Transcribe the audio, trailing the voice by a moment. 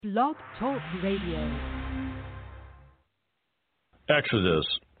Blog Talk Radio. Exodus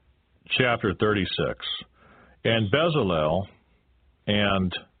chapter 36. And Bezalel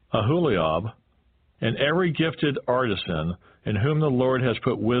and Aholiab and every gifted artisan in whom the Lord has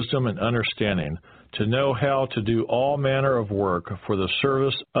put wisdom and understanding to know how to do all manner of work for the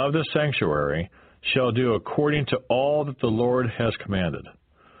service of the sanctuary shall do according to all that the Lord has commanded.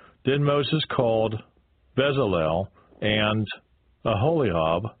 Then Moses called Bezalel and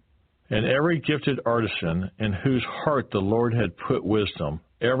Aholiab, and every gifted artisan in whose heart the Lord had put wisdom,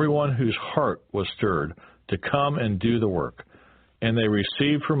 everyone whose heart was stirred, to come and do the work. And they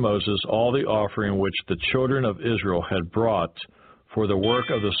received from Moses all the offering which the children of Israel had brought for the work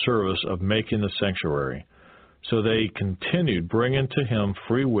of the service of making the sanctuary. So they continued bringing to him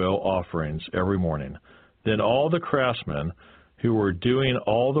free will offerings every morning. Then all the craftsmen who were doing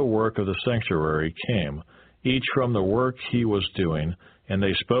all the work of the sanctuary came, each from the work he was doing, and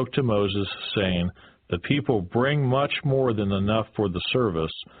they spoke to Moses, saying, The people bring much more than enough for the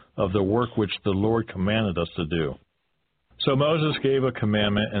service of the work which the Lord commanded us to do. So Moses gave a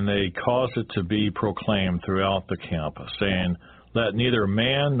commandment, and they caused it to be proclaimed throughout the camp, saying, Let neither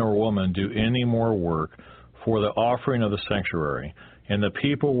man nor woman do any more work for the offering of the sanctuary. And the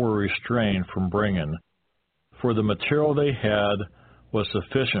people were restrained from bringing, for the material they had was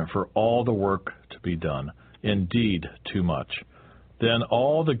sufficient for all the work to be done, indeed too much. Then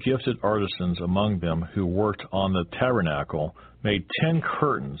all the gifted artisans among them who worked on the tabernacle made 10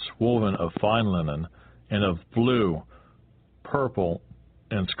 curtains woven of fine linen and of blue, purple,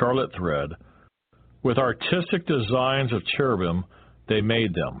 and scarlet thread. With artistic designs of cherubim they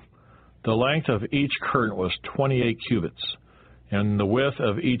made them. The length of each curtain was 28 cubits, and the width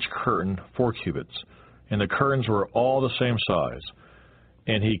of each curtain 4 cubits, and the curtains were all the same size.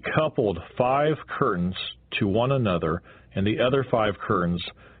 And he coupled 5 curtains to one another, and the other 5 curtains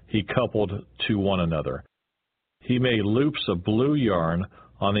he coupled to one another. He made loops of blue yarn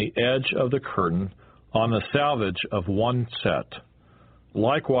on the edge of the curtain on the selvage of one set.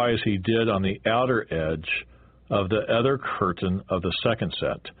 Likewise he did on the outer edge of the other curtain of the second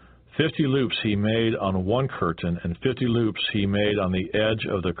set. 50 loops he made on one curtain, and 50 loops he made on the edge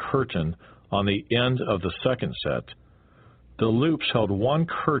of the curtain on the end of the second set. The loops held one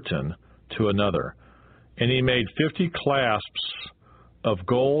curtain to another. And he made 50 clasps of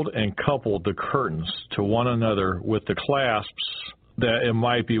gold and coupled the curtains to one another with the clasps, that it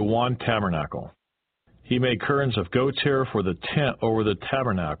might be one tabernacle. He made curtains of goat's hair for the tent over the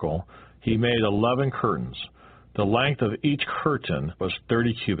tabernacle. He made 11 curtains. The length of each curtain was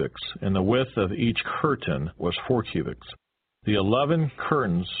 30 cubits, and the width of each curtain was 4 cubits. The 11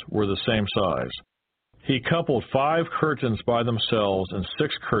 curtains were the same size. He coupled 5 curtains by themselves and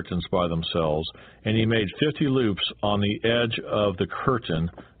 6 curtains by themselves, and he made 50 loops on the edge of the curtain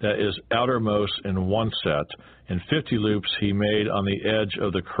that is outermost in one set, and 50 loops he made on the edge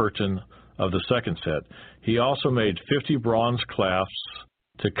of the curtain of the second set. He also made 50 bronze clasps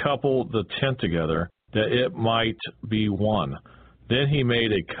to couple the tent together, that it might be one. Then he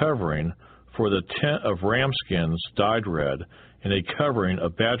made a covering for the tent of ram skins dyed red, and a covering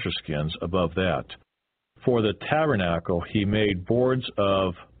of badger skins above that. For the tabernacle he made boards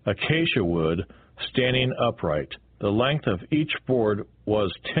of acacia wood standing upright. The length of each board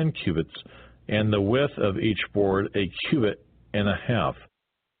was 10 cubits, and the width of each board a cubit and a half.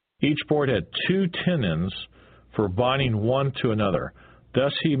 Each board had 2 tenons for binding one to another.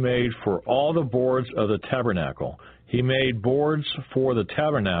 Thus he made for all the boards of the tabernacle. He made boards for the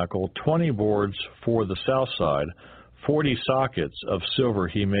tabernacle, 20 boards for the south side. 40 sockets of silver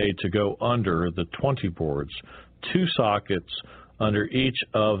he made to go under the 20 boards, 2 sockets under each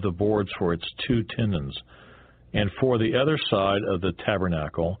of the boards for its 2 tenons. And for the other side of the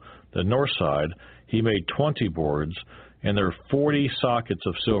tabernacle, the north side, he made 20 boards, and there were 40 sockets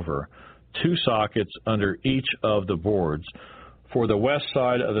of silver, 2 sockets under each of the boards. For the west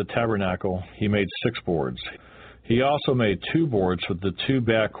side of the tabernacle, he made 6 boards. He also made 2 boards for the 2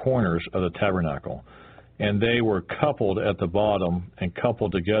 back corners of the tabernacle, and they were coupled at the bottom and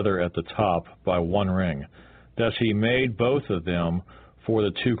coupled together at the top by one ring. Thus he made both of them for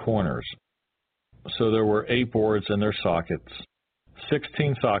the 2 corners. So there were 8 boards and their sockets,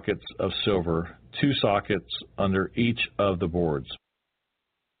 16 sockets of silver, 2 sockets under each of the boards.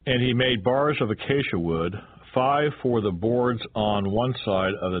 And he made bars of acacia wood, 5 for the boards on one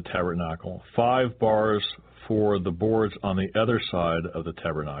side of the tabernacle, 5 bars for the boards on the other side of the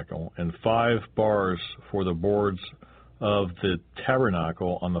tabernacle, and 5 bars for the boards of the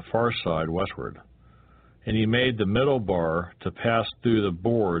tabernacle on the far side westward. And he made the middle bar to pass through the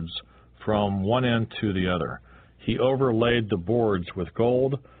boards from one end to the other. He overlaid the boards with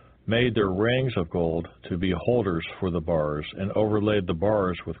gold, made their rings of gold to be holders for the bars, and overlaid the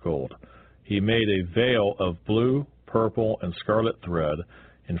bars with gold. He made a veil of blue, purple, and scarlet thread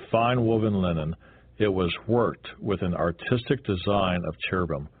in fine woven linen. It was worked with an artistic design of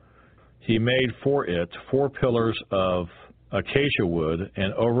cherubim. He made for it 4 pillars of acacia wood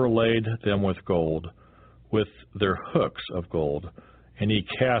and overlaid them with gold, with their hooks of gold, and he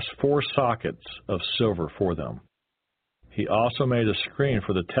cast 4 sockets of silver for them. He also made a screen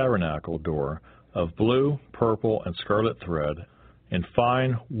for the tabernacle door of blue, purple, and scarlet thread in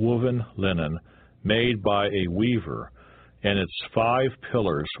fine woven linen made by a weaver, and its 5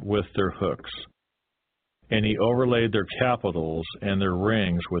 pillars with their hooks. And he overlaid their capitals and their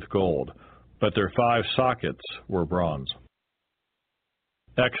rings with gold, but their 5 sockets were bronze.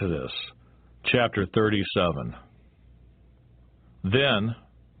 Exodus chapter 37. Then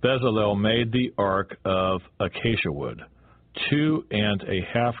Bezalel made the ark of acacia wood.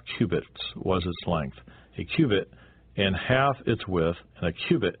 2.5 cubits was its length, a cubit and half its width, and a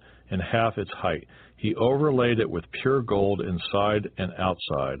cubit and half its height. He overlaid it with pure gold inside and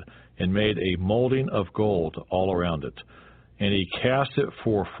outside, and made a molding of gold all around it. And he cast it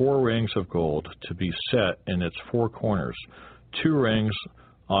for 4 rings of gold to be set in its 4 corners, 2 rings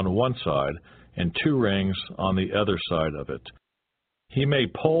on one side, and 2 rings on the other side of it. He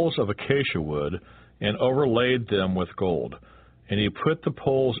made poles of acacia wood, and overlaid them with gold. And he put the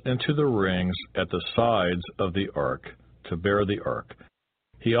poles into the rings at the sides of the ark, to bear the ark.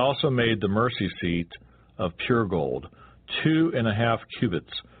 He also made the mercy seat of pure gold. 2.5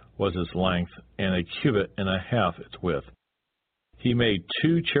 cubits was its length, and a cubit and a half its width. He made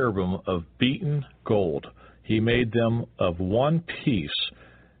 2 cherubim of beaten gold. He made them of one piece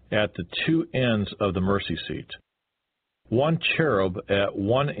at the 2 ends of the mercy seat. 1 cherub at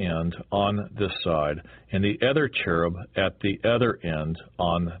one end on this side, and the other cherub at the other end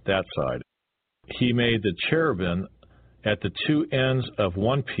on that side. He made the cherubim at the 2 ends of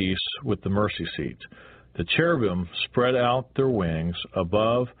one piece with the mercy seat. The cherubim spread out their wings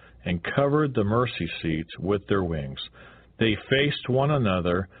above and covered the mercy seat with their wings. They faced one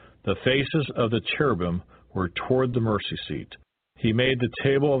another. The faces of the cherubim were toward the mercy seat. He made the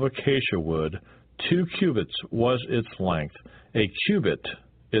table of acacia wood. 2 cubits was its length, a cubit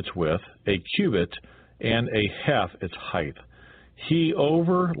its width, a cubit and a half its height. He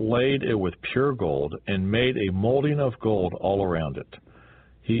overlaid it with pure gold, and made a molding of gold all around it.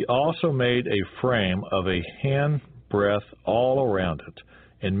 He also made a frame of a handbreadth all around it,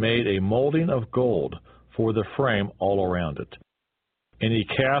 and made a molding of gold for the frame all around it. And he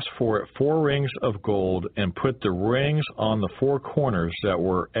cast for it 4 rings of gold, and put the rings on the 4 corners that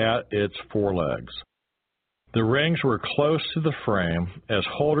were at its 4 legs. The rings were close to the frame, as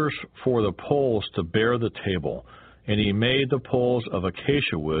holders for the poles to bear the table. And he made the poles of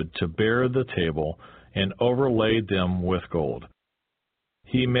acacia wood to bear the table, and overlaid them with gold.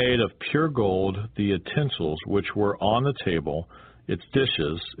 He made of pure gold the utensils which were on the table, its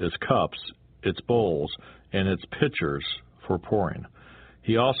dishes, its cups, its bowls, and its pitchers for pouring.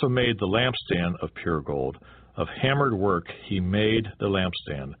 He also made the lampstand of pure gold. Of hammered work he made the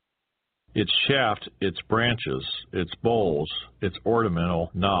lampstand. Its shaft, its branches, its bowls, its ornamental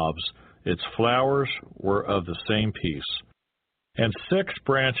knobs, its flowers were of the same piece. And 6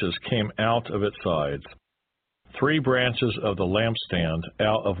 branches came out of its sides, 3 branches of the lampstand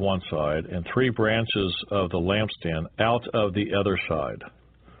out of one side, and 3 branches of the lampstand out of the other side.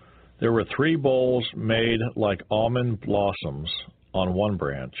 There were 3 bowls made like almond blossoms on one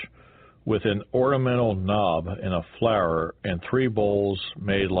branch, with an ornamental knob and a flower, and 3 bowls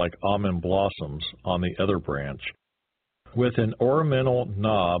made like almond blossoms on the other branch, with an ornamental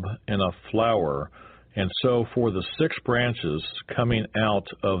knob and a flower, and so for the 6 branches coming out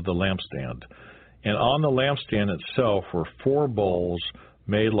of the lampstand. And on the lampstand itself were 4 bowls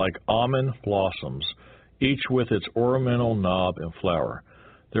made like almond blossoms, each with its ornamental knob and flower.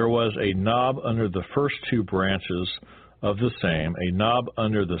 There was a knob under the first 2 branches of the same, a knob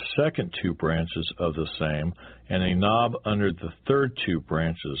under the second 2 branches of the same, and a knob under the third 2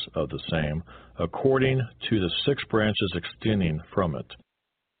 branches of the same, according to the 6 branches extending from it.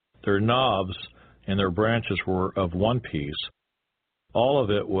 Their knobs and their branches were of one piece. All of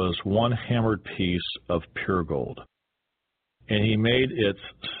it was one hammered piece of pure gold. And he made its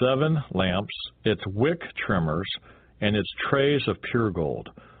 7 lamps, its wick trimmers, and its trays of pure gold.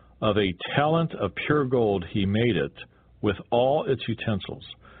 Of a talent of pure gold he made it, with all its utensils.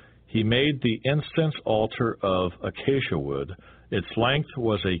 He made the incense altar of acacia wood. Its length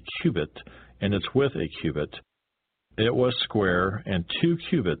was a cubit, and its width a cubit. It was square, and 2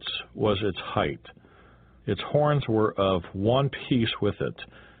 cubits was its height. its horns were of one piece with it,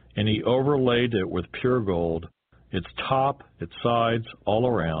 and he overlaid it with pure gold, its top, its sides, all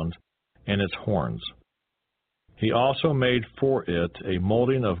around, and its horns. He also made for it a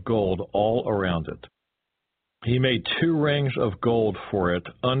molding of gold all around it. He made 2 rings of gold for it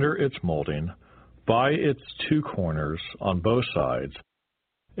under its molding, by its 2 corners on both sides,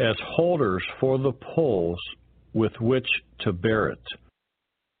 as holders for the poles with which to bear it.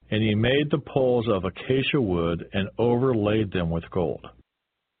 And he made the poles of acacia wood and overlaid them with gold.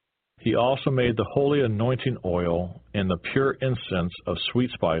 He also made the holy anointing oil and the pure incense of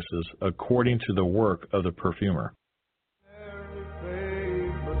sweet spices according to the work of the perfumer.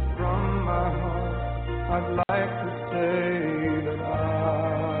 I'd like to say that I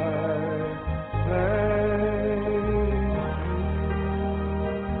thank you.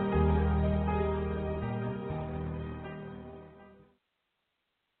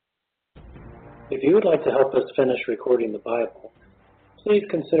 If you would like to help us finish recording the Bible, please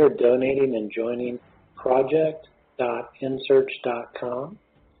consider donating and joining project.nsearch.com.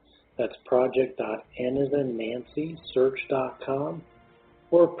 That's project.n-as-in-Nancy-search.com.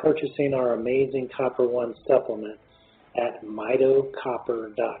 or purchasing our amazing Copper One supplement at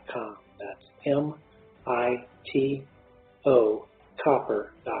mitocopper.com. That's M-I-T-O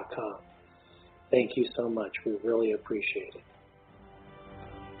copper.com. Thank you so much. We really appreciate it.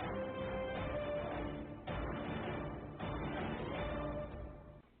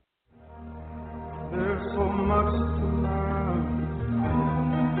 there's so much to learn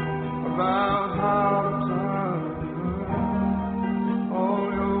about how to turn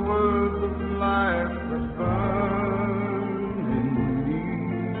all your words of life that burn in me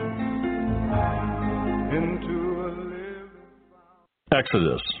into a living.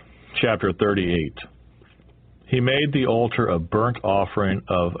 Exodus chapter 38. He made the altar a burnt offering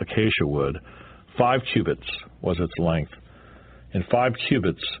of acacia wood. 5 cubits was its length, and 5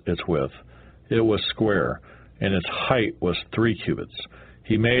 cubits its width. It was square, and its height was 3 cubits.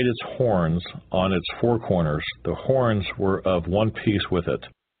 He made its horns on its 4 corners. The horns were of one piece with it,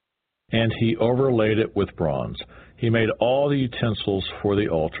 and he overlaid it with bronze. He made all the utensils for the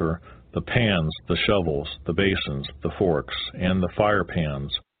altar, the pans, the shovels, the basins, the forks, and the fire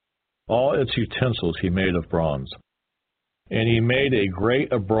pans. All its utensils he made of bronze. And he made a great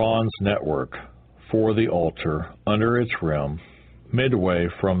bronze network for the altar under its rim, midway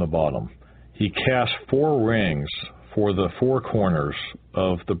from the bottom. He cast 4 rings for the 4 corners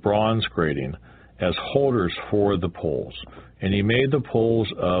of the bronze grating as holders for the poles. And he made the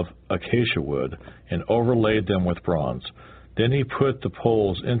poles of acacia wood and overlaid them with bronze. Then he put the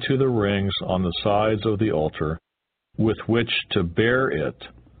poles into the rings on the sides of the altar with which to bear it.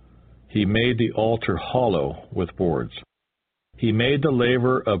 He made the altar hollow with boards. He made the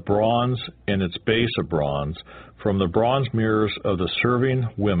laver of bronze and its base of bronze from the bronze mirrors of the serving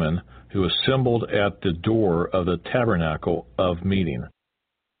women who assembled at the door of the tabernacle of meeting.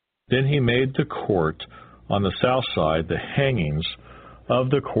 Then he made the court on the south side. The hangings of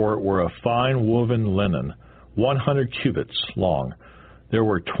the court were of fine woven linen, 100 cubits long. There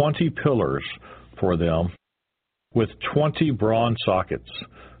were 20 pillars for them, with 20 bronze sockets.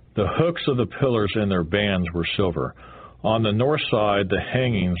 The hooks of the pillars and their bands were silver. On the north side, the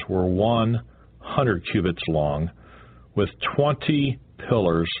hangings were 100 cubits long, with 20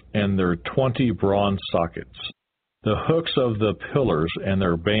 pillars and their 20 bronze sockets. The hooks of the pillars and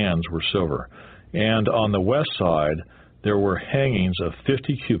their bands were silver. And on the west side, there were hangings of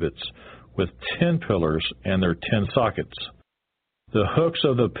 50 cubits, with 10 pillars and their 10 sockets. The hooks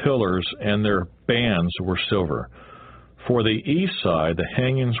of the pillars and their bands were silver. For the east side, the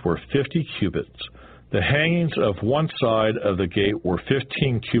hangings were 50 cubits. The hangings of one side of the gate were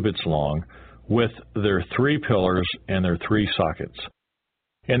 15 cubits long, with their 3 pillars and their 3 sockets.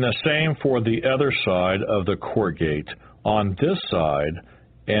 And the same for the other side of the court gate on this side,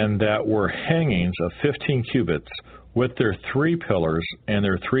 and that were hangings of 15 cubits, with their 3 pillars and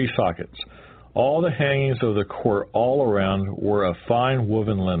their 3 sockets. All the hangings of the court all around were of fine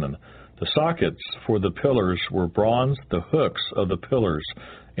woven linen. The sockets for the pillars were bronze, the hooks of the pillars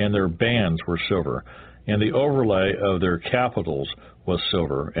and their bands were silver, and the overlay of their capitals was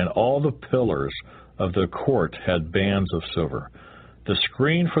silver, and all the pillars of the court had bands of silver. The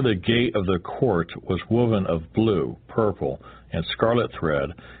screen for the gate of the court was woven of blue, purple, and scarlet thread,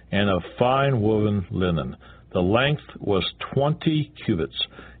 and of fine woven linen. The length was 20 cubits,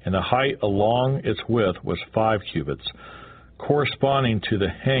 and the height along its width was 5 cubits, corresponding to the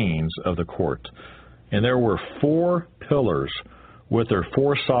hangings of the court. And there were 4 pillars with their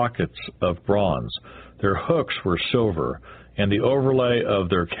 4 sockets of bronze. Their hooks were silver, and the overlay of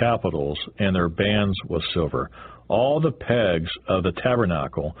their capitals and their bands was silver. All the pegs of the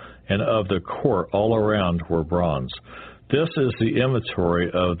tabernacle and of the court all around were bronze. This is the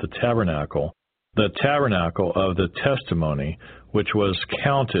inventory of the tabernacle of the testimony, which was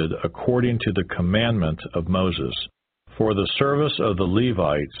counted according to the commandment of Moses, for the service of the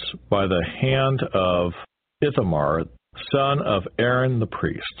Levites by the hand of Ithamar, son of Aaron the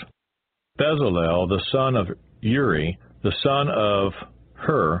priest. Bezalel, the son of Uri, the son of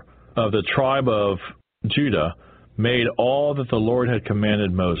Hur, of the tribe of Judah, made all that the Lord had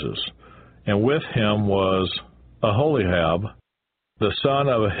commanded Moses. And with him was Aholiab, the son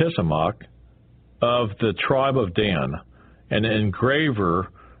of Ahisamach, of the tribe of Dan, an engraver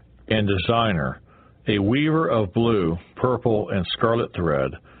and designer, a weaver of blue, purple, and scarlet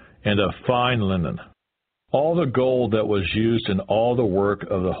thread, and of fine linen. All the gold that was used in all the work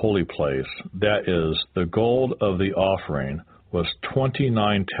of the holy place, that is, the gold of the offering, was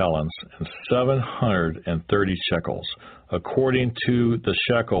 29 talents and 730 shekels, according to the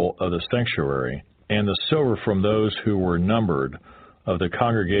shekel of the sanctuary. And the silver from those who were numbered of the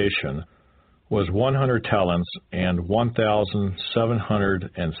congregation was 100 talents and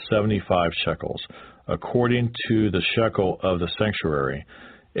 1,775 shekels, according to the shekel of the sanctuary,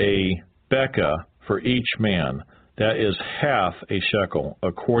 a bekah for each man, that is half a shekel,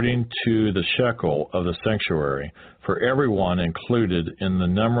 according to the shekel of the sanctuary, for everyone included in the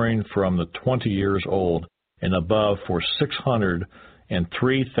numbering from the 20 years old and above, for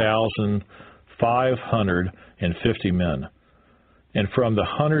 603,550 men. And from the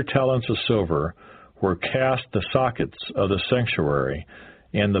 100 talents of silver were cast the sockets of the sanctuary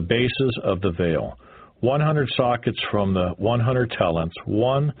and the bases of the veil, 100 sockets from the 100 talents,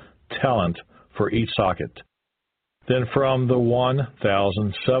 1 talent for each socket. Then from the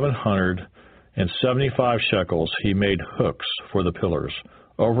 1,775 shekels he made hooks for the pillars,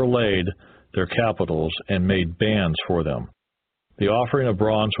 overlaid their capitals, and made bands for them. The offering of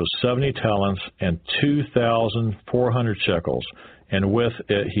bronze was 70 talents and 2,400 shekels, and with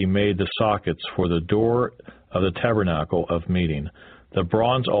it he made the sockets for the door of the tabernacle of meeting, the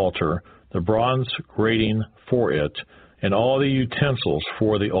bronze altar, the bronze grating for it, and all the utensils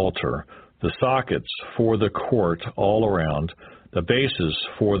for the altar, the sockets for the court all around, the bases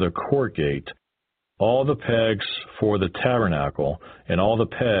for the court gate, all the pegs for the tabernacle, and all the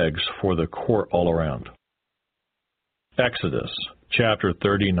pegs for the court all around. Exodus chapter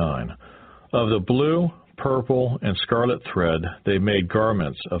 39. Of the blue, purple, and scarlet thread they made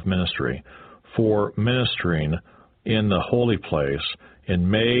garments of ministry, for ministering in the holy place,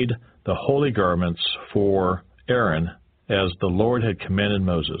 and made the holy garments for Aaron, as the Lord had commanded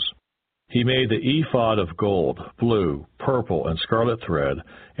Moses. He made the ephod of gold, blue, purple, and scarlet thread,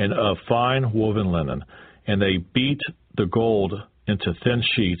 and of fine woven linen, and they beat the gold into thin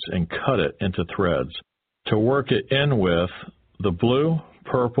sheets and cut it into threads, to work it in with the blue,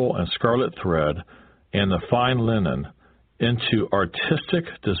 purple, and scarlet thread, and the fine linen, into artistic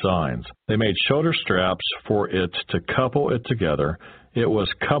designs. They made shoulder straps for it to couple it together. It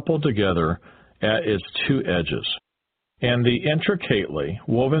was coupled together at its two edges. And the intricately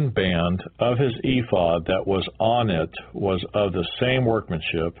woven band of his ephod that was on it was of the same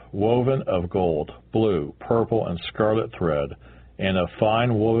workmanship, woven of gold, blue, purple, and scarlet thread, and of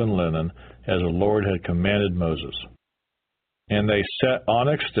fine woven linen, as the Lord had commanded Moses. And they set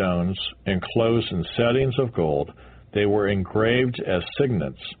onyx stones enclosed in settings of gold. They were engraved as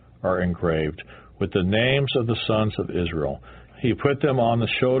signets are engraved, with the names of the sons of Israel. He put them on the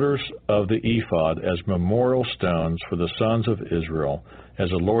shoulders of the ephod as memorial stones for the sons of Israel, as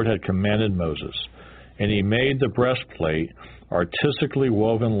the Lord had commanded Moses. And he made the breastplate artistically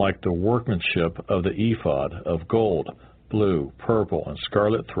woven like the workmanship of the ephod, of gold, blue, purple, and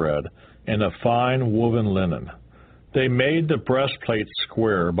scarlet thread, and of fine woven linen. They made the breastplate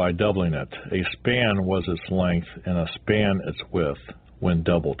square by doubling it. A span was its length, and a span its width, when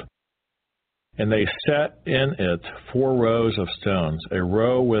doubled. And they set in it 4 rows of stones, a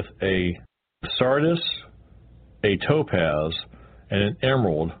row with a sardis, a topaz, and an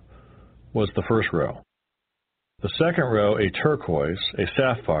emerald was the first row. The second row, a turquoise, a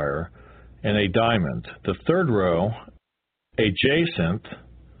sapphire, and a diamond. The third row, a jacinth,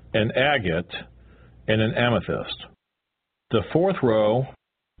 an agate, and an amethyst. The fourth row,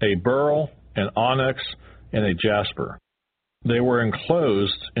 a beryl, an onyx, and a jasper. They were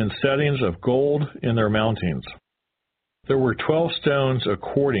enclosed in settings of gold in their mountings. There were 12 stones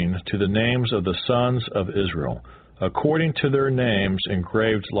according to the names of the sons of Israel, according to their names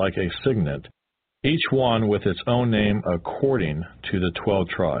engraved like a signet, each one with its own name according to the 12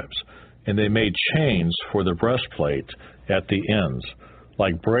 tribes. And they made chains for the breastplate at the ends,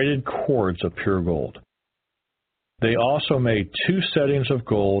 like braided cords of pure gold. They also made 2 settings of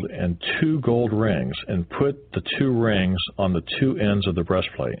gold and 2 gold rings, and put the 2 rings on the 2 ends of the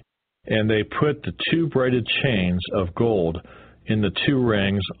breastplate. And they put the 2 braided chains of gold in the 2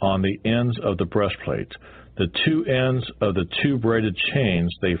 rings on the ends of the breastplate. The 2 ends of the 2 braided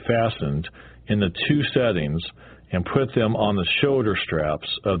chains they fastened in the 2 settings, and put them on the shoulder straps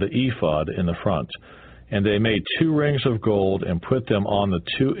of the ephod in the front. And they made 2 rings of gold, and put them on the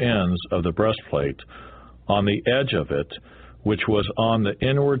 2 ends of the breastplate, on the edge of it, which was on the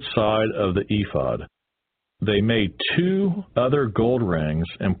inward side of the ephod. They made 2 other gold rings,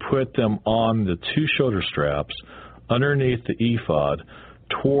 and put them on the 2 shoulder straps underneath the ephod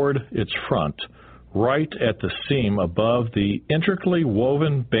toward its front, right at the seam above the intricately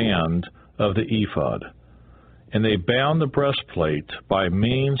woven band of the ephod. And they bound the breastplate by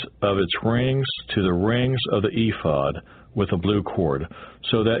means of its rings to the rings of the ephod with a blue cord,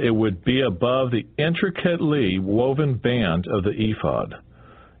 so that it would be above the intricately woven band of the ephod,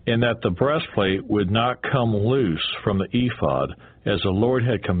 and that the breastplate would not come loose from the ephod, as the Lord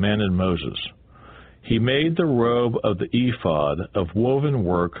had commanded Moses. He made the robe of the ephod of woven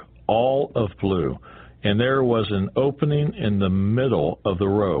work, all of blue, and there was an opening in the middle of the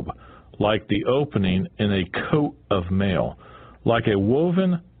robe, like the opening in a coat of mail, like a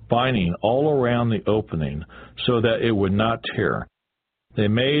woven binding all around the opening, so that it would not tear. They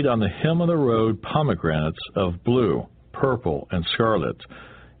made on the hem of the robe pomegranates of blue, purple, and scarlet,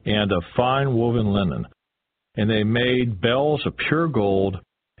 and of fine woven linen. And they made bells of pure gold,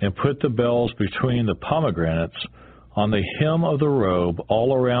 and put the bells between the pomegranates on the hem of the robe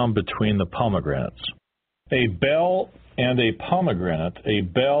all around between the pomegranates. A bell and a pomegranate, a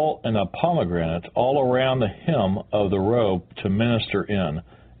bell and a pomegranate all around the hem of the robe to minister in,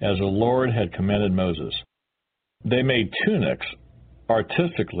 as the Lord had commanded Moses. They made tunics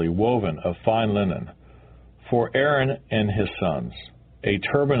artistically woven of fine linen for Aaron and his sons, a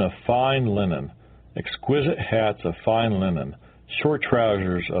turban of fine linen, exquisite hats of fine linen, short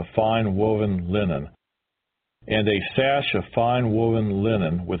trousers of fine woven linen, and a sash of fine woven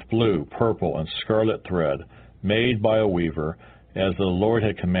linen with blue, purple, and scarlet thread, made by a weaver, as the Lord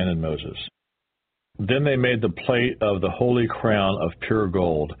had commanded Moses. Then they made the plate of the holy crown of pure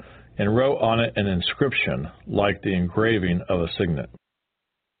gold, and wrote on it an inscription like the engraving of a signet.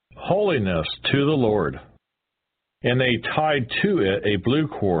 Holiness to the Lord. And they tied to it a blue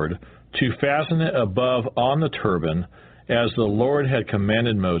cord to fasten it above on the turban, as the Lord had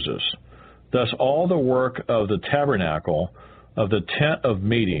commanded Moses. Thus all the work of the tabernacle of the tent of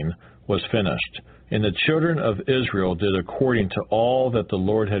meeting was finished, and the children of Israel did according to all that the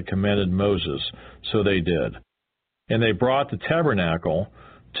Lord had commanded Moses, so they did. And they brought the tabernacle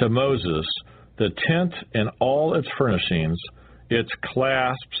to Moses, the tent and all its furnishings, its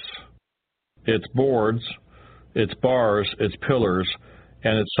clasps, its boards, its bars, its pillars,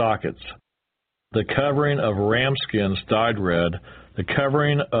 and its sockets, the covering of ram skins dyed red, the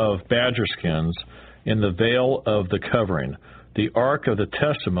covering of badger skins, and the veil of the covering, the ark of the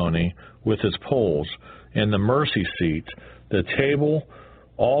testimony with its poles, and the mercy seat, the table,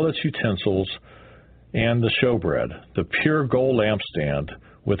 all its utensils, and the showbread, the pure gold lampstand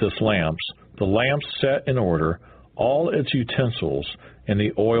with its lamps, the lamps set in order, all its utensils, and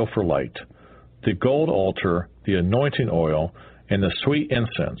the oil for light, the gold altar, the anointing oil, and the sweet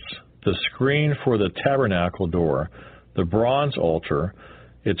incense, the screen for the tabernacle door, the bronze altar,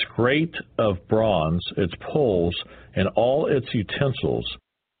 its grate of bronze, its poles, and all its utensils,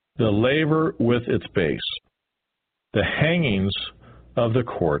 the laver with its base, the hangings of the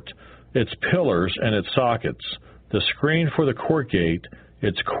court, its pillars and its sockets, the screen for the court gate,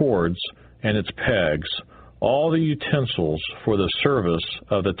 its cords and its pegs, all the utensils for the service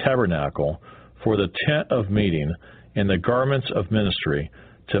of the tabernacle, for the tent of meeting, and the garments of ministry,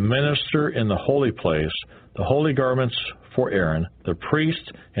 to minister in the holy place, the holy garments for Aaron, the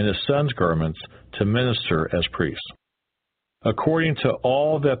priest, and his son's garments, to minister as priests. According to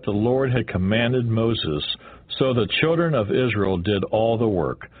all that the Lord had commanded Moses, so the children of Israel did all the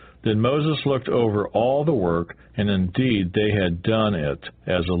work. Then Moses looked over all the work, and indeed they had done it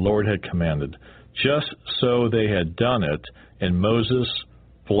as the Lord had commanded. Just so they had done it, and Moses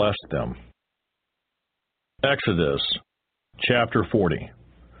blessed them. Exodus chapter 40.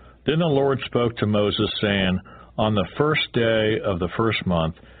 Then the Lord spoke to Moses, saying, On the first day of the first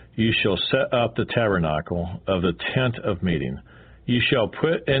month ye shall set up the tabernacle of the tent of meeting. Ye shall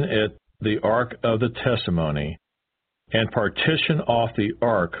put in it the ark of the testimony, and partition off the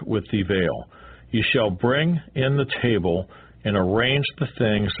ark with the veil. Ye shall bring in the table and arrange the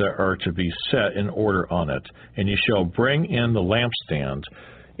things that are to be set in order on it. And you shall bring in the lampstand,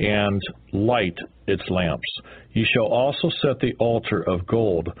 and light its lamps. You shall also set the altar of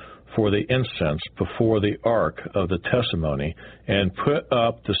gold for the incense before the ark of the testimony, and put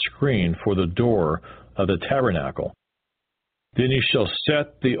up the screen for the door of the tabernacle. Then you shall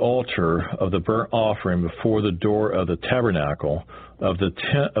set the altar of the burnt offering before the door of the tabernacle of the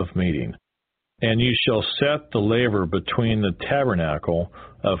tent of meeting. And you shall set the laver between the tabernacle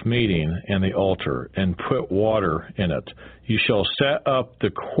of meeting and the altar, and put water in it. You shall set up the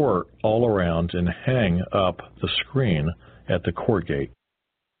court all around, and hang up the screen at the court gate.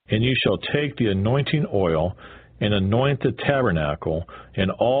 And you shall take the anointing oil, and anoint the tabernacle, and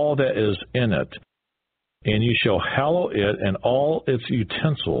all that is in it. And you shall hallow it and all its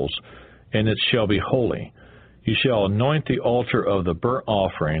utensils, and it shall be holy. You shall anoint the altar of the burnt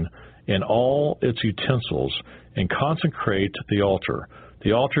offering, and all its utensils, and consecrate the altar.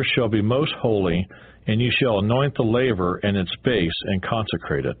 The altar shall be most holy, and you shall anoint the laver and its base, and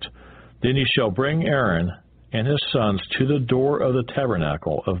consecrate it. Then you shall bring Aaron and his sons to the door of the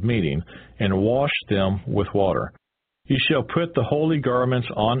tabernacle of meeting, and wash them with water. You shall put the holy garments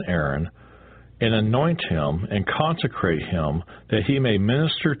on Aaron, and anoint him, and consecrate him, that he may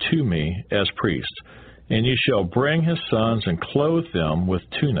minister to me as priest. And you shall bring his sons, and clothe them with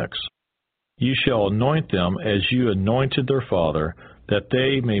tunics. You shall anoint them as you anointed their father, that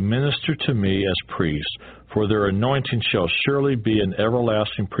they may minister to me as priests, for their anointing shall surely be an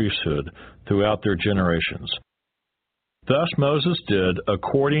everlasting priesthood throughout their generations. Thus Moses did,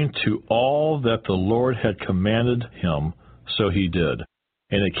 according to all that the Lord had commanded him, so he did.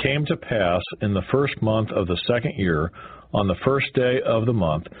 And it came to pass in the first month of the second year, on the first day of the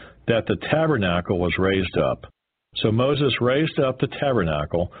month, that the tabernacle was raised up. So Moses raised up the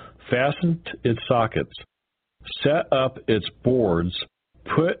tabernacle, fastened its sockets, set up its boards,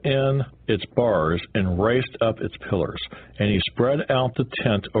 put in its bars, and raised up its pillars. And he spread out the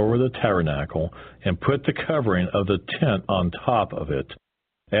tent over the tabernacle, and put the covering of the tent on top of it,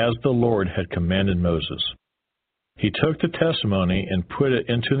 as the Lord had commanded Moses. He took the testimony and put it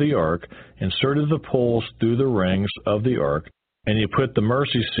into the ark, inserted the poles through the rings of the ark, and he put the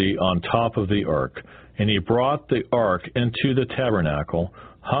mercy seat on top of the ark. And he brought the ark into the tabernacle,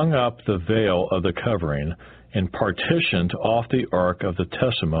 hung up the veil of the covering, and partitioned off the ark of the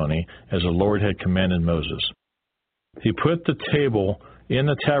testimony, as the Lord had commanded Moses. He put the table in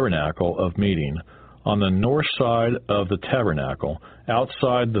the tabernacle of meeting, on the north side of the tabernacle,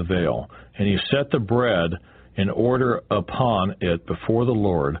 outside the veil, and he set the bread in order upon it before the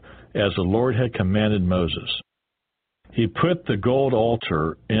Lord, as the Lord had commanded Moses. He put the gold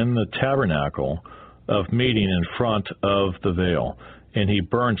altar in the tabernacle of meeting in front of the veil, and he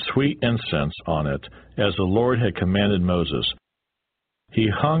burned sweet incense on it, as the Lord had commanded Moses. He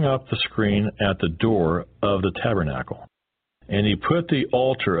hung up the screen at the door of the tabernacle. And he put the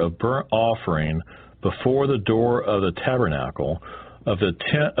altar of burnt offering before the door of the tabernacle of the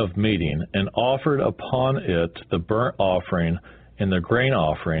tent of meeting, and offered upon it the burnt offering and the grain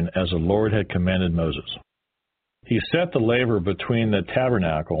offering, as the Lord had commanded Moses. He set the laver between the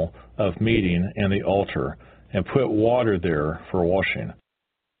tabernacle of meeting and the altar, and put water there for washing.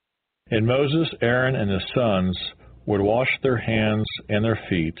 And Moses, Aaron, and his sons would wash their hands and their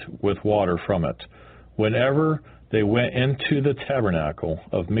feet with water from it, whenever they went into the tabernacle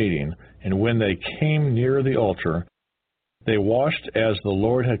of meeting, and when they came near the altar, they washed as the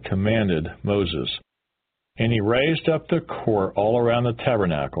Lord had commanded Moses. And he raised up the court all around the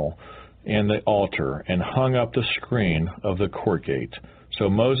tabernacle and the altar, and hung up the screen of the court gate. So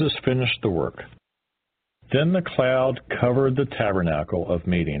Moses finished the work. Then the cloud covered the tabernacle of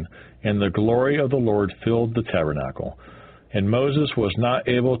meeting, and the glory of the Lord filled the tabernacle. And Moses was not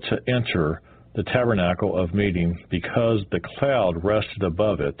able to enter the tabernacle of meeting, because the cloud rested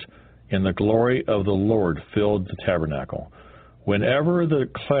above it, and the glory of the Lord filled the tabernacle. Whenever the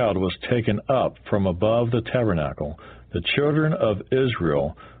cloud was taken up from above the tabernacle, the children of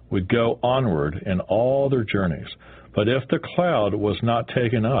Israel would go onward in all their journeys. But if the cloud was not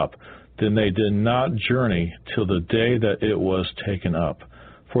taken up, then they did not journey till the day that it was taken up.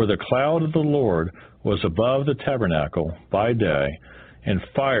 For the cloud of the Lord was above the tabernacle by day, and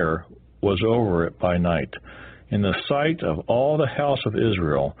fire was over it by night, in the sight of all the house of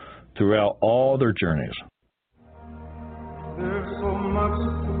Israel throughout all their journeys. There's so much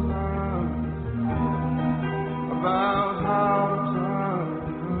to learn about how to turn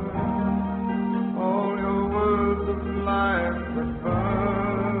all your words of life that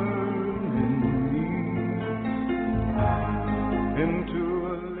burn in me into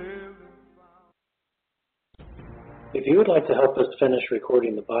a living fire. If you would like to help us finish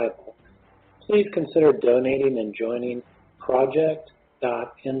recording the Bible, please consider donating and joining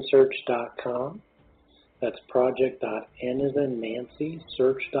project.nsearch.com. That's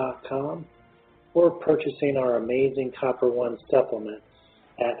project.n-as-in-Nancy-search.com, or purchasing our amazing Copper One supplement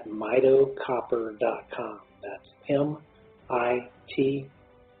at mitocopper.com. That's M-I-T-O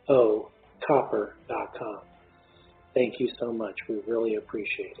copper.com. Thank you so much. We really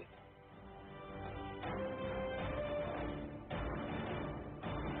appreciate it.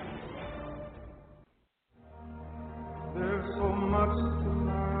 There's so much to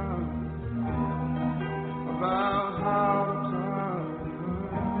learn about how to turn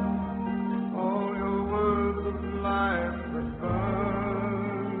all your words of life that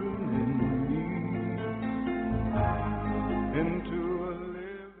burn in me into a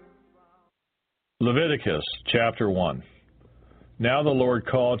living. Leviticus chapter 1. Now the Lord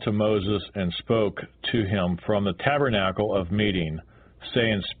called to Moses and spoke to him from the tabernacle of meeting,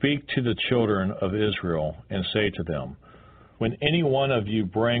 saying, Speak to the children of Israel, and say to them, When any one of you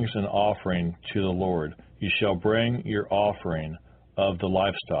brings an offering to the Lord, you shall bring your offering of the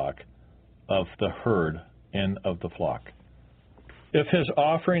livestock, of the herd, and of the flock. If his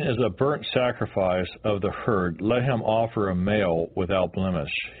offering is a burnt sacrifice of the herd, let him offer a male without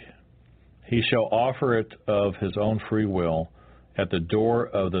blemish. He shall offer it of his own free will at the door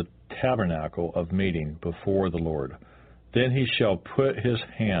of the tabernacle of meeting before the Lord. Then he shall put his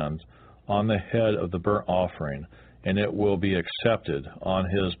hand on the head of the burnt offering, and it will be accepted on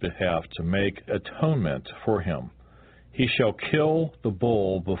his behalf to make atonement for him. He shall kill the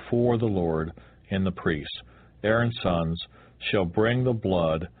bull before the Lord, and the priests, Aaron's sons, shall bring the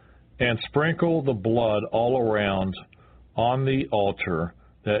blood and sprinkle the blood all around on the altar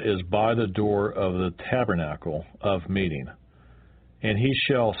that is by the door of the tabernacle of meeting. And he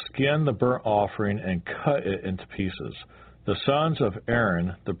shall skin the burnt offering and cut it into pieces. The sons of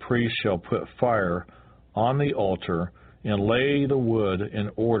Aaron, the priest, shall put fire on the altar and lay the wood in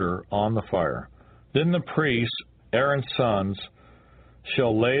order on the fire. Then the priests, Aaron's sons,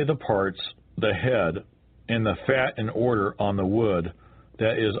 shall lay the parts, the head, and the fat in order on the wood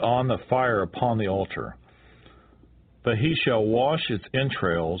that is on the fire upon the altar. But he shall wash its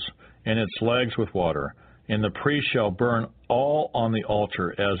entrails and its legs with water, and the priest shall burn all on the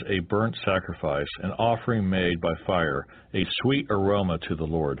altar as a burnt sacrifice, an offering made by fire, a sweet aroma to the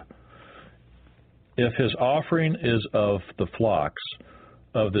Lord. If his offering is of the flocks,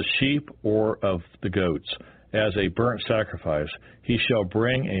 of the sheep, or of the goats, as a burnt sacrifice, he shall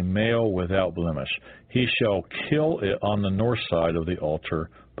bring a male without blemish. He shall kill it on the north side of the altar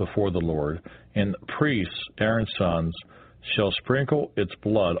before the Lord, and the priests, Aaron's sons, shall sprinkle its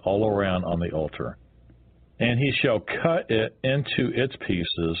blood all around on the altar. And he shall cut it into its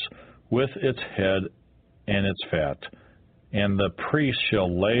pieces with its head and its fat, and the priest shall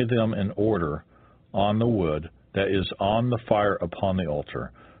lay them in order on the wood that is on the fire upon the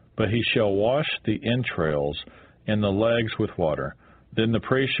altar. But he shall wash the entrails and the legs with water. Then the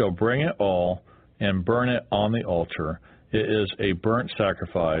priest shall bring it all and burn it on the altar. It is a burnt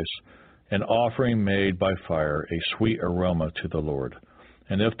sacrifice, an offering made by fire, a sweet aroma to the Lord.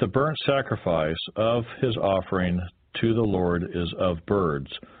 And if the burnt sacrifice of his offering to the Lord is of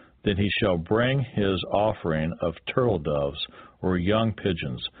birds, then he shall bring his offering of turtle doves or young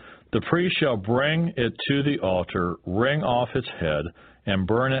pigeons. The priest shall bring it to the altar, wring off its head, and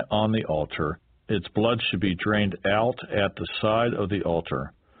burn it on the altar. Its blood should be drained out at the side of the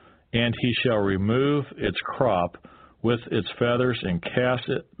altar. And he shall remove its crop with its feathers and cast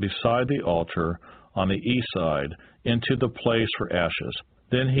it beside the altar on the east side into the place for ashes.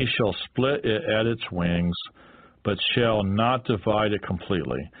 Then he shall split it at its wings, but shall not divide it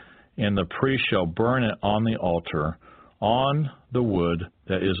completely. And the priest shall burn it on the altar, on the wood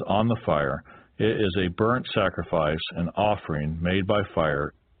that is on the fire. It is a burnt sacrifice, an offering made by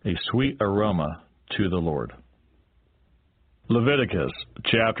fire, a sweet aroma to the Lord. Leviticus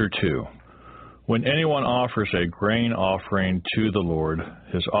chapter 2. When anyone offers a grain offering to the Lord,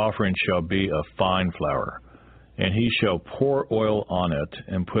 his offering shall be of fine flour, and he shall pour oil on it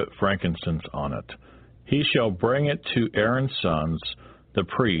and put frankincense on it. He shall bring it to Aaron's sons, the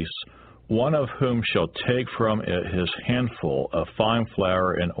priests, one of whom shall take from it his handful of fine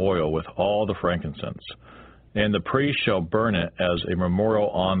flour and oil with all the frankincense. And the priest shall burn it as a memorial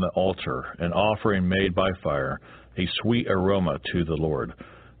on the altar, an offering made by fire, a sweet aroma to the Lord.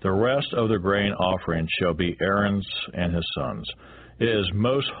 The rest of the grain offering shall be Aaron's and his sons. It is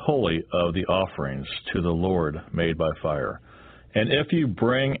most holy of the offerings to the Lord made by fire. And if you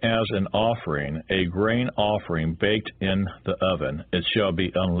bring as an offering a grain offering baked in the oven, it shall be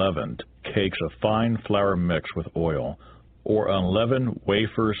unleavened, cakes of fine flour mixed with oil, or unleavened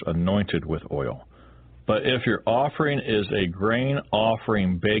wafers anointed with oil. But if your offering is a grain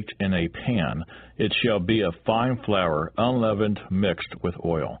offering baked in a pan, it shall be of fine flour, unleavened, mixed with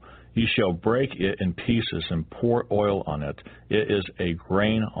oil. You shall break it in pieces and pour oil on it. It is a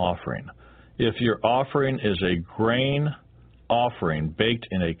grain offering. If your offering is a grain offering baked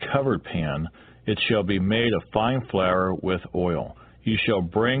in a covered pan, it shall be made of fine flour with oil. You shall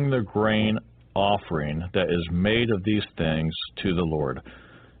bring the grain offering that is made of these things to the Lord.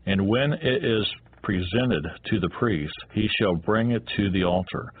 And when it is presented to the priest, he shall bring it to the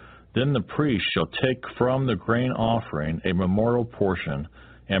altar. Then the priest shall take from the grain offering a memorial portion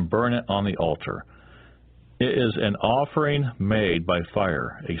and burn it on the altar. It is an offering made by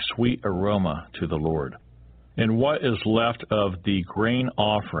fire, a sweet aroma to the Lord. And what is left of the grain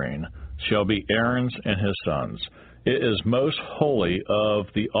offering shall be Aaron's and his sons. It is most holy of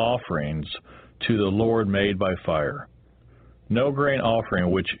the offerings to the Lord made by fire. No grain offering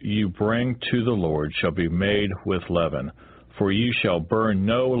which you bring to the Lord shall be made with leaven, for you shall burn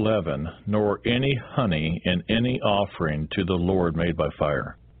no leaven, nor any honey in any offering to the Lord made by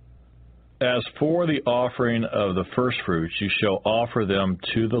fire. As for the offering of the firstfruits, you shall offer them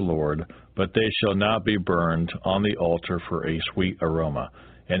to the Lord, but they shall not be burned on the altar for a sweet aroma.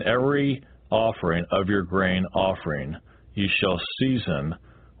 And every offering of your grain offering you shall season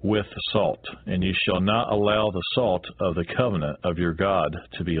with salt, and you shall not allow the salt of the covenant of your God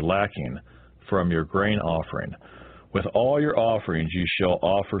to be lacking from your grain offering. With all your offerings you shall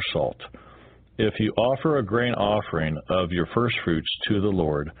offer salt. If you offer a grain offering of your firstfruits to the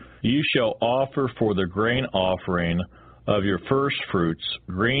Lord, you shall offer for the grain offering of your firstfruits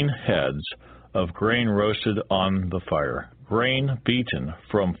green heads of grain roasted on the fire, grain beaten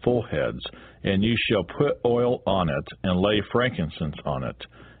from full heads, and you shall put oil on it and lay frankincense on it.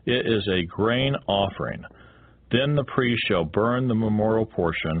 It is a grain offering. Then the priest shall burn the memorial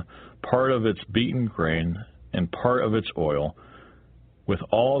portion, part of its beaten grain and part of its oil, with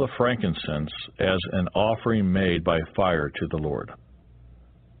all the frankincense as an offering made by fire to the Lord.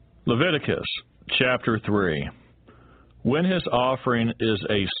 Leviticus chapter 3. When his offering is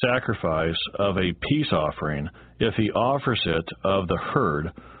a sacrifice of a peace offering, if he offers it of the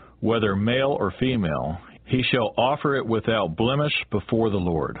herd, whether male or female, he shall offer it without blemish before the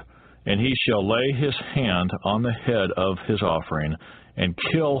Lord. And he shall lay his hand on the head of his offering, and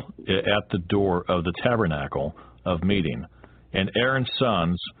kill it at the door of the tabernacle of meeting. And Aaron's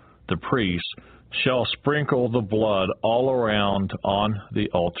sons, the priests, shall sprinkle the blood all around on the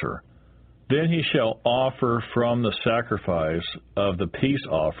altar. Then he shall offer from the sacrifice of the peace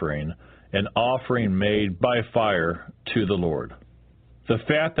offering an offering made by fire to the Lord. The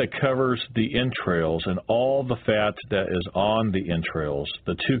fat that covers the entrails and all the fat that is on the entrails,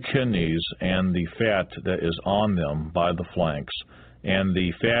 the 2 kidneys and the fat that is on them by the flanks, and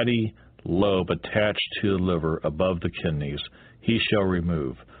the fatty lobe attached to the liver above the kidneys, he shall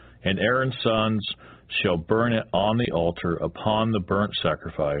remove. And Aaron's sons shall burn it on the altar upon the burnt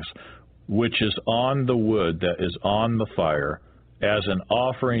sacrifice, which is on the wood that is on the fire, as an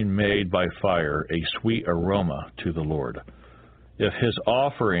offering made by fire, a sweet aroma to the Lord. If his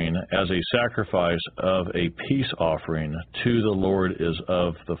offering as a sacrifice of a peace offering to the Lord is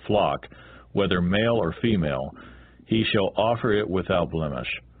of the flock, whether male or female, he shall offer it without blemish.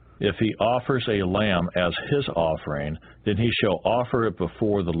 If he offers a lamb as his offering, then he shall offer it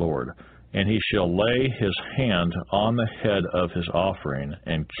before the Lord, and he shall lay his hand on the head of his offering,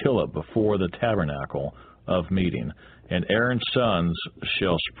 and kill it before the tabernacle of meeting, and Aaron's sons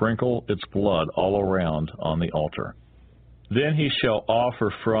shall sprinkle its blood all around on the altar. Then he shall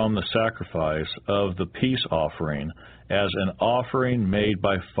offer from the sacrifice of the peace offering as an offering made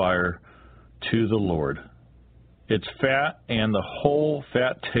by fire to the Lord, its fat and the whole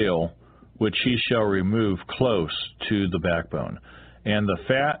fat tail, which he shall remove close to the backbone, and the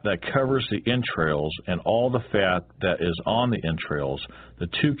fat that covers the entrails, and all the fat that is on the entrails, the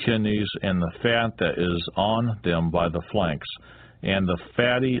 2 kidneys, and the fat that is on them by the flanks, and the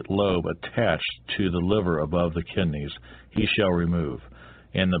fatty lobe attached to the liver above the kidneys, he shall remove.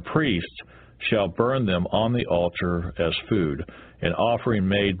 And the priest shall burn them on the altar as food, an offering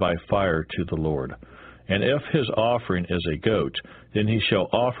made by fire to the Lord. And if his offering is a goat, then he shall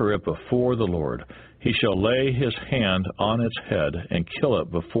offer it before the Lord. He shall lay his hand on its head, and kill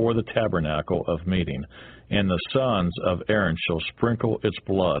it before the tabernacle of meeting, and the sons of Aaron shall sprinkle its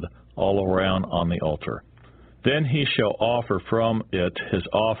blood all around on the altar. Then he shall offer from it his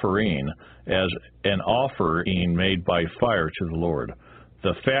offering as an offering made by fire to the Lord.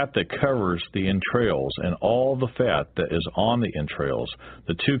 the fat that covers the entrails, and all the fat that is on the entrails,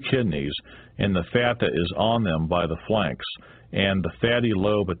 the 2 kidneys, and the fat that is on them by the flanks, and the fatty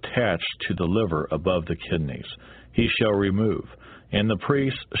lobe attached to the liver above the kidneys, he shall remove. And the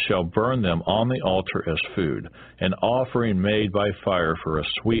priest shall burn them on the altar as food, an offering made by fire for a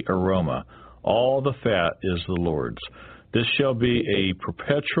sweet aroma. All the fat is the Lord's. This shall be a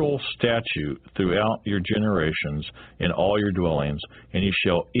perpetual statute throughout your generations in all your dwellings, and you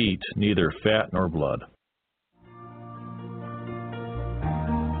shall eat neither fat nor blood.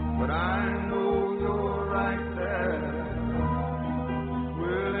 But I know you're right there,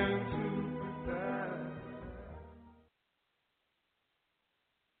 willing to prepare.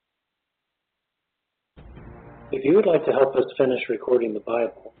 If you would like to help us finish recording the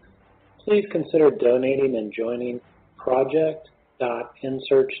Bible, please consider donating and joining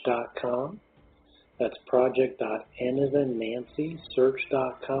project.nsearch.com. That's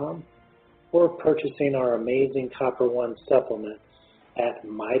project.n-as-in-Nancy-search.com, or purchasing our amazing Copper One supplement at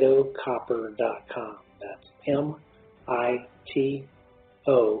mitocopper.com. That's M-I-T-O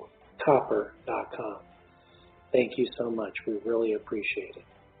copper.com. Thank you so much. We really appreciate it.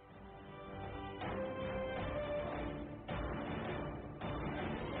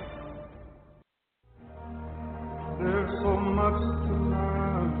 There's so much to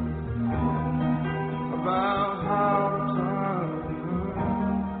learn about how to turn.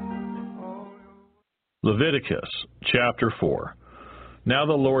 Leviticus chapter 4. Now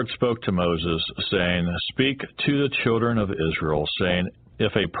the Lord spoke to Moses, saying, Speak to the children of Israel, saying,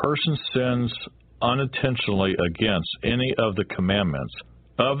 If a person sins unintentionally against any of the commandments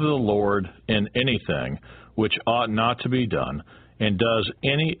of the Lord in anything which ought not to be done, and does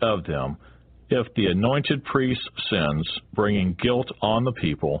any of them, if the anointed priest sins, bringing guilt on the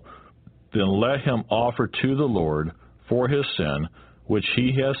people, then let him offer to the Lord for his sin, which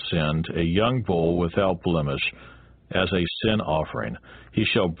he has sinned, a young bull without blemish, as a sin offering. He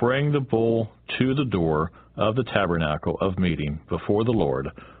shall bring the bull to the door of the tabernacle of meeting before the Lord,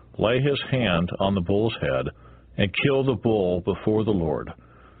 lay his hand on the bull's head, and kill the bull before the Lord.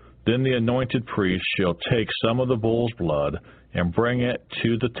 Then the anointed priest shall take some of the bull's blood and bring it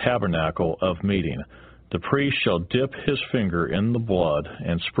to the tabernacle of meeting. The priest shall dip his finger in the blood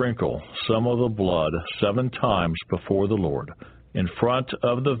and sprinkle some of the blood 7 times before the Lord, in front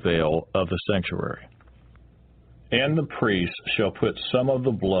of the veil of the sanctuary. And the priest shall put some of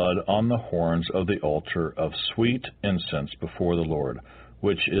the blood on the horns of the altar of sweet incense before the Lord,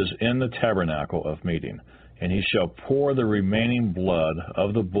 which is in the tabernacle of meeting. And he shall pour the remaining blood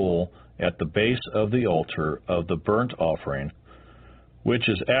of the bull at the base of the altar of the burnt offering, which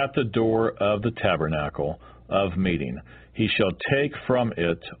is at the door of the tabernacle of meeting. He shall take from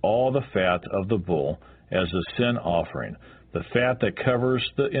it all the fat of the bull as a sin offering, the fat that covers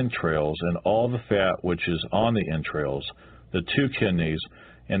the entrails, and all the fat which is on the entrails, the 2 kidneys,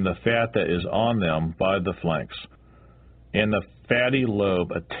 and the fat that is on them by the flanks, and the fatty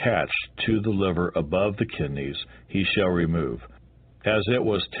lobe attached to the liver above the kidneys he shall remove, as it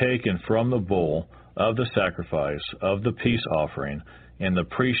was taken from the bull of the sacrifice of the peace offering, and the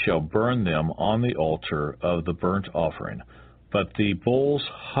priest shall burn them on the altar of the burnt offering. But the bull's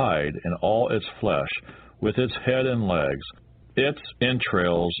hide and all its flesh, with its head and legs, its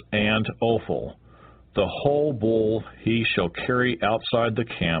entrails and offal, the whole bull he shall carry outside the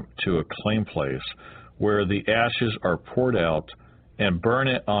camp to a clean place, where the ashes are poured out, and burn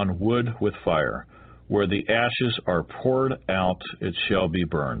it on wood with fire. Where the ashes are poured out, it shall be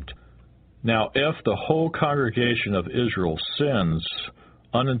burned. Now, if the whole congregation of Israel sins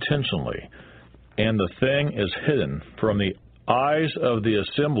unintentionally, and the thing is hidden from the eyes of the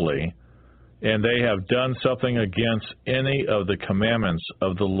assembly, and they have done something against any of the commandments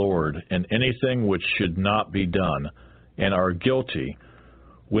of the Lord, and anything which should not be done, and are guilty,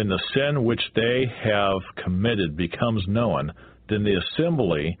 when the sin which they have committed becomes known, then the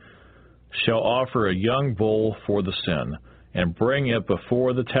assembly shall offer a young bull for the sin, and bring it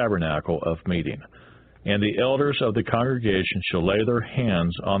before the tabernacle of meeting. And the elders of the congregation shall lay their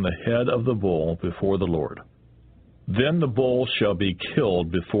hands on the head of the bull before the Lord. Then the bull shall be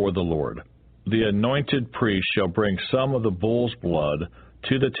killed before the Lord. The anointed priest shall bring some of the bull's blood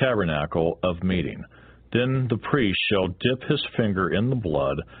to the tabernacle of meeting. Then the priest shall dip his finger in the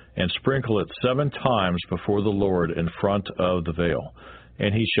blood and sprinkle it 7 times before the Lord in front of the veil.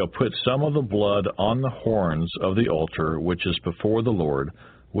 And he shall put some of the blood on the horns of the altar which is before the Lord,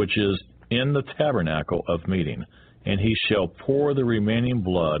 which is in the tabernacle of meeting. And he shall pour the remaining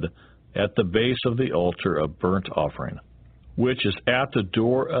blood at the base of the altar of burnt offering, which is at the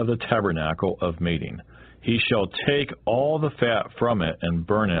door of the tabernacle of meeting. He shall take all the fat from it and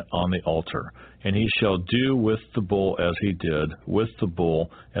burn it on the altar. And he shall do with the bull as he did with the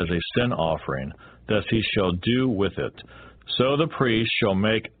bull as a sin offering, thus he shall do with it. So the priest shall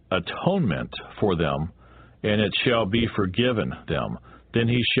make atonement for them, and it shall be forgiven them. Then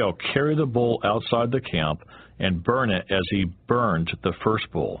he shall carry the bull outside the camp and burn it as he burned the first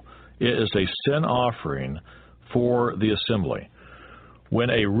bull. It is a sin offering for the assembly. When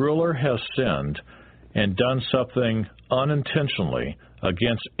a ruler has sinned and done something unintentionally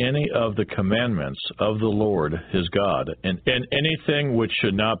against any of the commandments of the Lord his God, and anything which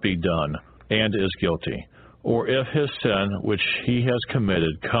should not be done, and is guilty, or if his sin which he has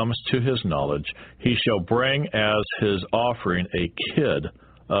committed comes to his knowledge, he shall bring as his offering a kid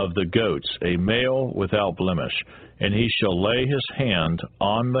of the goats, a male without blemish, and he shall lay his hand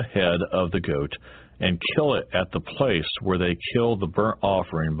on the head of the goat, and kill it at the place where they kill the burnt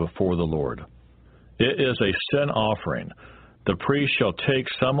offering before the Lord. It is a sin offering. The priest shall take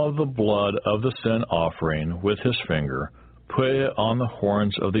some of the blood of the sin offering with his finger, put it on the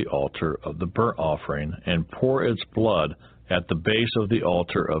horns of the altar of the burnt offering, and pour its blood at the base of the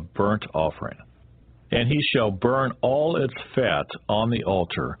altar of burnt offering. And he shall burn all its fat on the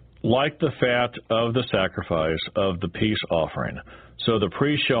altar, like the fat of the sacrifice of the peace offering. So the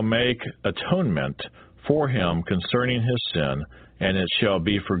priest shall make atonement for him concerning his sin, and it shall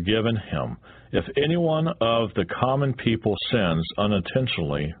be forgiven him. If anyone of the common people sins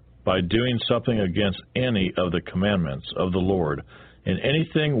unintentionally by doing something against any of the commandments of the Lord, in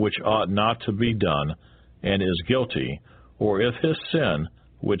anything which ought not to be done, and is guilty, or if his sin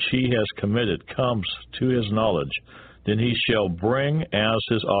which he has committed comes to his knowledge, then he shall bring as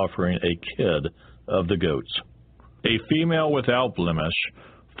his offering a kid of the goats, a female without blemish,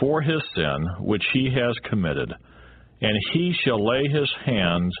 for his sin which he has committed. And he shall lay his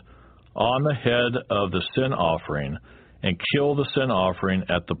hand on the head of the sin offering, and kill the sin offering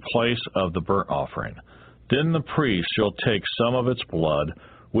at the place of the burnt offering. Then the priest shall take some of its blood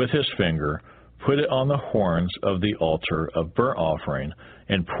with his finger, put it on the horns of the altar of burnt offering,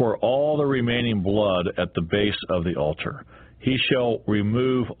 and pour all the remaining blood at the base of the altar. He shall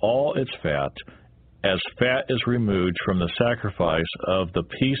remove all its fat, as fat is removed from the sacrifice of the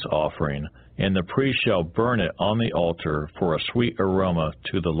peace offering, and the priest shall burn it on the altar for a sweet aroma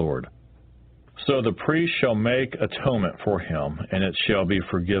to the Lord. So the priest shall make atonement for him, and it shall be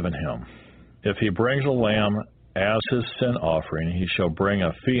forgiven him. If he brings a lamb as his sin offering, he shall bring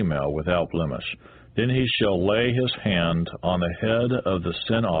a female without blemish. Then he shall lay his hand on the head of the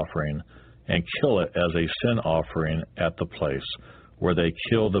sin offering, and kill it as a sin offering at the place where they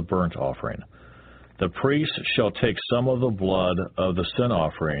kill the burnt offering. The priest shall take some of the blood of the sin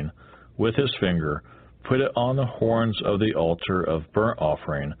offering with his finger, put it on the horns of the altar of burnt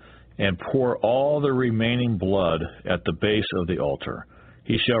offering, and pour all the remaining blood at the base of the altar.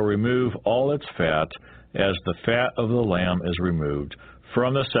 He shall remove all its fat, as the fat of the lamb is removed,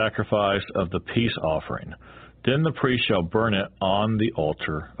 from the sacrifice of the peace offering. Then the priest shall burn it on the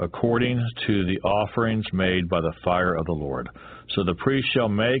altar, according to the offerings made by the fire of the Lord. So the priest shall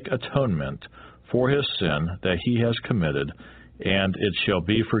make atonement for his sin that he has committed, and it shall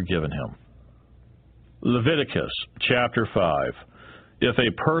be forgiven him. Leviticus chapter 5. If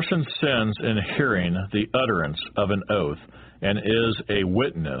a person sins in hearing the utterance of an oath, and is a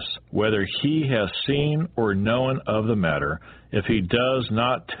witness, whether he has seen or known of the matter, if he does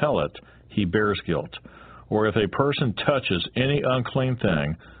not tell it, he bears guilt. Or if a person touches any unclean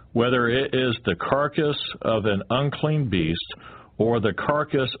thing, whether it is the carcass of an unclean beast, or the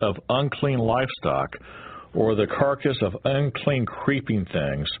carcass of unclean livestock, or the carcass of unclean creeping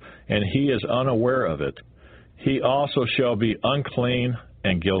things, and he is unaware of it, he also shall be unclean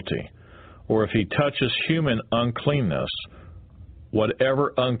and guilty. Or if he touches human uncleanness,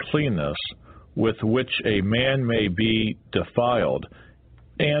 whatever uncleanness with which a man may be defiled,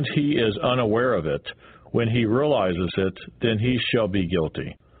 and he is unaware of it, when he realizes it, then he shall be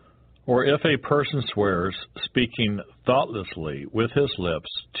guilty. Or if a person swears, speaking thoughtlessly with his lips,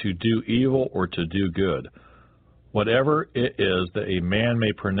 to do evil or to do good, whatever it is that a man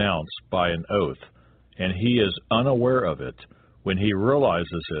may pronounce by an oath, and he is unaware of it, when he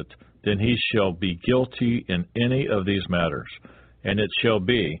realizes it, then he shall be guilty in any of these matters. And it shall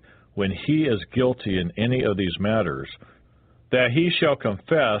be, when he is guilty in any of these matters, that he shall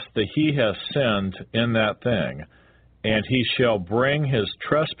confess that he has sinned in that thing, and he shall bring his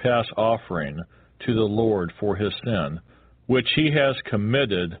trespass offering to the Lord for his sin, which he has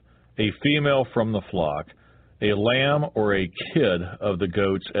committed, a female from the flock, a lamb or a kid of the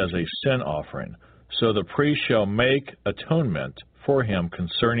goats as a sin offering. So the priest shall make atonement for him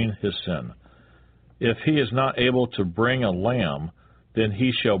concerning his sin. If he is not able to bring a lamb, then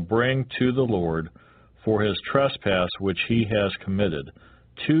he shall bring to the Lord for his trespass which he has committed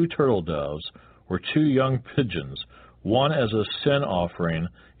 2 turtle doves or 2 young pigeons, one as a sin offering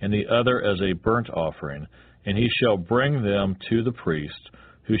and the other as a burnt offering, and he shall bring them to the priest,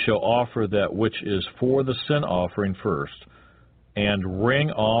 who shall offer that which is for the sin offering first, and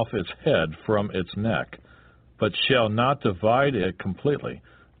wring off its head from its neck, but shall not divide it completely.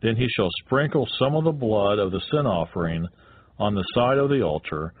 Then he shall sprinkle some of the blood of the sin offering on the side of the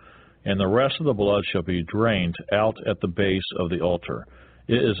altar, and the rest of the blood shall be drained out at the base of the altar.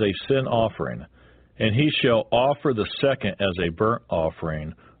 It is a sin offering. And he shall offer the second as a burnt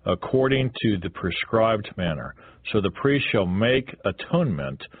offering, according to the prescribed manner. So the priest shall make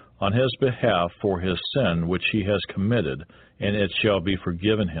atonement on his behalf for his sin which he has committed, and it shall be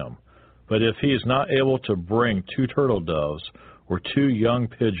forgiven him. But if he is not able to bring 2 turtle doves or 2 young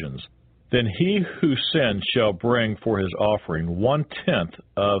pigeons, then he who sinned shall bring for his offering 1/10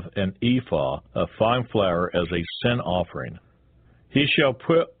 of an ephah of fine flour as a sin offering. He shall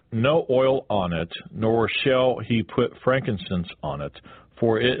put no oil on it, nor shall he put frankincense on it,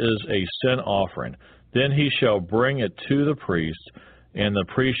 for it is a sin offering. Then he shall bring it to the priest, and the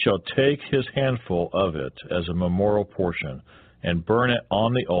priest shall take his handful of it as a memorial portion, and burn it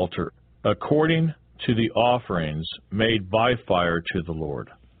on the altar, according to the offerings made by fire to the Lord.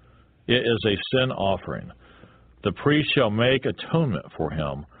 It is a sin offering. The priest shall make atonement for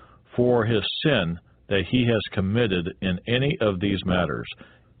him for his sin that he has committed in any of these matters,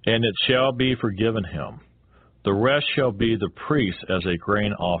 and it shall be forgiven him. The rest shall be the priest as a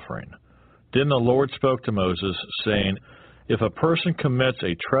grain offering. Then the Lord spoke to Moses, saying, If a person commits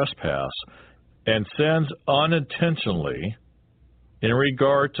a trespass and sins unintentionally in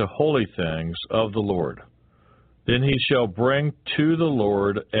regard to holy things of the Lord, then he shall bring to the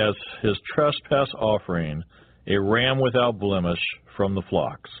Lord as his trespass offering a ram without blemish from the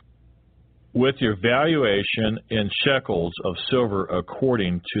flocks, with your valuation in shekels of silver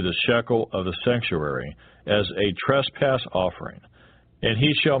according to the shekel of the sanctuary, as a trespass offering. And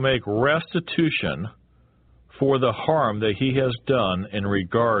he shall make restitution for the harm that he has done in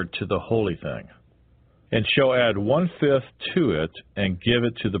regard to the holy thing, and shall add 1/5 to it, and give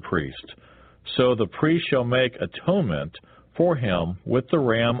it to the priest. So the priest shall make atonement for him with the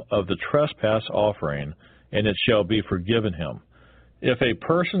ram of the trespass offering, and it shall be forgiven him. If a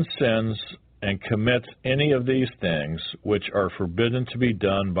person sins and commits any of these things, which are forbidden to be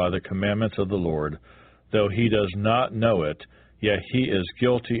done by the commandments of the Lord, though he does not know it, yet he is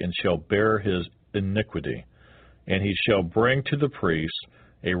guilty and shall bear his iniquity. And he shall bring to the priest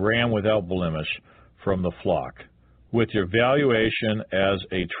a ram without blemish from the flock, with your valuation as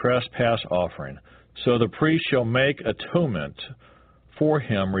a trespass offering. So the priest shall make atonement for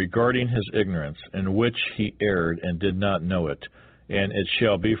him regarding his ignorance, in which he erred and did not know it, and it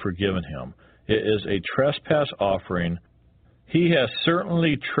shall be forgiven him. It is a trespass offering. He has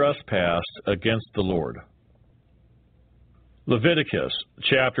certainly trespassed against the Lord. Leviticus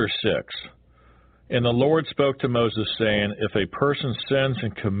chapter 6. And the Lord spoke to Moses, saying, If a person sins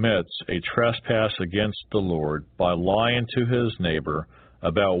and commits a trespass against the Lord by lying to his neighbor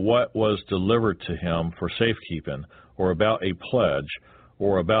about what was delivered to him for safekeeping, or about a pledge,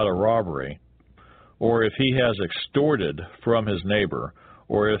 or about a robbery, or if he has extorted from his neighbor,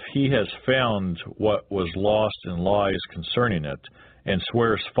 or if he has found what was lost in lies concerning it, and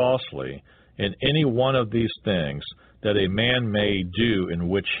swears falsely, in any one of these things that a man may do in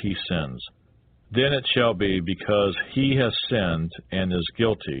which he sins, then it shall be, because he has sinned and is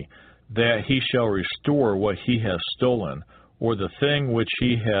guilty, that he shall restore what he has stolen, or the thing which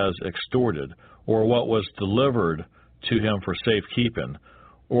he has extorted, or what was delivered to him for safekeeping,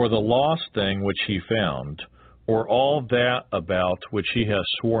 or the lost thing which he found, or all that about which he has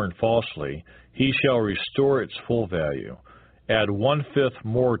sworn falsely, he shall restore its full value. Add 1/5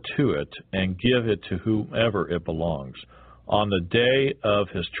 more to it, and give it to whomever it belongs, on the day of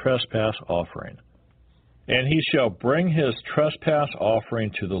his trespass offering. And he shall bring his trespass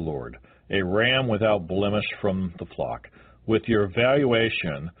offering to the Lord, a ram without blemish from the flock, with your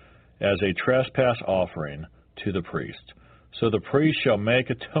valuation as a trespass offering to the priest. So the priest shall make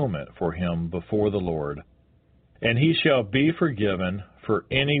atonement for him before the Lord, and he shall be forgiven for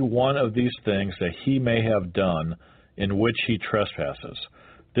any one of these things that he may have done in which he trespasses.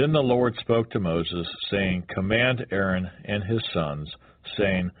 Then the Lord spoke to Moses, saying, Command Aaron and his sons,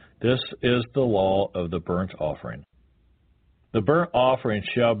 saying, This is the law of the burnt offering. The burnt offering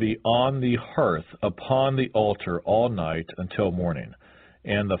shall be on the hearth upon the altar all night until morning,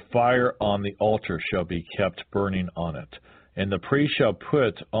 and the fire on the altar shall be kept burning on it. And the priest shall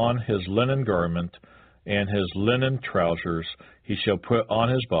put on his linen garment, and his linen trousers he shall put on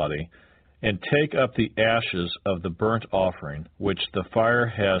his body, and take up the ashes of the burnt offering, which the fire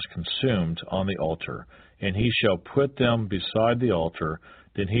has consumed on the altar, and he shall put them beside the altar.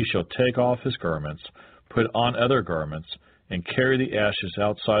 Then he shall take off his garments, put on other garments, and carry the ashes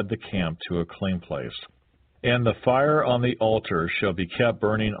outside the camp to a clean place. And the fire on the altar shall be kept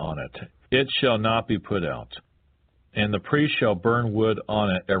burning on it. It shall not be put out. And the priest shall burn wood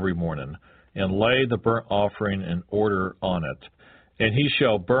on it every morning, and lay the burnt offering in order on it. And he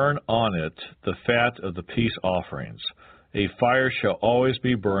shall burn on it the fat of the peace offerings. A fire shall always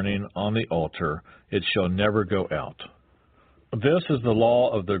be burning on the altar. It shall never go out. This is the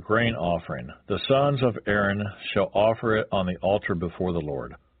law of the grain offering. The sons of Aaron shall offer it on the altar before the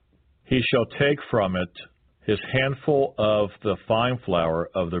Lord. He shall take from it his handful of the fine flour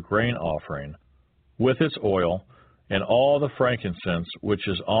of the grain offering, with its oil, and all the frankincense which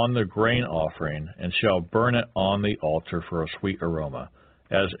is on the grain offering, and shall burn it on the altar for a sweet aroma,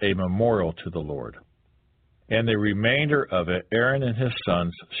 as a memorial to the Lord. And the remainder of it Aaron and his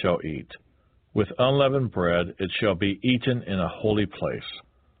sons shall eat. With unleavened bread it shall be eaten in a holy place.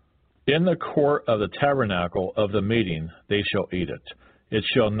 In the court of the tabernacle of the meeting they shall eat it. It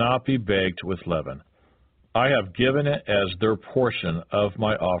shall not be baked with leaven. I have given it as their portion of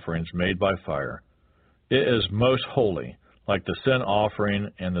my offerings made by fire. It is most holy, like the sin offering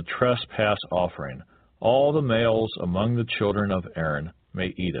and the trespass offering. All the males among the children of Aaron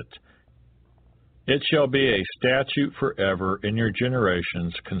may eat it. It shall be a statute forever in your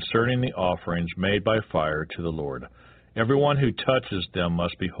generations concerning the offerings made by fire to the Lord. Everyone who touches them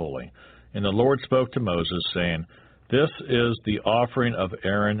must be holy. And the Lord spoke to Moses, saying, This is the offering of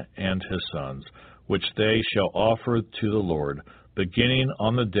Aaron and his sons, which they shall offer to the Lord, beginning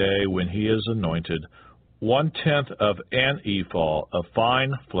on the day when he is anointed, 1/10 of an ephah of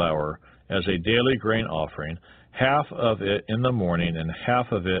fine flour as a daily grain offering, half of it in the morning and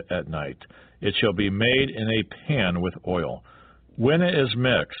half of it at night. It shall be made in a pan with oil. When it is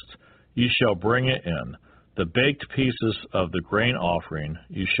mixed, you shall bring it in. The baked pieces of the grain offering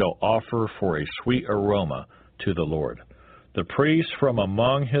you shall offer for a sweet aroma to the Lord. The priest from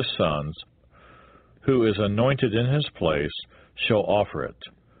among his sons, who is anointed in his place, shall offer it.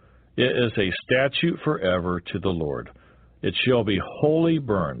 It is a statute forever to the Lord. It shall be wholly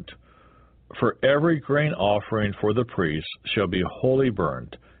burned. For every grain offering for the priest shall be wholly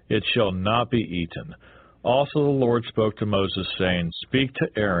burned. It shall not be eaten. Also the Lord spoke to Moses, saying, Speak to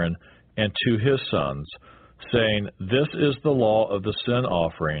Aaron and to his sons, saying, This is the law of the sin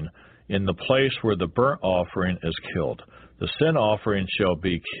offering in the place where the burnt offering is killed. The sin offering shall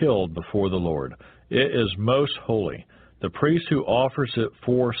be killed before the Lord. It is most holy. The priest who offers it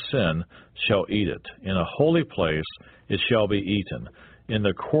for sin shall eat it. In a holy place it shall be eaten, in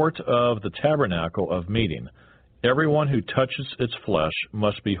the court of the tabernacle of meeting. Everyone who touches its flesh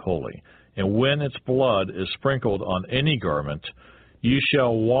must be holy. And when its blood is sprinkled on any garment, you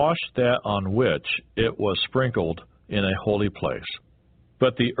shall wash that on which it was sprinkled in a holy place.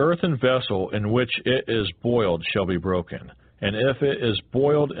 But the earthen vessel in which it is boiled shall be broken. And if it is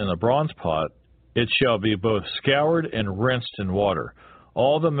boiled in a bronze pot, it shall be both scoured and rinsed in water.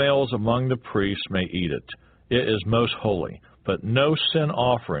 All the males among the priests may eat it. It is most holy. But no sin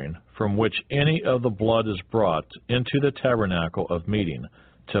offering from which any of the blood is brought into the tabernacle of meeting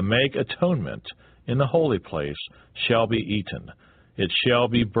to make atonement in the holy place shall be eaten. It shall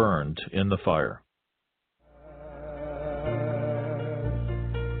be burned in the fire.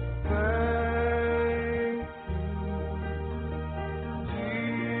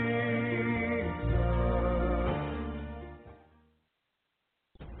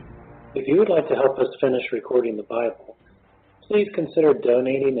 If you would like to help us finish recording the Bible, please consider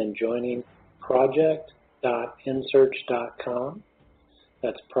donating and joining project.nsearch.com.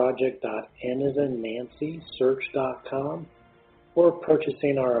 That's project.n as in Nancy, search.com, or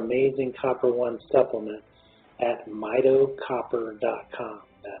purchasing our amazing Copper One supplement at mitocopper.com.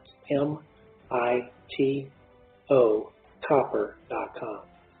 That's M-I-T-O copper.com.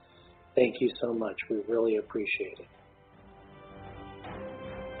 Thank you so much. We really appreciate it.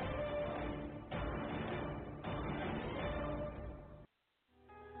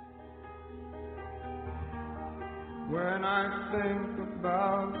 When I think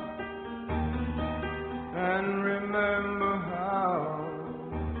about and remember how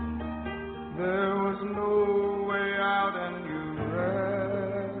there was no way out and you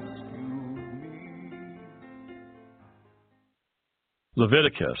rescued me.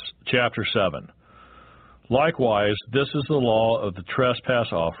 Leviticus chapter 7. Likewise, this is the law of the trespass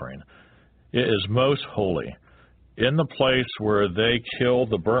offering. It is most holy. In the place where they kill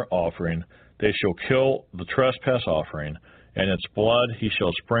the burnt offering, they shall kill the trespass offering, and its blood he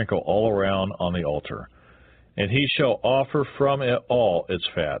shall sprinkle all around on the altar. And he shall offer from it all its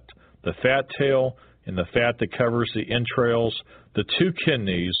fat, the fat tail, and the fat that covers the entrails, the 2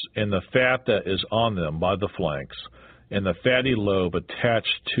 kidneys, and the fat that is on them by the flanks, and the fatty lobe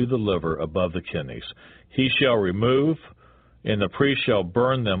attached to the liver above the kidneys. He shall remove, and the priest shall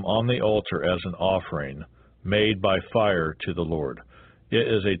burn them on the altar as an offering made by fire to the Lord. It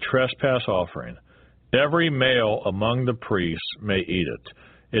is a trespass offering. Every male among the priests may eat it.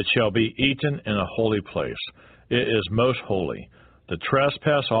 It shall be eaten in a holy place. It is most holy. The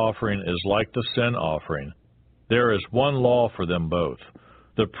trespass offering is like the sin offering. There is one law for them both.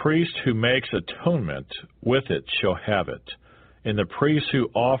 The priest who makes atonement with it shall have it. And the priest who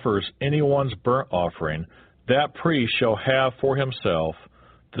offers anyone's burnt offering, that priest shall have for himself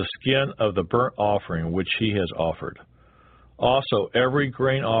the skin of the burnt offering which he has offered. Also every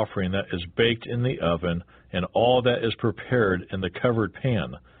grain offering that is baked in the oven, and all that is prepared in the covered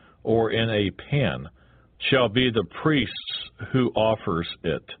pan, or in a pan, shall be the priest's who offers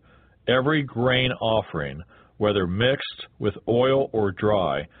it. Every grain offering, whether mixed with oil or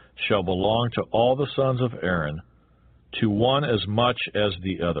dry, shall belong to all the sons of Aaron, to one as much as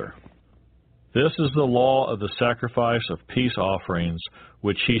the other. This is the law of the sacrifice of peace offerings,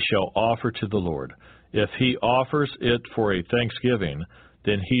 which he shall offer to the Lord. If he offers it for a thanksgiving,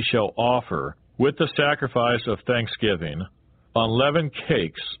 then he shall offer, with the sacrifice of thanksgiving, unleavened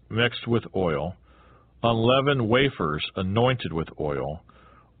cakes mixed with oil, unleavened wafers anointed with oil,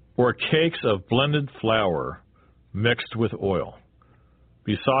 or cakes of blended flour mixed with oil.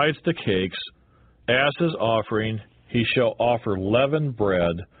 Besides the cakes, as his offering, he shall offer leavened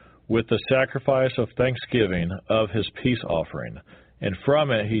bread with the sacrifice of thanksgiving of his peace offering, and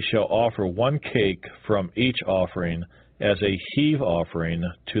from it he shall offer 1 cake from each offering as a heave offering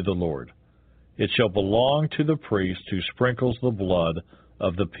to the Lord. It shall belong to the priest who sprinkles the blood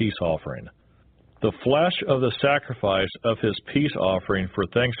of the peace offering. The flesh of the sacrifice of his peace offering for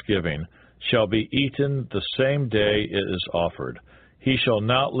thanksgiving shall be eaten the same day it is offered. He shall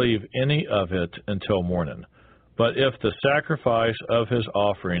not leave any of it until morning. But if the sacrifice of his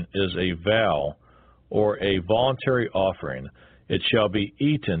offering is a vow or a voluntary offering, it shall be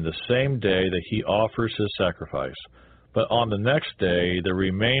eaten the same day that he offers his sacrifice. But on the next day the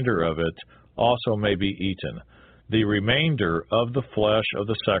remainder of it also may be eaten. The remainder of the flesh of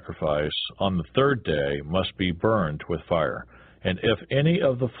the sacrifice on the 3rd day must be burned with fire. And if any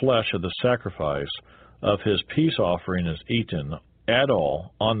of the flesh of the sacrifice of his peace offering is eaten at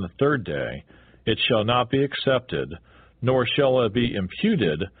all on the 3rd day, it shall not be accepted, nor shall it be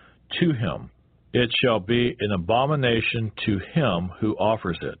imputed to him. It shall be an abomination to him who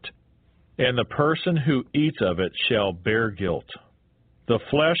offers it, and the person who eats of it shall bear guilt. The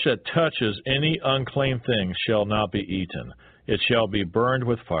flesh that touches any unclean thing shall not be eaten. It shall be burned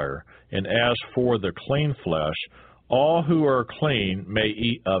with fire. And as for the clean flesh, all who are clean may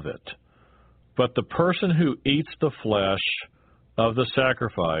eat of it. But the person who eats the flesh of the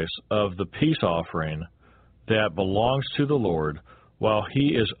sacrifice of the peace offering that belongs to the Lord, while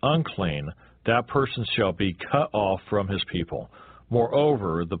he is unclean, that person shall be cut off from his people.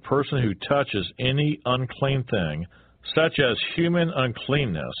 Moreover, the person who touches any unclean thing, such as human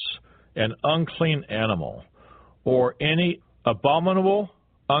uncleanness, an unclean animal, or any abominable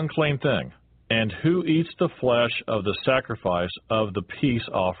unclean thing, and who eats the flesh of the sacrifice of the peace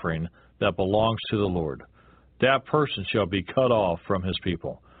offering that belongs to the Lord, that person shall be cut off from his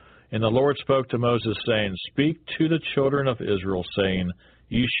people. And the Lord spoke to Moses, saying, Speak to the children of Israel, saying,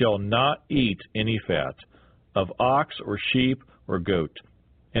 You shall not eat any fat of ox or sheep or goat,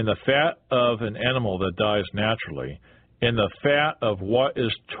 and the fat of an animal that dies naturally, and the fat of what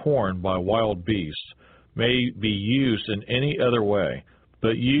is torn by wild beasts may be used in any other way,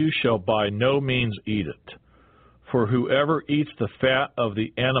 but you shall by no means eat it. For whoever eats the fat of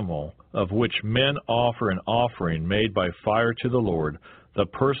the animal of which men offer an offering made by fire to the Lord, the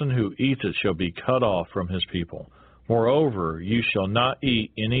person who eats it shall be cut off from his people. Moreover, you shall not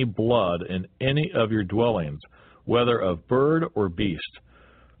eat any blood in any of your dwellings, whether of bird or beast.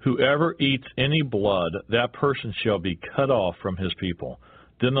 Whoever eats any blood, that person shall be cut off from his people.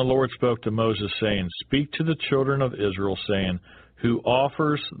 Then the Lord spoke to Moses, saying, Speak to the children of Israel, saying, Who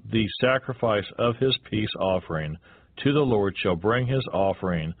offers the sacrifice of his peace offering to the Lord shall bring his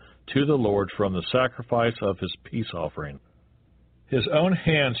offering to the Lord from the sacrifice of his peace offering. His own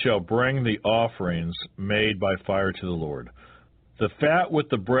hand shall bring the offerings made by fire to the Lord. The fat with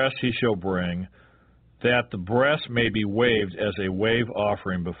the breast he shall bring, that the breast may be waved as a wave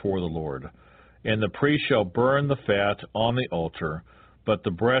offering before the Lord. And the priest shall burn the fat on the altar, but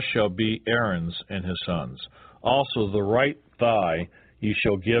the breast shall be Aaron's and his sons. Also the right thigh ye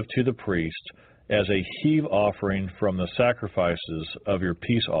shall give to the priest as a heave offering from the sacrifices of your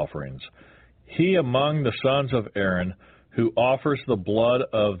peace offerings. He among the sons of Aaron, who offers the blood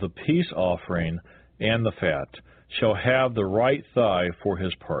of the peace offering and the fat, shall have the right thigh for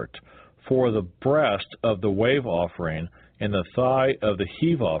his part. For the breast of the wave offering and the thigh of the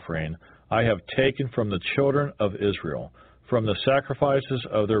heave offering I have taken from the children of Israel, from the sacrifices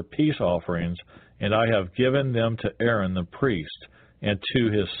of their peace offerings, and I have given them to Aaron the priest, and to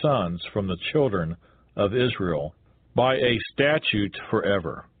his sons from the children of Israel, by a statute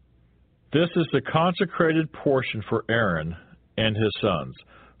forever. This is the consecrated portion for Aaron and his sons,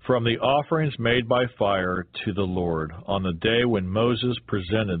 from the offerings made by fire to the Lord, on the day when Moses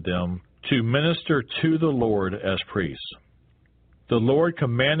presented them to minister to the Lord as priests. The Lord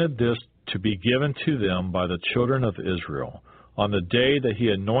commanded this to be given to them by the children of Israel, on the day that he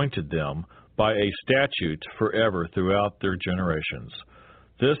anointed them, by a statute forever throughout their generations.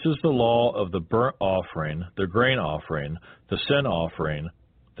 This is the law of the burnt offering, the grain offering, the sin offering,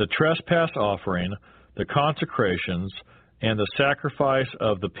 the trespass offering, the consecrations, and the sacrifice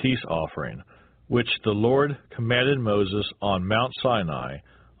of the peace offering, which the Lord commanded Moses on Mount Sinai,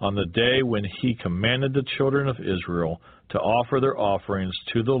 on the day when he commanded the children of Israel to offer their offerings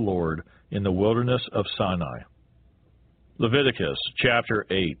to the Lord in the wilderness of Sinai. Leviticus chapter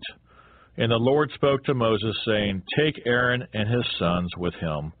 8. And the Lord spoke to Moses, saying, Take Aaron and his sons with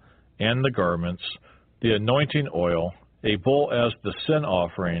him, and the garments, the anointing oil, a bull as the sin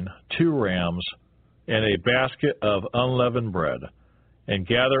offering, 2 rams, and a basket of unleavened bread, and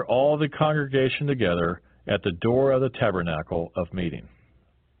gather all the congregation together at the door of the tabernacle of meeting.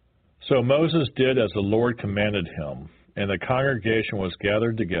 So Moses did as the Lord commanded him, and the congregation was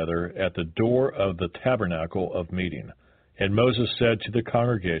gathered together at the door of the tabernacle of meeting. And Moses said to the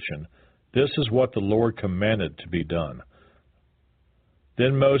congregation, This is what the Lord commanded to be done.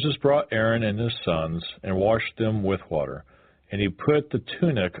 Then Moses brought Aaron and his sons, and washed them with water. And he put the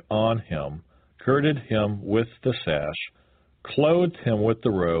tunic on him, girded him with the sash, clothed him with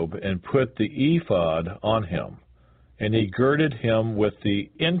the robe, and put the ephod on him. And he girded him with the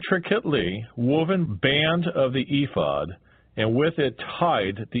intricately woven band of the ephod, and with it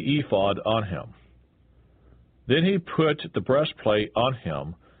tied the ephod on him. Then he put the breastplate on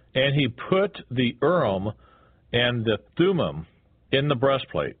him, and he put the Urim and the Thummim in the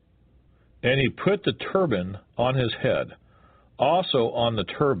breastplate. And he put the turban on his head. Also on the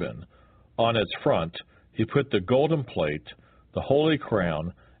turban, on its front, he put the golden plate, the holy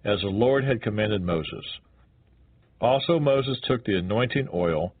crown, as the Lord had commanded Moses. Also Moses took the anointing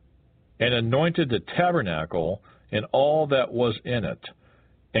oil, and anointed the tabernacle and all that was in it,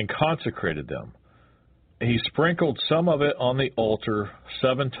 and consecrated them. He sprinkled some of it on the altar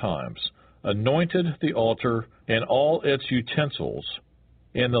 7 times, anointed the altar and all its utensils,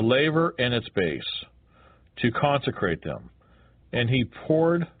 and the laver and its base, to consecrate them. And he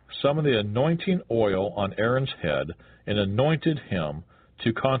poured some of the anointing oil on Aaron's head, and anointed him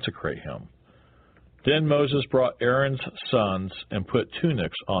to consecrate him. Then Moses brought Aaron's sons, and put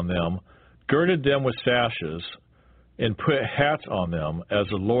tunics on them, girded them with sashes, and put hats on them, as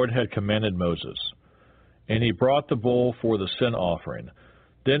the Lord had commanded Moses. And he brought the bull for the sin offering.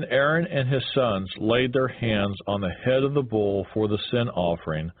 Then Aaron and his sons laid their hands on the head of the bull for the sin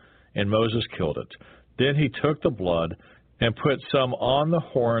offering, and Moses killed it. Then he took the blood, and put some on the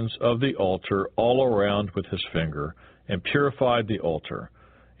horns of the altar all around with his finger, and purified the altar.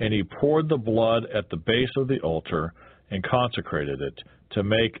 And he poured the blood at the base of the altar, and consecrated it, to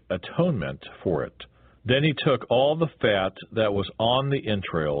make atonement for it. Then he took all the fat that was on the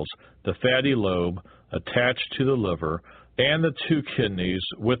entrails, the fatty lobe attached to the liver, and the 2 kidneys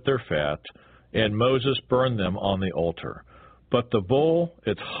with their fat, and Moses burned them on the altar. But the bull,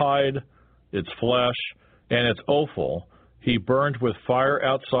 its hide, its flesh, and its offal, he burned with fire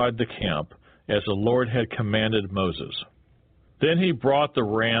outside the camp, as the Lord had commanded Moses. Then he brought the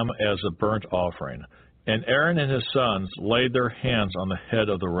ram as a burnt offering, and Aaron and his sons laid their hands on the head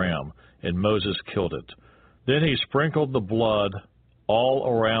of the ram, and Moses killed it. Then he sprinkled the blood all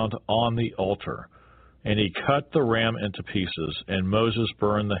around on the altar, and he cut the ram into pieces, and Moses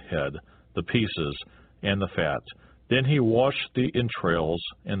burned the head, the pieces, and the fat. Then he washed the entrails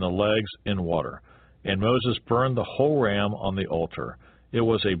and the legs in water, and Moses burned the whole ram on the altar. It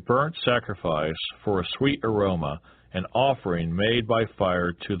was a burnt sacrifice for a sweet aroma, an offering made by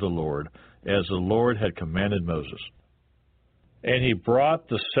fire to the Lord, as the Lord had commanded Moses. And he brought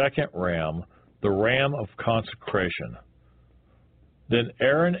the second ram, the ram of consecration. Then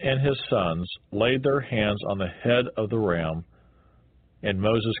Aaron and his sons laid their hands on the head of the ram, and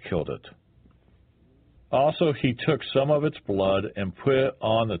Moses killed it. Also he took some of its blood and put it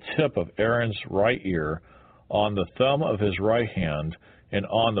on the tip of Aaron's right ear, on the thumb of his right hand, and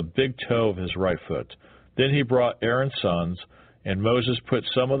on the big toe of his right foot. Then he brought Aaron's sons, and Moses put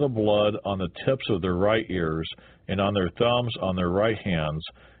some of the blood on the tips of their right ears, and on their thumbs on their right hands,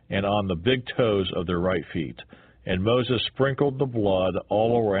 and on the big toes of their right feet. And Moses sprinkled the blood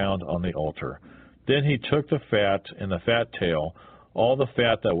all around on the altar. Then he took the fat and the fat tail, all the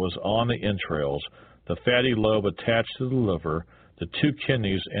fat that was on the entrails, the fatty lobe attached to the liver, the 2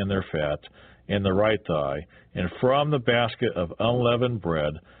 kidneys and their fat, and the right thigh. And from the basket of unleavened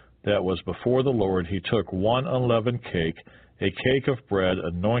bread that was before the Lord, he took 1 unleavened cake, a cake of bread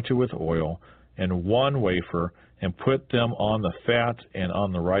anointed with oil, and 1 wafer, and put them on the fat and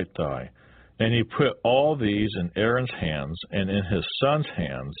on the right thigh. And he put all these in Aaron's hands and in his sons'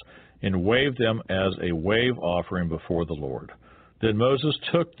 hands, and waved them as a wave offering before the Lord. Then Moses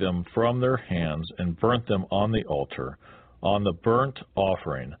took them from their hands and burnt them on the altar, on the burnt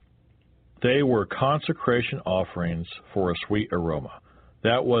offering. They were consecration offerings for a sweet aroma.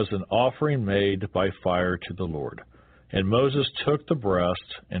 That was an offering made by fire to the Lord. And Moses took the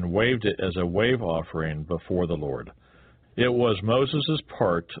breast and waved it as a wave offering before the Lord. It was Moses'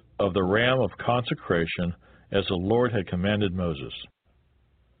 part of the ram of consecration, as the Lord had commanded Moses.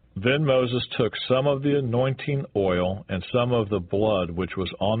 Then Moses took some of the anointing oil and some of the blood which was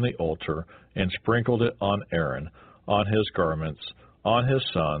on the altar, and sprinkled it on Aaron, on his garments, on his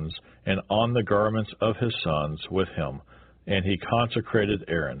sons, and on the garments of his sons with him. And he consecrated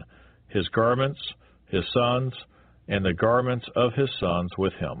Aaron, his garments, his sons, and the garments of his sons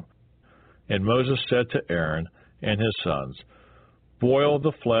with him. And Moses said to Aaron and his sons, Boil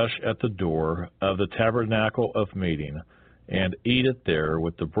the flesh at the door of the tabernacle of meeting, and eat it there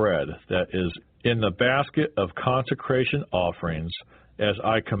with the bread that is in the basket of consecration offerings, as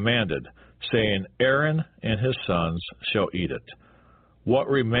I commanded, saying, Aaron and his sons shall eat it. What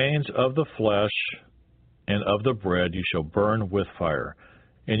remains of the flesh and of the bread you shall burn with fire.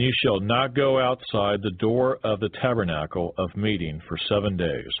 And you shall not go outside the door of the tabernacle of meeting for 7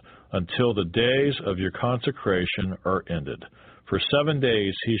 days, until the days of your consecration are ended. For 7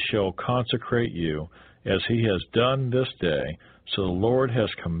 days he shall consecrate you, as he has done this day, so the Lord has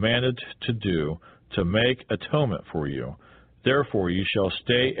commanded to do, to make atonement for you. Therefore you shall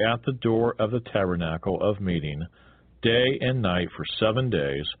stay at the door of the tabernacle of meeting, day and night for 7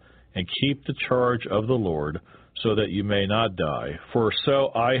 days, and keep the charge of the Lord, so that you may not die. For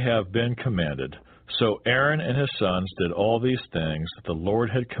so I have been commanded. So Aaron and his sons did all these things that the Lord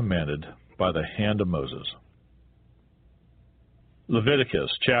had commanded by the hand of Moses. Leviticus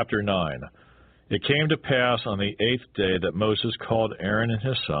chapter 9. It came to pass on the 8th day that Moses called Aaron and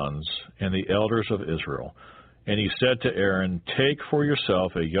his sons and the elders of Israel. And he said to Aaron, Take for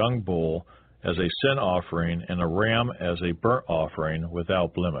yourself a young bull as a sin offering, and a ram as a burnt offering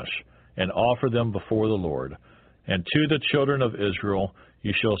without blemish, and offer them before the Lord. And to the children of Israel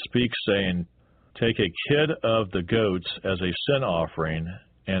you shall speak, saying, Take a kid of the goats as a sin offering,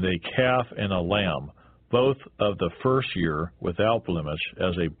 and a calf and a lamb, both of the first year without blemish,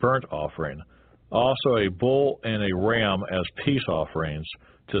 as a burnt offering. Also a bull and a ram as peace offerings,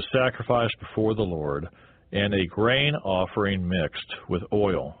 to sacrifice before the Lord, and a grain offering mixed with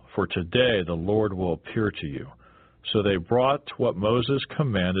oil, for today the Lord will appear to you. So they brought what Moses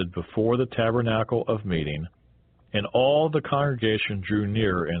commanded before the tabernacle of meeting, and all the congregation drew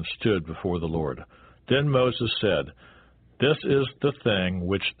near and stood before the Lord. Then Moses said, This is the thing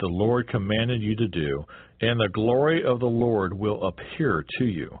which the Lord commanded you to do, and the glory of the Lord will appear to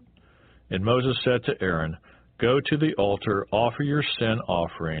you. And Moses said to Aaron, Go to the altar, offer your sin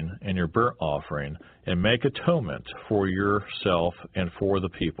offering and your burnt offering, and make atonement for yourself and for the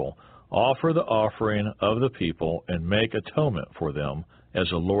people. Offer the offering of the people, and make atonement for them, as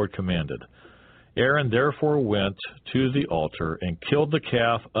the Lord commanded. Aaron therefore went to the altar, and killed the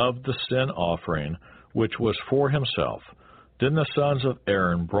calf of the sin offering, which was for himself. Then the sons of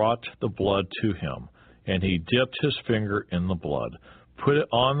Aaron brought the blood to him, and he dipped his finger in the blood, put it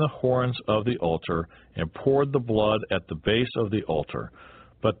on the horns of the altar, and poured the blood at the base of the altar.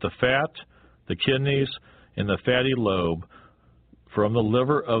 But the fat, the kidneys, and the fatty lobe from the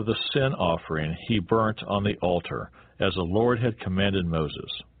liver of the sin offering he burnt on the altar, as the Lord had commanded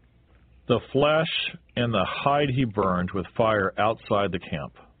Moses. The flesh and the hide he burned with fire outside the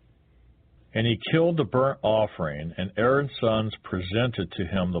camp. And he killed the burnt offering, and Aaron's sons presented to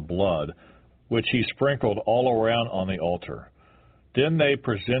him the blood, which he sprinkled all around on the altar. Then they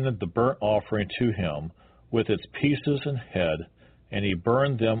presented the burnt offering to him, with its pieces and head, and he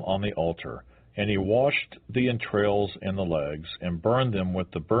burned them on the altar. And he washed the entrails and the legs, and burned them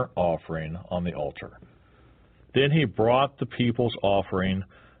with the burnt offering on the altar. Then he brought the people's offering,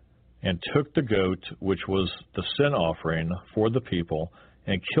 and took the goat, which was the sin offering for the people,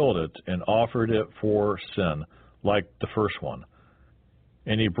 and killed it, and offered it for sin, like the first one.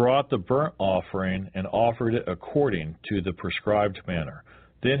 And he brought the burnt offering, and offered it according to the prescribed manner.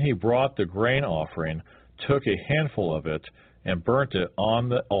 Then he brought the grain offering, took a handful of it, and burnt it on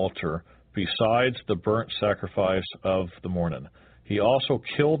the altar, besides the burnt sacrifice of the morning. He also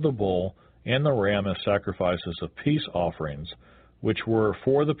killed the bull and the ram as sacrifices of peace offerings, which were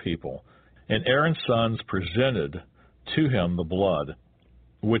for the people. And Aaron's sons presented to him the blood,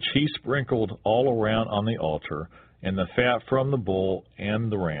 which he sprinkled all around on the altar, and the fat from the bull and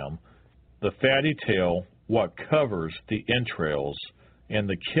the ram, the fatty tail, what covers the entrails, and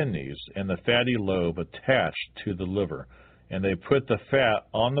the kidneys, and the fatty lobe attached to the liver. And they put the fat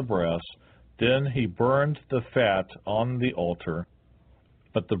on the breast. Then he burned the fat on the altar.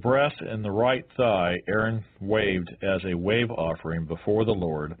 But the breast and the right thigh Aaron waved as a wave offering before the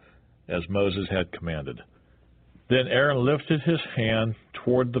Lord, as Moses had commanded. Then Aaron lifted his hand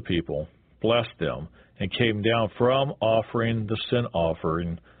toward the people, blessed them, and came down from offering the sin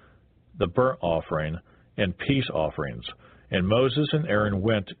offering, the burnt offering, and peace offerings. And Moses and Aaron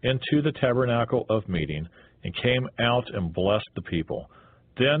went into the tabernacle of meeting, and came out and blessed the people.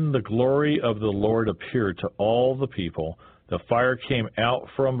 Then the glory of the Lord appeared to all the people. The fire came out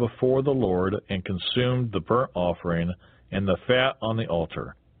from before the Lord, and consumed the burnt offering and the fat on the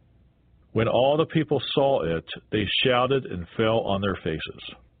altar. When all the people saw it, they shouted and fell on their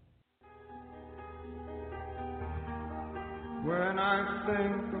faces. When I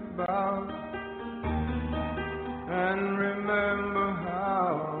think about and remember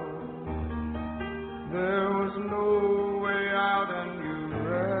how there was no way out and you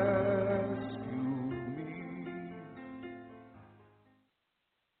rescued me.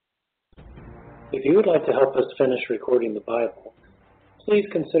 If you would like to help us finish recording the Bible, please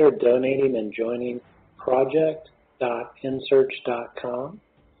consider donating and joining project.nsearch.com.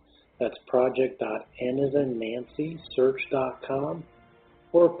 That's project.n as in Nancy, search.com,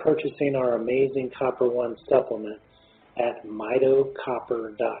 or purchasing our amazing Copper One supplement at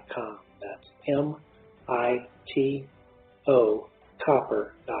mitocopper.com. That's MITO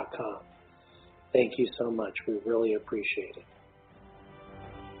copper.com. Thank you so much. We really appreciate it.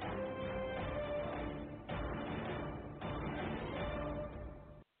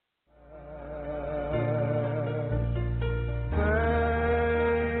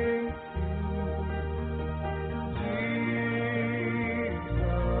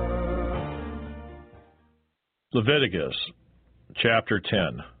 Leviticus chapter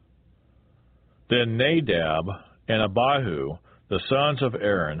 10. Then Nadab and Abihu, the sons of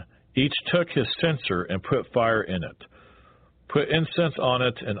Aaron, each took his censer and put fire in it, put incense on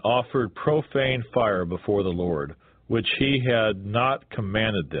it, and offered profane fire before the Lord, which he had not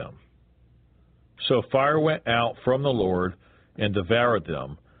commanded them. So fire went out from the Lord and devoured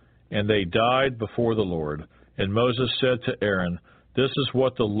them, and they died before the Lord. And Moses said to Aaron, "This is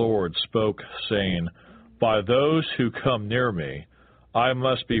what the Lord spoke, saying, By those who come near me, I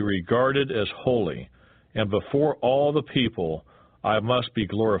must be regarded as holy, and before all the people I must be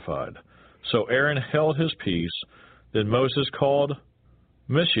glorified." So Aaron held his peace. Then Moses called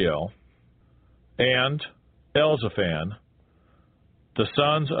Mishael and Elzaphan, the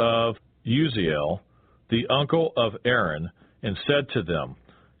sons of Uzziel, the uncle of Aaron, and said to them,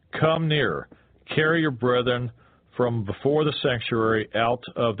 "Come near, carry your brethren from before the sanctuary out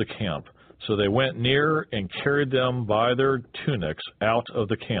of the camp." So they went near and carried them by their tunics out of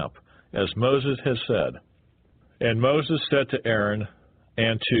the camp, as Moses had said. And Moses said to Aaron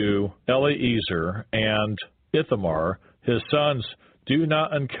and to Eleazar and Ithamar, his sons, "Do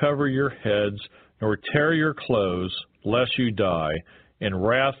not uncover your heads, nor tear your clothes, lest you die, and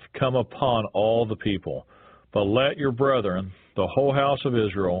wrath come upon all the people. But let your brethren, the whole house of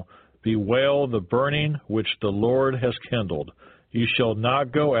Israel, bewail the burning which the Lord has kindled. You shall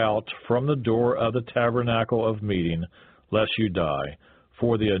not go out from the door of the tabernacle of meeting, lest you die,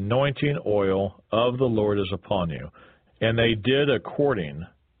 for the anointing oil of the Lord is upon you." And they did according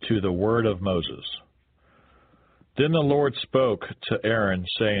to the word of Moses. Then the Lord spoke to Aaron,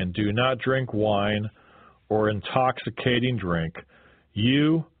 saying, "Do not drink wine or intoxicating drink,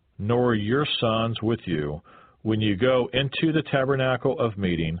 you nor your sons with you, when you go into the tabernacle of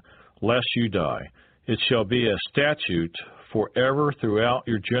meeting, lest you die. It shall be a statute forever throughout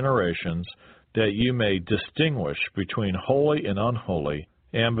your generations, that you may distinguish between holy and unholy,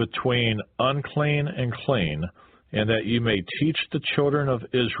 and between unclean and clean. and that you may teach the children of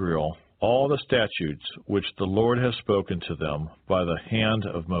Israel all the statutes which the Lord has spoken to them by the hand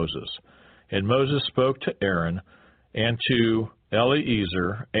of Moses. And Moses spoke to Aaron and to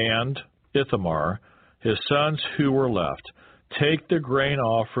Eleazar and Ithamar, his sons who were left, take the grain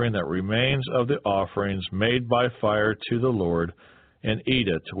offering that remains of the offerings made by fire to the Lord, and eat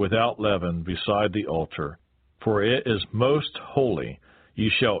it without leaven beside the altar. For it is most holy. You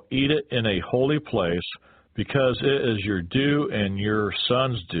shall eat it in a holy place, because it is your due and your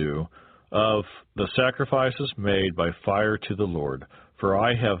son's due of the sacrifices made by fire to the Lord. For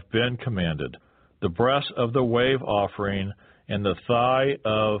I have been commanded. The breast of the wave offering and the thigh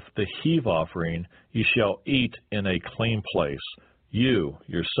of the heave offering you shall eat in a clean place, you,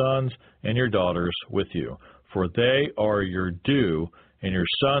 your sons, and your daughters with you, for they are your due and your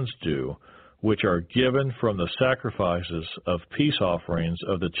sons' due, which are given from the sacrifices of peace offerings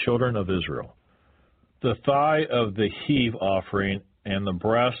of the children of Israel. The thigh of the heave offering and the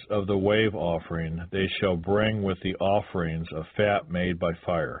breast of the wave offering they shall bring with the offerings of fat made by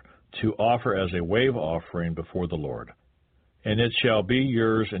fire, to offer as a wave offering before the Lord. And it shall be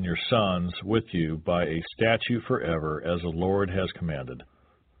yours and your sons with you by a statute forever, as the Lord has commanded.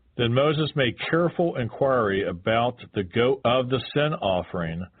 Then Moses made careful inquiry about the goat of the sin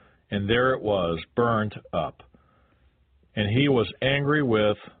offering, and there it was, burned up. And he was angry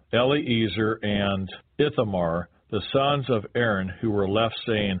with Eleazar and Ithamar, the sons of Aaron, who were left,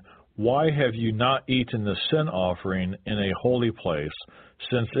 saying, Why have you not eaten the sin offering in a holy place,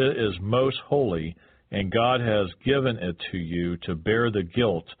 since it is most holy, and God has given it to you to bear the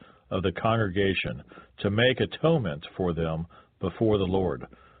guilt of the congregation, to make atonement for them before the Lord?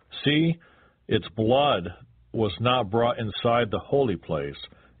 See, its blood was not brought inside the holy place.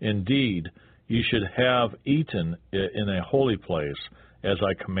 Indeed, you should have eaten it in a holy place, as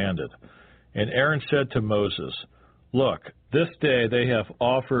I commanded. And Aaron said to Moses, Look, this day they have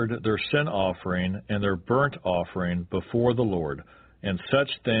offered their sin offering and their burnt offering before the Lord, and such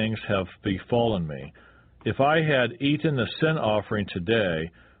things have befallen me. If I had eaten the sin offering today,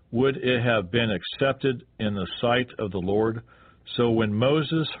 would it have been accepted in the sight of the Lord? So when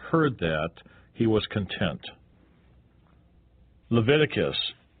Moses heard that, he was content. Leviticus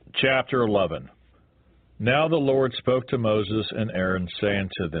chapter 11. Now the Lord spoke to Moses and Aaron, saying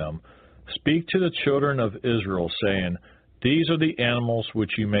to them, Speak to the children of Israel, saying, These are the animals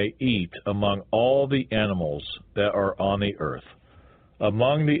which you may eat among all the animals that are on the earth.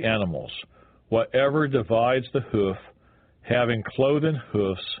 Among the animals, whatever divides the hoof, having cloven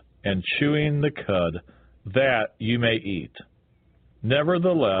hoofs, and chewing the cud, that you may eat.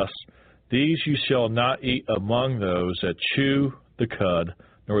 Nevertheless, these you shall not eat among those that chew the cud,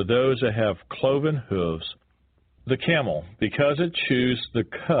 nor those that have cloven hoofs. The camel, because it chews the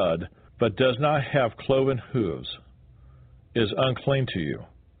cud, but does not have cloven hooves, is unclean to you.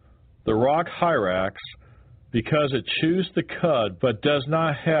 The rock hyrax, because it chews the cud, but does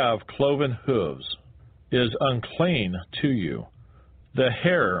not have cloven hooves, is unclean to you. The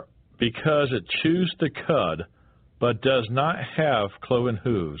hare, because it chews the cud, but does not have cloven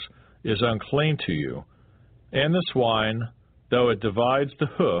hooves, is unclean to you. And the swine, though it divides the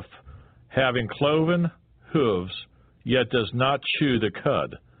hoof, having cloven hooves, yet does not chew the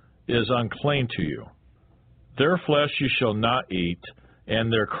cud, is unclean to you. Their flesh you shall not eat,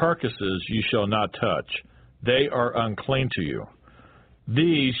 and their carcasses you shall not touch. They are unclean to you.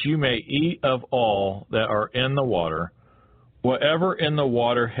 These you may eat of all that are in the water. Whatever in the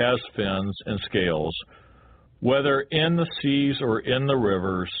water has fins and scales, whether in the seas or in the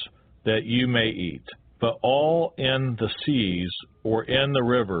rivers, that you may eat. But all in the seas or in the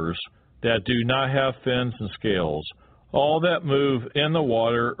rivers that do not have fins and scales, all that move in the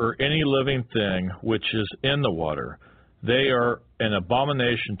water, or any living thing which is in the water, they are an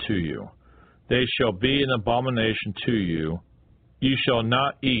abomination to you. They shall be an abomination to you. You shall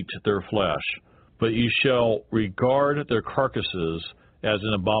not eat their flesh, but you shall regard their carcasses as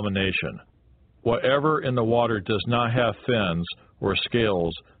an abomination. Whatever in the water does not have fins or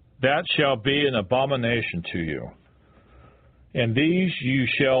scales, that shall be an abomination to you. And these you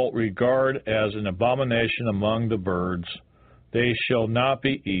shall regard as an abomination among the birds. They shall not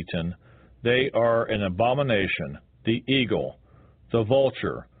be eaten. They are an abomination: the eagle, the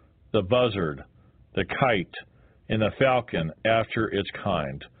vulture, the buzzard, the kite, and the falcon after its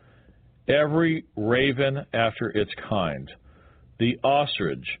kind, every raven after its kind, the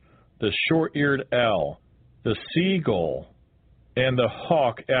ostrich, the short-eared owl, the seagull, and the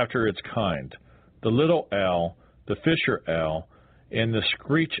hawk after its kind, the little owl, the fisher owl, and the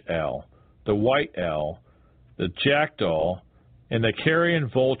screech owl, the white owl, the jackdaw, and the carrion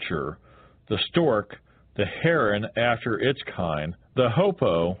vulture, the stork, the heron after its kind, the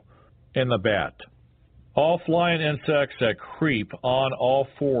hoopoe, and the bat. All flying insects that creep on all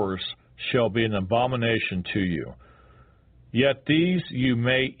fours shall be an abomination to you. Yet these you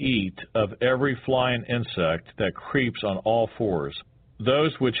may eat of every flying insect that creeps on all fours,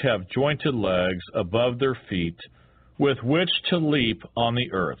 those which have jointed legs above their feet, with which to leap on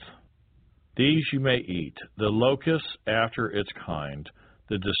the earth. These you may eat, the locust after its kind,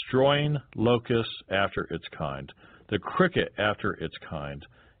 the destroying locust after its kind, the cricket after its kind,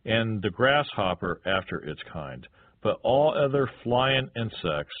 and the grasshopper after its kind. But all other flying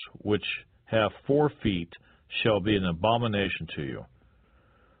insects which have 4 feet shall be an abomination to you.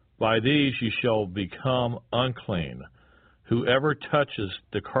 By these you shall become unclean. Whoever touches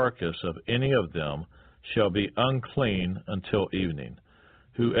the carcass of any of them shall be unclean until evening.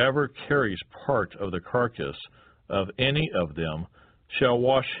 Whoever carries part of the carcass of any of them shall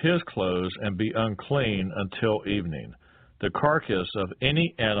wash his clothes and be unclean until evening. The carcass of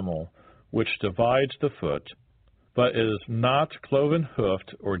any animal which divides the foot, but is not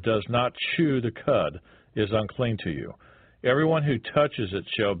cloven-hoofed or does not chew the cud, is unclean to you. Everyone who touches it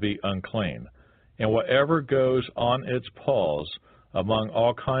shall be unclean. And whatever goes on its paws among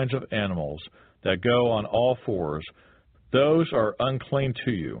all kinds of animals that go on all fours, those are unclean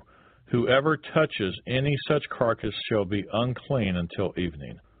to you. Whoever touches any such carcass shall be unclean until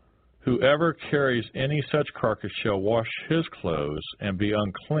evening. Whoever carries any such carcass shall wash his clothes and be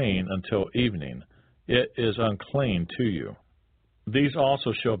unclean until evening. It is unclean to you. These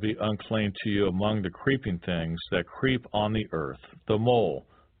also shall be unclean to you among the creeping things that creep on the earth, the mole,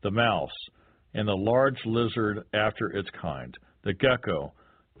 the mouse, and the large lizard after its kind, the gecko,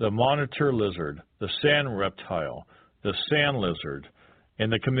 the monitor lizard, the sand reptile, the sand lizard,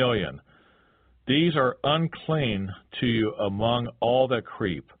 and the chameleon. These are unclean to you among all that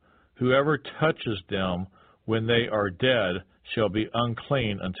creep. Whoever touches them when they are dead shall be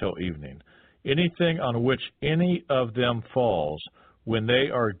unclean until evening. Anything on which any of them falls when they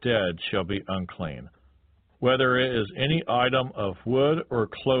are dead shall be unclean. Whether it is any item of wood or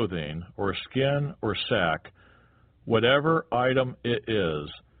clothing or skin or sack, whatever item it is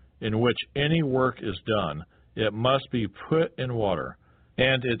in which any work is done, it must be put in water,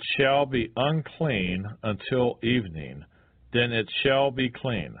 and it shall be unclean until evening. Then it shall be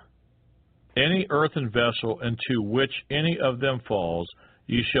clean. Any earthen vessel into which any of them falls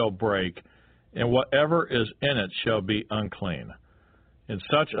you shall break, and whatever is in it shall be unclean. In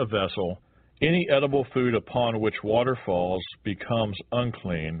such a vessel, any edible food upon which water falls becomes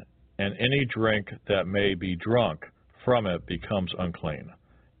unclean, and any drink that may be drunk from it becomes unclean.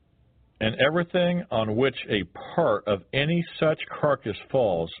 And everything on which a part of any such carcass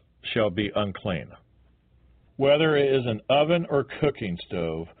falls shall be unclean. Whether it is an oven or cooking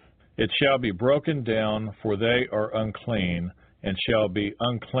stove, it shall be broken down, for they are unclean, and shall be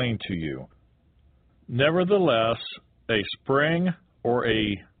unclean to you. Nevertheless, a spring or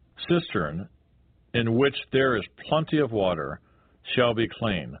a cistern in which there is plenty of water shall be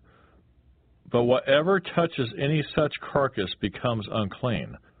clean. But whatever touches any such carcass becomes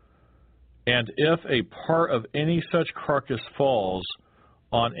unclean. And if a part of any such carcass falls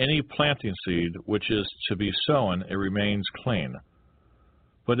on any planting seed which is to be sown, it remains clean.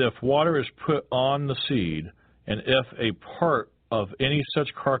 But if water is put on the seed, and if a part of any such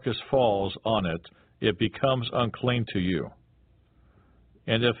carcass falls on it, it becomes unclean to you.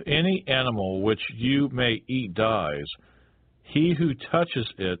 And if any animal which you may eat dies, he who touches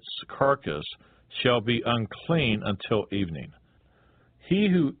its carcass shall be unclean until evening. He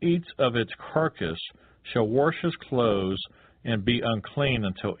who eats of its carcass shall wash his clothes and be unclean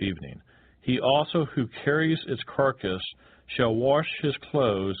until evening. He also who carries its carcass shall wash his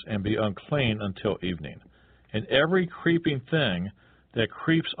clothes and be unclean until evening. And every creeping thing that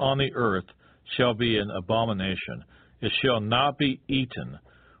creeps on the earth shall be an abomination. It shall not be eaten.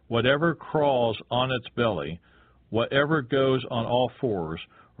 Whatever crawls on its belly, whatever goes on all fours,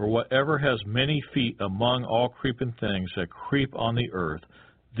 or whatever has many feet among all creeping things that creep on the earth,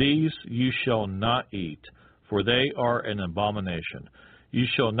 these you shall not eat, for they are an abomination. You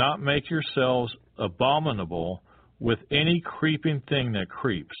shall not make yourselves abominable with any creeping thing that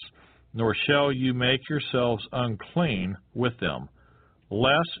creeps, nor shall you make yourselves unclean with them,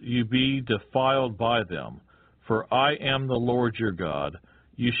 lest you be defiled by them. For I am the Lord your God.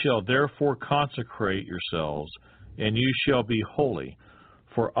 You shall therefore consecrate yourselves, and you shall be holy,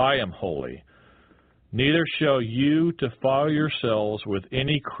 for I am holy. Neither shall you defile yourselves with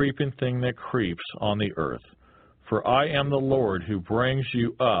any creeping thing that creeps on the earth. For I am the Lord who brings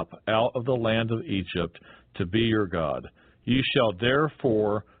you up out of the land of Egypt to be your God. You shall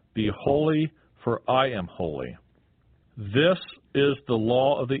therefore be holy, for I am holy. This is the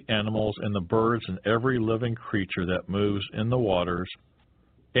law of the animals and the birds and every living creature that moves in the waters,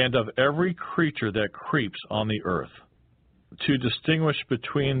 and of every creature that creeps on the earth, to distinguish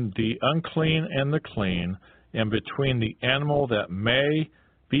between the unclean and the clean, and between the animal that may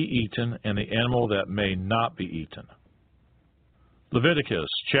be eaten and the animal that may not be eaten. Leviticus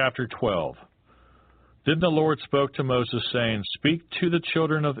chapter 12. Then the Lord spoke to Moses, saying, Speak to the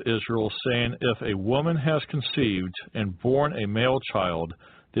children of Israel, saying, If a woman has conceived and born a male child,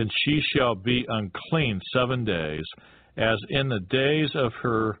 then she shall be unclean 7 days, as in the days of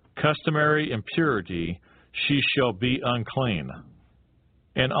her customary impurity she shall be unclean.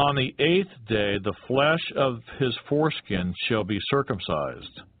 And on the 8th day the flesh of his foreskin shall be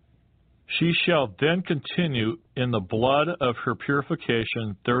circumcised. She shall then continue in the blood of her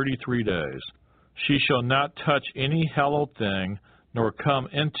purification 33 days. She shall not touch any hallowed thing, nor come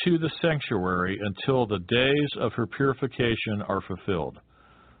into the sanctuary until the days of her purification are fulfilled.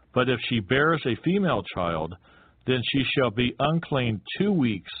 But if she bears a female child, then she shall be unclean 2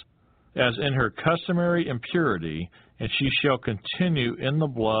 weeks, as in her customary impurity, and she shall continue in the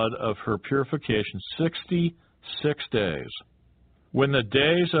blood of her purification 66 days. When the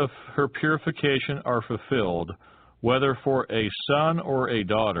days of her purification are fulfilled, whether for a son or a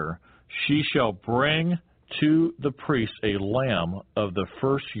daughter, she shall bring to the priest a lamb of the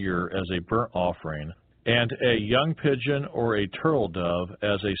first year as a burnt offering, and a young pigeon or a turtle dove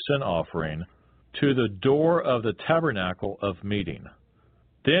as a sin offering, to the door of the tabernacle of meeting.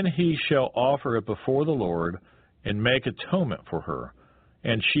 Then he shall offer it before the Lord, and make atonement for her,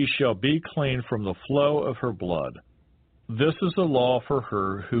 and she shall be clean from the flow of her blood. This is the law for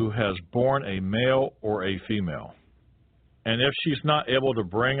her who has borne a male or a female. And if she's not able to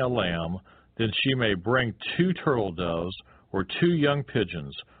bring a lamb, then she may bring 2 turtle doves or 2 young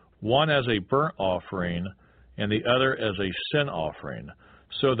pigeons, one as a burnt offering and the other as a sin offering.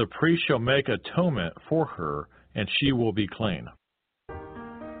 So the priest shall make atonement for her, and she will be clean.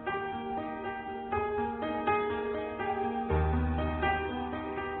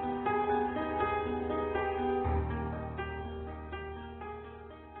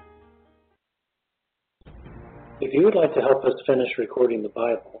 If you would like to help us finish recording the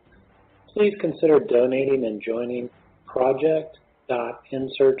Bible, please consider donating and joining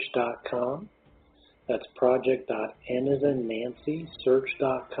project.nsearch.com. That's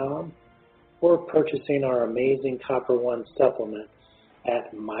project.n-as-in-Nancy-search.com, or purchasing our amazing Copper One supplement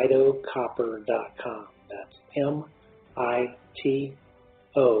at mitocopper.com. That's M-I-T-O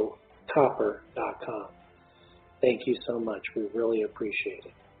copper.com. Thank you so much. We really appreciate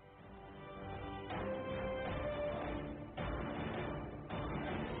it.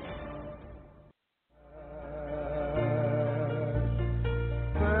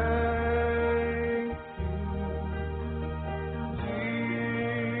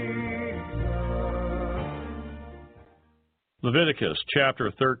 Leviticus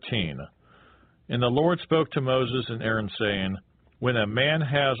chapter 13. And the Lord spoke to Moses and Aaron, saying, When a man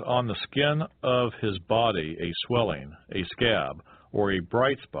has on the skin of his body a swelling, a scab, or a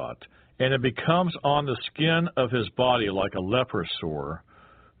bright spot, and it becomes on the skin of his body like a leprous sore,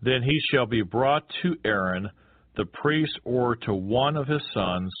 then he shall be brought to Aaron, the priest, or to one of his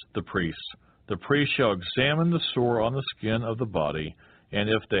sons, the priests. The priest shall examine the sore on the skin of the body, and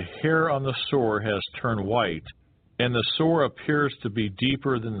if the hair on the sore has turned white, and the sore appears to be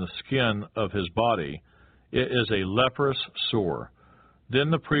deeper than the skin of his body, it is a leprous sore. Then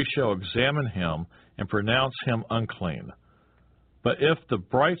the priest shall examine him and pronounce him unclean. But if the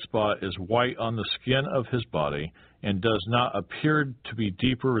bright spot is white on the skin of his body, and does not appear to be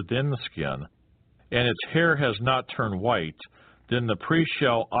deeper than the skin, and its hair has not turned white, then the priest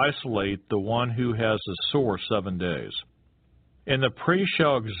shall isolate the one who has the sore 7 days. And the priest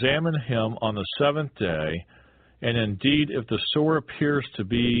shall examine him on the 7th day, and indeed, if the sore appears to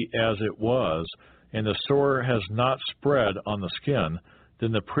be as it was, and the sore has not spread on the skin,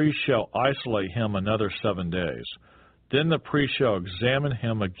 then the priest shall isolate him another 7 days. Then the priest shall examine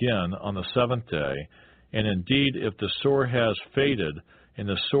him again on the 7th day, and indeed, if the sore has faded, and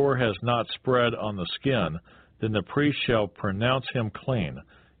the sore has not spread on the skin, then the priest shall pronounce him clean.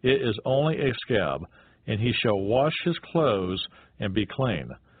 It is only a scab, and he shall wash his clothes and be clean.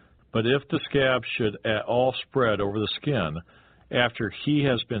 But if the scab should at all spread over the skin, after he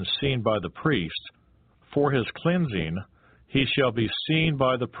has been seen by the priest, for his cleansing, he shall be seen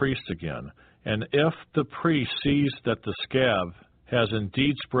by the priest again. And if the priest sees that the scab has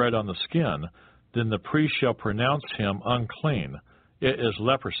indeed spread on the skin, then the priest shall pronounce him unclean. It is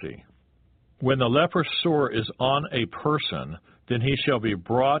leprosy. When the leprous sore is on a person, then he shall be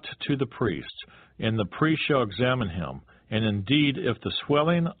brought to the priest, and the priest shall examine him. And indeed, if the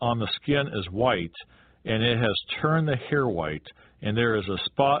swelling on the skin is white, and it has turned the hair white, and there is a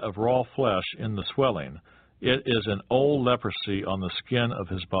spot of raw flesh in the swelling, it is an old leprosy on the skin of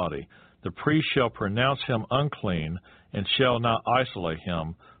his body. The priest shall pronounce him unclean, and shall not isolate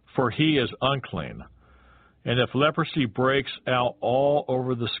him, for he is unclean. And if leprosy breaks out all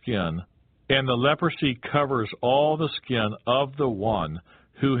over the skin, and the leprosy covers all the skin of the one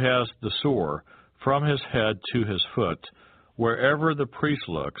who has the sore, from his head to his foot, wherever the priest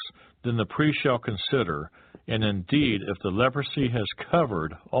looks, then the priest shall consider, and indeed, if the leprosy has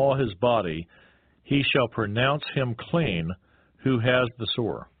covered all his body, he shall pronounce him clean who has the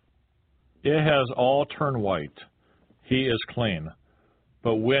sore. It has all turned white. He is clean.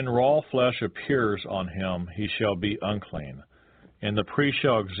 But when raw flesh appears on him, he shall be unclean. And the priest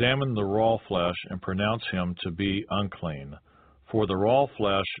shall examine the raw flesh and pronounce him to be unclean. For the raw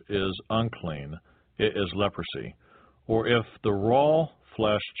flesh is unclean, it is leprosy. Or if the raw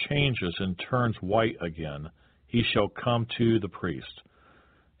flesh changes and turns white again, he shall come to the priest.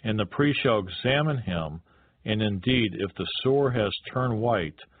 And the priest shall examine him, and indeed, if the sore has turned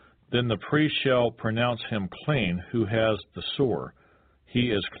white, then the priest shall pronounce him clean who has the sore. He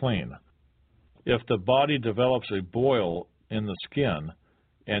is clean. If the body develops a boil in the skin,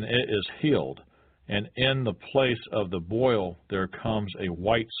 and it is healed, and in the place of the boil there comes a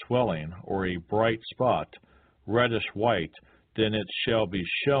white swelling or a bright spot, reddish white, then it shall be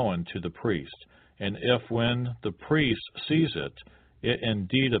shown to the priest. And if when the priest sees it, it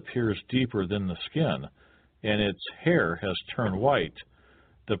indeed appears deeper than the skin, and its hair has turned white,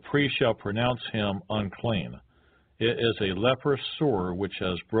 the priest shall pronounce him unclean. It is a leprous sore which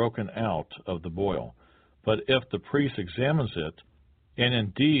has broken out of the boil. But if the priest examines it, and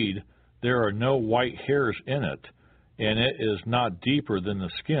indeed there are no white hairs in it, and it is not deeper than the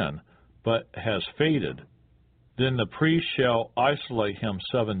skin, but has faded, then the priest shall isolate him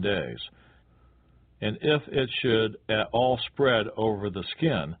 7 days. And if it should at all spread over the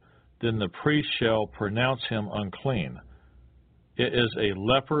skin, then the priest shall pronounce him unclean. It is a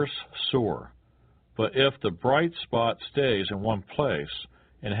leprous sore. But if the bright spot stays in one place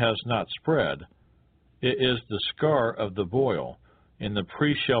and has not spread, it is the scar of the boil, and the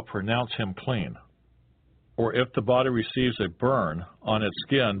priest shall pronounce him clean. Or if the body receives a burn on its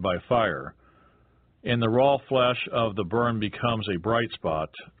skin by fire, and the raw flesh of the burn becomes a bright spot,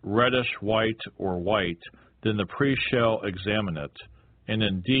 reddish white or white, then the priest shall examine it. And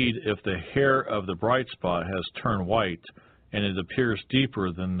indeed, if the hair of the bright spot has turned white, and it appears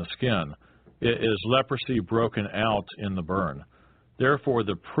deeper than the skin, it is leprosy broken out in the burn. Therefore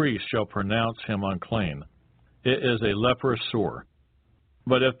the priest shall pronounce him unclean. It is a leprous sore.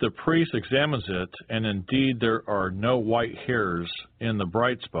 But if the priest examines it, and indeed there are no white hairs in the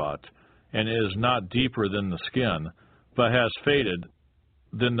bright spot, and it is not deeper than the skin, but has faded,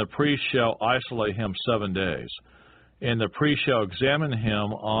 then the priest shall isolate him 7 days. And the priest shall examine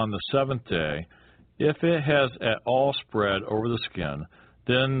him on the 7th day. If it has at all spread over the skin,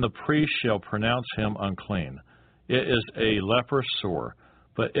 then the priest shall pronounce him unclean. It is a leprous sore.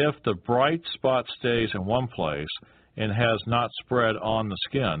 But if the bright spot stays in one place, and has not spread on the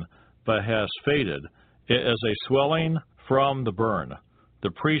skin, but has faded, it is a swelling from the burn.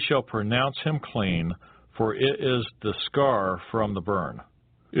 The priest shall pronounce him clean, for it is the scar from the burn.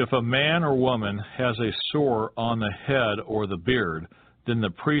 If a man or woman has a sore on the head or the beard, then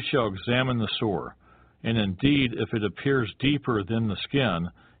the priest shall examine the sore. And indeed, if it appears deeper than the skin,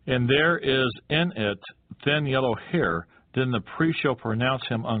 and there is in it thin yellow hair, then the priest shall pronounce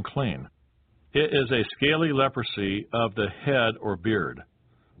him unclean. It is a scaly leprosy of the head or beard.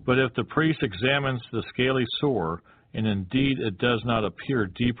 But if the priest examines the scaly sore, and indeed it does not appear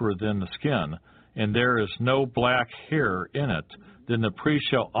deeper than the skin, and there is no black hair in it, then the priest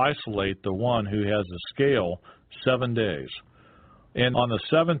shall isolate the one who has the scale 7 days. And on the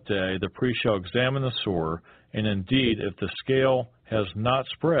 7th day the priest shall examine the sore, and indeed if the scale has not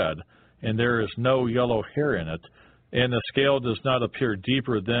spread, and there is no yellow hair in it, and the scale does not appear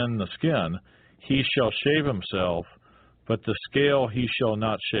deeper than the skin, he shall shave himself, but the scale he shall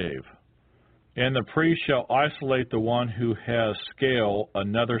not shave. And the priest shall isolate the one who has scale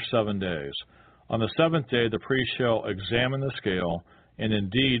another 7 days. On the 7th day the priest shall examine the scale, and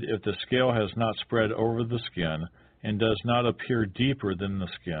indeed if the scale has not spread over the skin, and does not appear deeper than the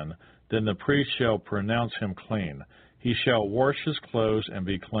skin, then the priest shall pronounce him clean. He shall wash his clothes and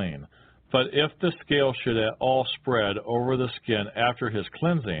be clean. But if the scale should at all spread over the skin after his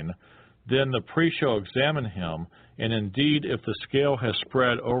cleansing, then the priest shall examine him, and indeed if the scale has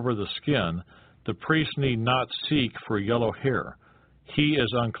spread over the skin, the priest need not seek for yellow hair, he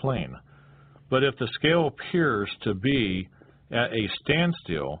is unclean. But if the scale appears to be at a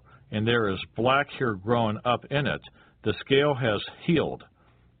standstill, and there is black hair growing up in it, the scale has healed.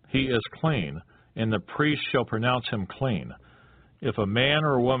 He is clean, and the priest shall pronounce him clean. If a man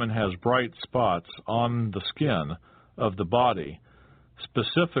or a woman has bright spots on the skin of the body,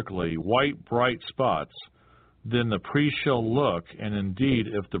 specifically white bright spots, then the priest shall look, and indeed,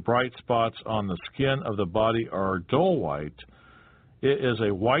 if the bright spots on the skin of the body are dull white, it is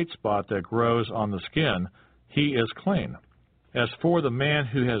a white spot that grows on the skin, he is clean. As for the man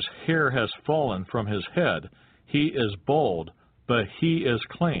whose hair has fallen from his head, he is bald, but he is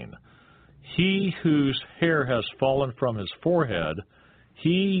clean. He whose hair has fallen from his forehead,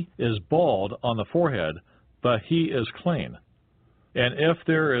 he is bald on the forehead, but he is clean. And if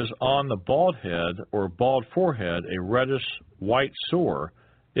there is on the bald head or bald forehead a reddish white sore,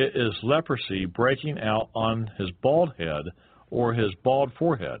 it is leprosy breaking out on his bald head or his bald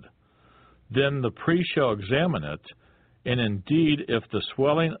forehead. Then the priest shall examine it, and indeed if the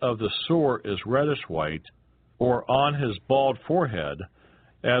swelling of the sore is reddish white, or on his bald forehead,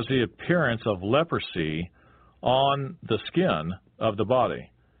 as the appearance of leprosy on the skin of the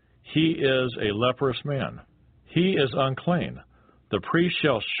body, he is a leprous man. He is unclean. The priest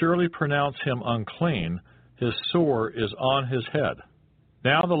shall surely pronounce him unclean. His sore is on his head.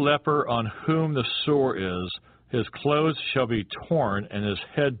 Now the leper on whom the sore is, his clothes shall be torn and his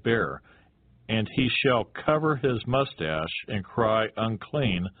head bare, and he shall cover his mustache and cry,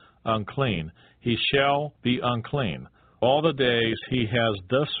 unclean, unclean. He shall be unclean. All the days he has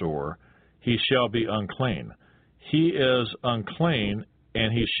the sore, he shall be unclean. He is unclean,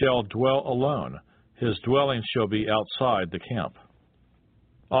 and he shall dwell alone. His dwelling shall be outside the camp.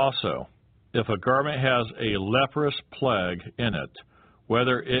 Also, if a garment has a leprous plague in it,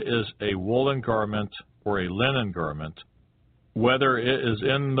 whether it is a woolen garment or a linen garment, whether it is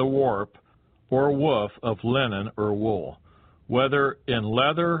in the warp or woof of linen or wool, whether in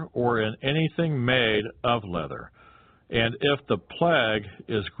leather or in anything made of leather, and if the plague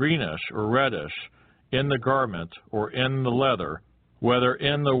is greenish or reddish in the garment or in the leather, whether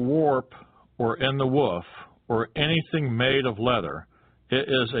in the warp or in the woof or anything made of leather, it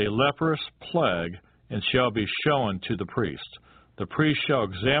is a leprous plague and shall be shown to the priest. The priest shall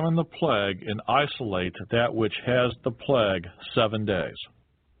examine the plague and isolate that which has the plague 7 days.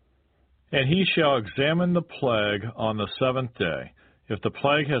 And he shall examine the plague on the 7th day. If the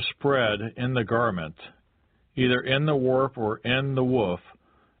plague has spread in the garment, either in the warp or in the woof,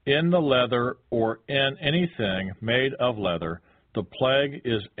 in the leather or in anything made of leather, the plague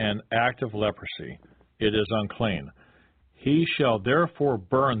is an act of leprosy. It is unclean. He shall therefore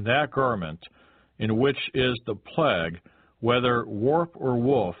burn that garment in which is the plague, whether warp or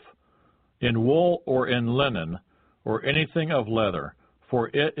woof, in wool or in linen, or anything of leather, for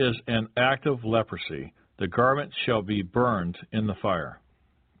it is an act of leprosy. The garment shall be burned in the fire.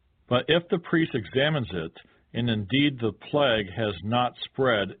 But if the priest examines it, and indeed the plague has not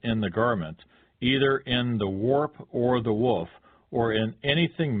spread in the garment, either in the warp or the woof, or in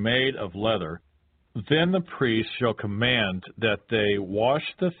anything made of leather, then the priest shall command that they wash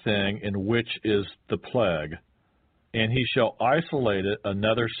the thing in which is the plague, and he shall isolate it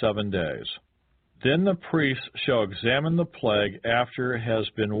another 7 days. Then the priest shall examine the plague after it has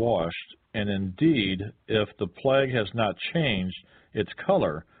been washed, and indeed, if the plague has not changed its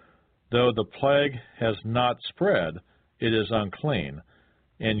color, though the plague has not spread, it is unclean,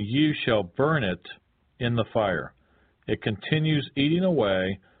 and you shall burn it in the fire. It continues eating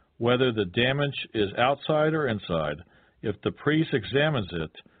away, whether the damage is outside or inside. If the priest examines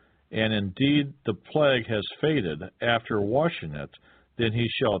it, and indeed the plague has faded after washing it, then he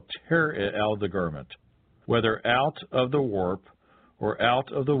shall tear it out of the garment, whether out of the warp, or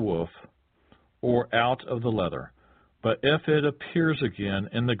out of the woof, or out of the leather. But if it appears again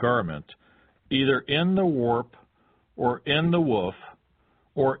in the garment, either in the warp, or in the woof,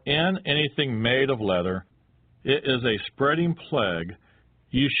 or in anything made of leather, it is a spreading plague.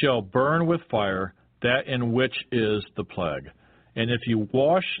 You shall burn with fire that in which is the plague. And if you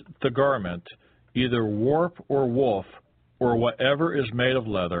wash the garment, either warp or woof, or whatever is made of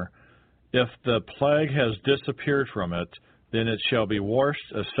leather, if the plague has disappeared from it, then it shall be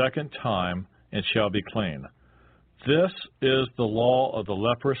washed a second time, and shall be clean. This is the law of the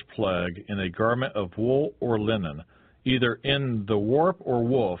leprous plague in a garment of wool or linen, either in the warp or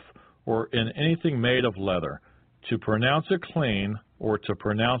woof, or in anything made of leather, to pronounce it clean or to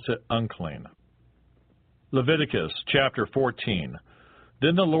pronounce it unclean. Leviticus chapter 14.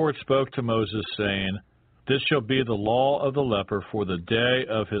 Then the Lord spoke to Moses, saying, This shall be the law of the leper for the day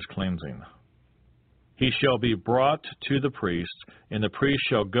of his cleansing. he shall be brought to the priest, and the priest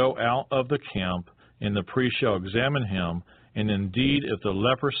shall go out of the camp, and the priest shall examine him, and indeed if the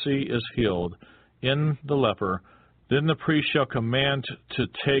leprosy is healed in the leper, then the priest shall command to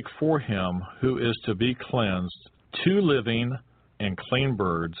take for him who is to be cleansed 2 living and clean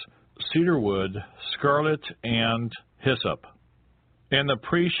birds, cedar wood, scarlet, and hyssop. And the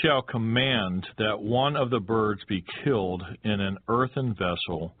priest shall command that one of the birds be killed in an earthen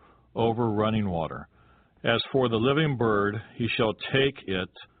vessel over running water. As for the living bird, he shall take it,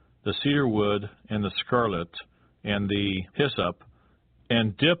 the cedar wood, and the scarlet, and the hyssop,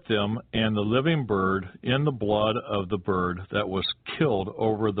 and dip them and the living bird in the blood of the bird that was killed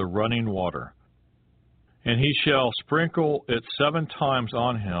over the running water. And he shall sprinkle it 7 times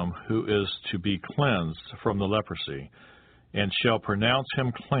on him who is to be cleansed from the leprosy, and shall pronounce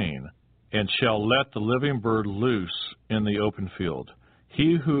him clean, and shall let the living bird loose in the open field.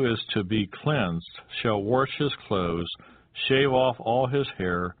 He who is to be cleansed shall wash his clothes, shave off all his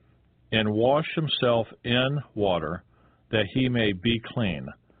hair, and wash himself in water, that he may be clean.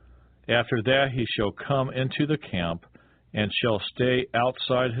 After that he shall come into the camp, and shall stay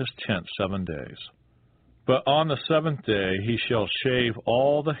outside his tent 7 days. But on the 7th day he shall shave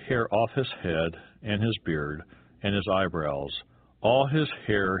all the hair off his head, and his beard, and his eyebrows. All his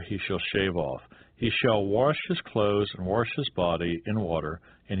hair he shall shave off. He shall wash his clothes, and wash his body in water,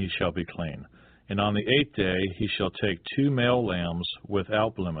 and he shall be clean. And on the 8th day he shall take 2 male lambs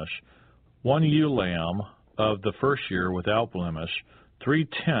without blemish, 1 ewe lamb of the first year without blemish,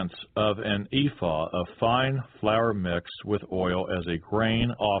 3/10 of an ephah of fine flour mixed with oil as a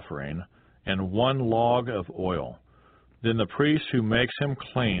grain offering, and 1 log of oil. Then the priest who makes him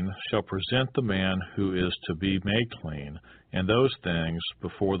clean shall present the man who is to be made clean, and those things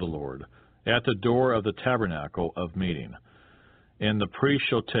before the Lord, at the door of the tabernacle of meeting. And the priest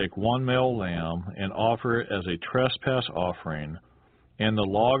shall take 1 male lamb, and offer it as a trespass offering, and the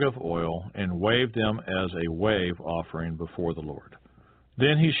log of oil, and wave them as a wave offering before the Lord.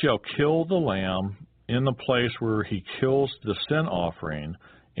 Then he shall kill the lamb in the place where he kills the sin offering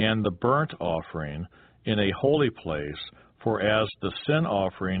and the burnt offering in a holy place, for as the sin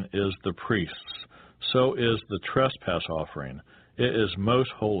offering is the priest's, so is the trespass offering. It is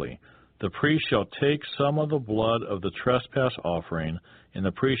most holy. The priest shall take some of the blood of the trespass offering, and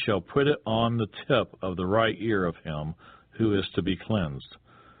the priest shall put it on the tip of the right ear of him who is to be cleansed,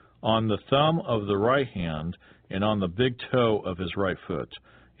 on the thumb of the right hand, and on the big toe of his right foot.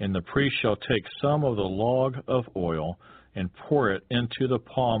 And the priest shall take some of the log of oil, and pour it into the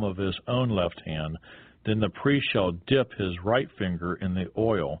palm of his own left hand. Then the priest shall dip his right finger in the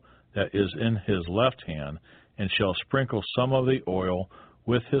oil that is in his left hand, and shall sprinkle some of the oil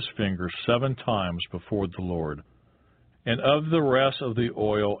with his finger 7 times before the Lord. And of the rest of the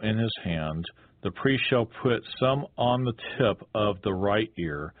oil in his hand, the priest shall put some on the tip of the right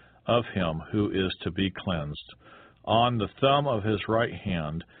ear of him who is to be cleansed, on the thumb of his right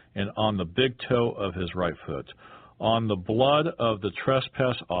hand, and on the big toe of his right foot, on the blood of the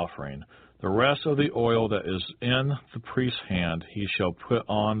trespass offering. The rest of the oil that is in the priest's hand he shall put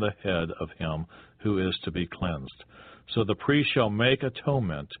on the head of him who is to be cleansed. So the priest shall make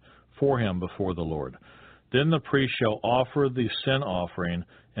atonement for him before the Lord. Then the priest shall offer the sin offering,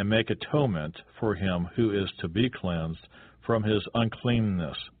 and make atonement for him who is to be cleansed from his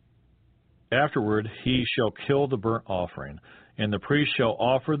uncleanness. Afterward he shall kill the burnt offering, and the priest shall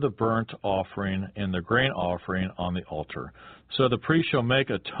offer the burnt offering and the grain offering on the altar. So the priest shall make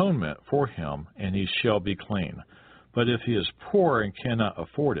atonement for him, and he shall be clean. But if he is poor and cannot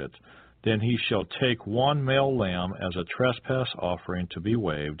afford it, then he shall take 1 male lamb as a trespass offering to be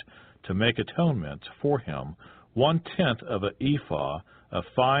waved, to make atonement for him, 1/10 of an ephah of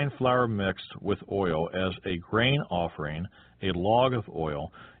fine flour mixed with oil as a grain offering, a log of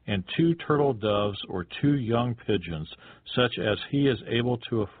oil, and 2 turtle doves or 2 young pigeons, such as he is able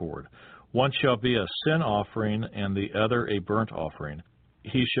to afford. One shall be a sin offering, and the other a burnt offering.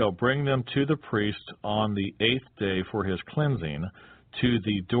 He shall bring them to the priest on the 8th day for his cleansing, to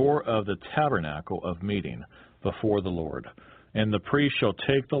the door of the tabernacle of meeting before the Lord. And the priest shall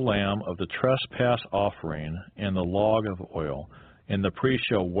take the lamb of the trespass offering and the log of oil, and the priest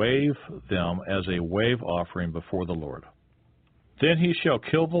shall wave them as a wave offering before the Lord. Then he shall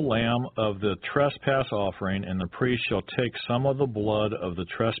kill the lamb of the trespass offering, and the priest shall take some of the blood of the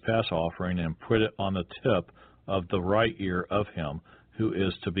trespass offering and put it on the tip of the right ear of him who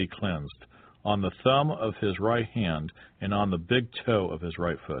is to be cleansed, on the thumb of his right hand, and on the big toe of his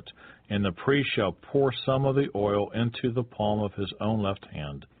right foot. And the priest shall pour some of the oil into the palm of his own left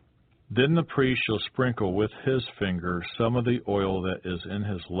hand. Then the priest shall sprinkle with his finger some of the oil that is in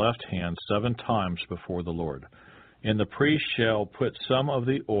his left hand 7 times before the Lord. And the priest shall put some of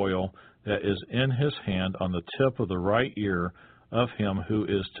the oil that is in his hand on the tip of the right ear of him who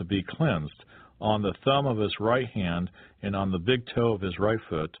is to be cleansed, on the thumb of his right hand, and on the big toe of his right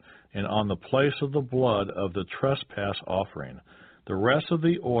foot, and on the place of the blood of the trespass offering. The rest of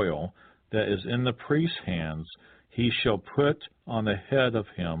the oil that is in the priest's hands he shall put on the head of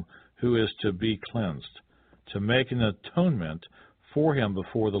him who is to be cleansed, to make an atonement for him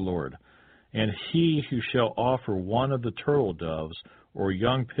before the Lord. And he who shall offer one of the turtle doves or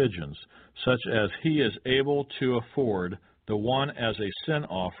young pigeons, such as he is able to afford, the one as a sin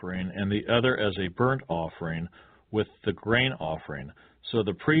offering and the other as a burnt offering with the grain offering. So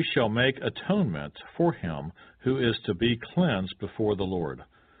the priest shall make atonement for him who is to be cleansed before the Lord.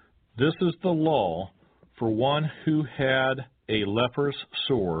 This is the law for one who had a leprous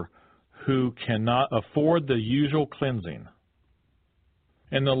sore, who cannot afford the usual cleansing.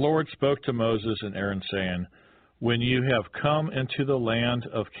 And the Lord spoke to Moses and Aaron, saying, When you have come into the land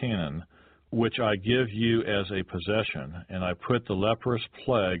of Canaan, which I give you as a possession, and I put the leprous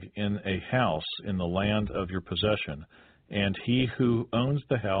plague in a house in the land of your possession, and he who owns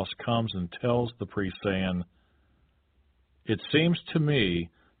the house comes and tells the priest, saying, It seems to me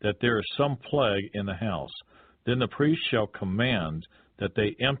that there is some plague in the house. Then the priest shall command that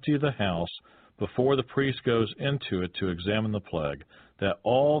they empty the house before the priest goes into it to examine the plague, that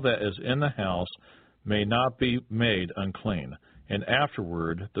all that is in the house may not be made unclean. And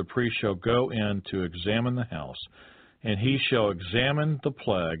afterward the priest shall go in to examine the house, and he shall examine the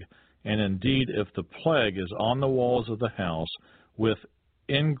plague, and indeed if the plague is on the walls of the house with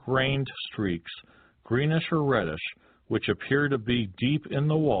ingrained streaks, greenish or reddish, which appear to be deep in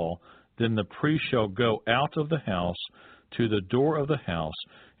the wall, then the priest shall go out of the house to the door of the house,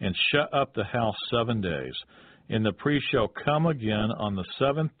 and shut up the house 7 days. And the priest shall come again on the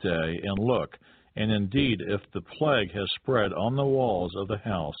 7th day and look, and indeed if the plague has spread on the walls of the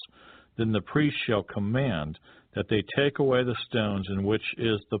house, then the priest shall command that they take away the stones in which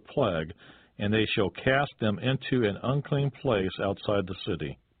is the plague, and they shall cast them into an unclean place outside the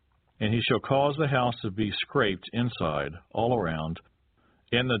city. And he shall cause the house to be scraped inside, all around,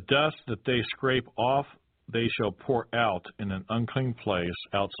 and the dust that they scrape off they shall pour out in an unclean place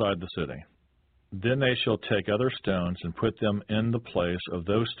outside the city. Then they shall take other stones and put them in the place of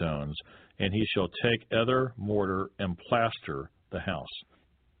those stones, and he shall take other mortar and plaster the house.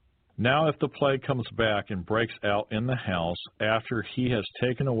 Now if the plague comes back and breaks out in the house after he has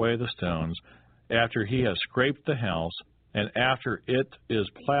taken away the stones, after he has scraped the house, and after it is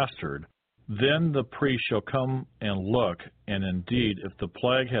plastered, then the priest shall come and look, and indeed if the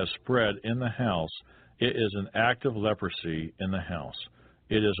plague has spread in the house, it is an act of leprosy in the house.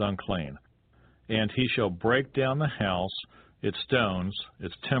 It is unclean. And he shall break down the house, its stones,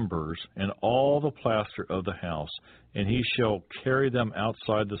 its timbers, and all the plaster of the house, and he shall carry them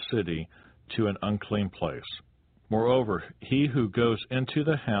outside the city to an unclean place. Moreover, he who goes into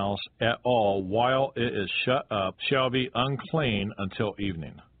the house at all while it is shut up shall be unclean until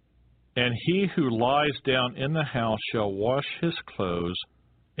evening. And he who lies down in the house shall wash his clothes,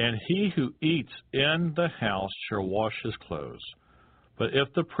 and he who eats in the house shall wash his clothes. But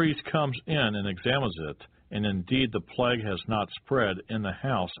if the priest comes in and examines it, and indeed the plague has not spread in the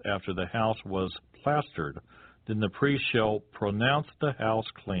house after the house was plastered, then the priest shall pronounce the house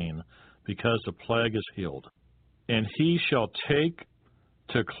clean, because the plague is healed. And he shall take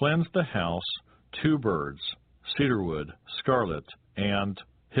to cleanse the house 2 birds, cedarwood, scarlet, and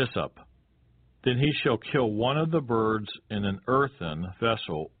hyssop. Then he shall kill one of the birds in an earthen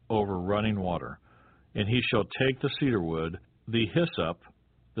vessel over running water. And he shall take the cedarwood, the hyssop,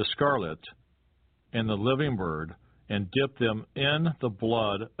 the scarlet, and the living bird, and dip them in the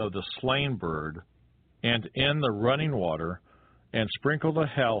blood of the slain bird, and in the running water, and sprinkle the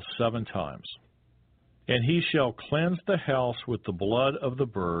house 7 times. And he shall cleanse the house with the blood of the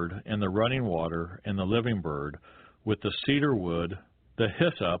bird, and the running water, and the living bird, with the cedar wood, the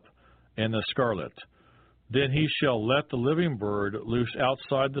hyssop, and the scarlet. Then he shall let the living bird loose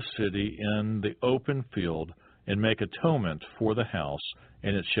outside the city in the open field, and make atonement for the house,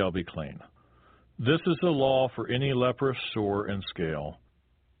 and it shall be clean. This is the law for any leprous sore and scale,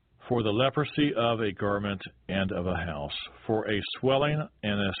 for the leprosy of a garment and of a house, for a swelling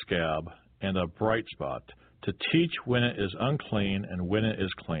and a scab, and a bright spot, to teach when it is unclean and when it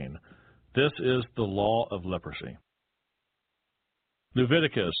is clean. This is the law of leprosy.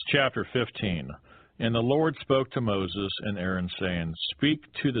 Leviticus chapter 15. And the Lord spoke to Moses and Aaron, saying, Speak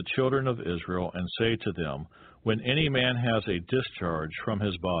to the children of Israel, and say to them, When any man has a discharge from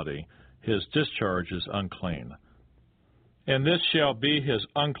his body, his discharge is unclean. And this shall be his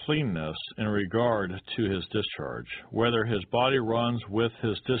uncleanness in regard to his discharge, whether his body runs with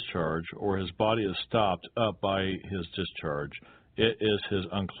his discharge, or his body is stopped up by his discharge, it is his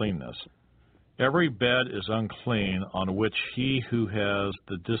uncleanness. Every bed is unclean on which he who has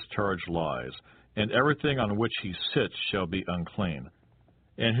the discharge lies, and everything on which he sits shall be unclean.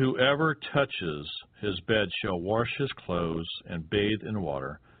 And whoever touches his bed shall wash his clothes and bathe in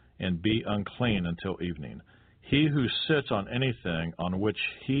water, and be unclean until evening. He who sits on anything on which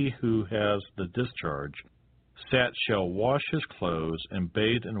he who has the discharge sat shall wash his clothes and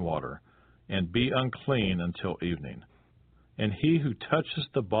bathe in water, and be unclean until evening. And he who touches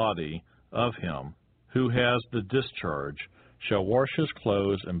the body of him who has the discharge shall wash his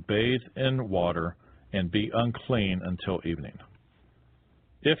clothes and bathe in water, and be unclean until evening.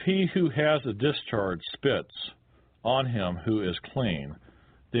 If he who has the discharge spits on him who is clean,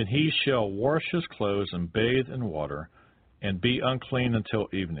 then he shall wash his clothes and bathe in water, and be unclean until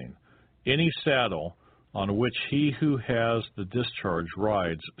evening. Any saddle on which he who has the discharge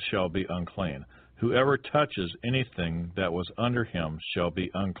rides shall be unclean. Whoever touches anything that was under him shall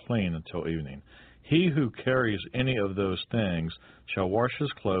be unclean until evening. He who carries any of those things shall wash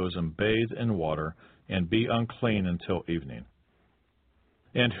his clothes and bathe in water, and be unclean until evening.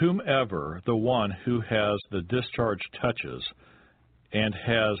 And whomever the one who has the discharge touches, and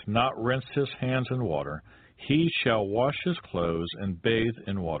has not rinsed his hands in water, he shall wash his clothes and bathe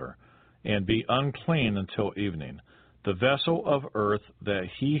in water, and be unclean until evening. The vessel of earth that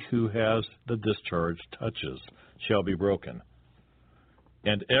he who has the discharge touches shall be broken,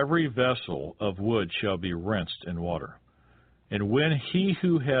 and every vessel of wood shall be rinsed in water. And when he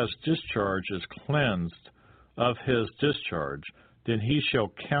who has discharge is cleansed of his discharge, then he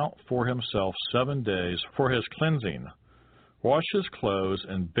shall count for himself 7 days for his cleansing, wash his clothes,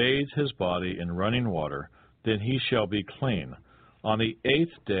 and bathe his body in running water, then he shall be clean. On the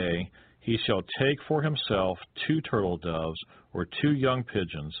 8th day he shall take for himself 2 turtle doves or 2 young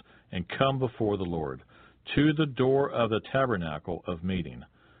pigeons, and come before the Lord to the door of the tabernacle of meeting,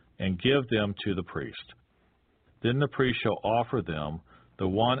 and give them to the priest. Then the priest shall offer them, the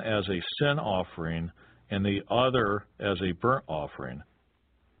one as a sin offering, and the other as a burnt offering.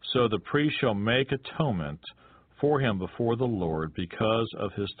 So the priest shall make atonement for him before the Lord because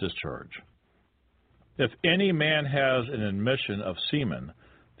of his discharge. If any man has an admission of semen,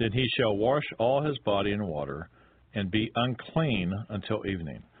 then he shall wash all his body in water, and be unclean until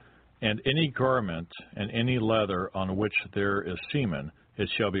evening. And any garment and any leather on which there is semen, it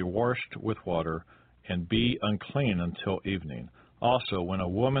shall be washed with water, and be unclean until evening. Also, when a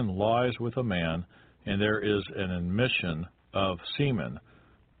woman lies with a man, and there is an admission of semen,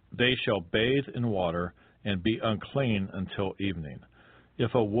 they shall bathe in water, and be unclean until evening.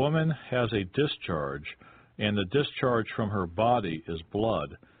 If a woman has a discharge, and the discharge from her body is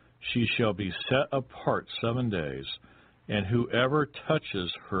blood, she shall be set apart 7 days, and whoever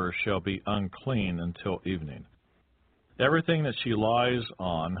touches her shall be unclean until evening. Everything that she lies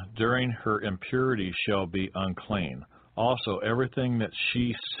on during her impurity shall be unclean. Also, everything that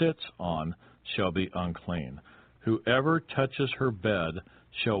she sits on shall be unclean. Whoever touches her bed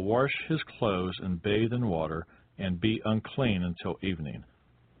shall wash his clothes and bathe in water, and be unclean until evening.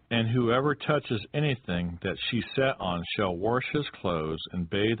 And whoever touches anything that she sat on shall wash his clothes and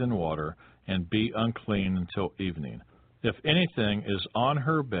bathe in water, and be unclean until evening. If anything is on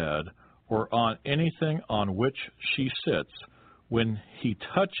her bed, or on anything on which she sits, when he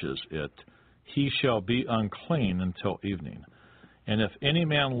touches it, he shall be unclean until evening. And if any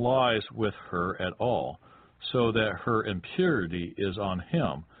man lies with her at all, so that her impurity is on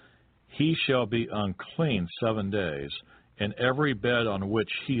him, he shall be unclean 7 days, and every bed on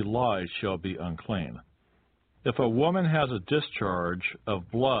which he lies shall be unclean. If a woman has a discharge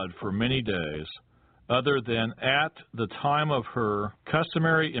of blood for many days, other than at the time of her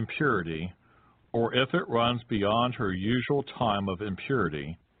customary impurity, or if it runs beyond her usual time of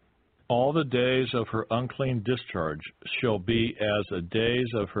impurity, all the days of her unclean discharge shall be as the days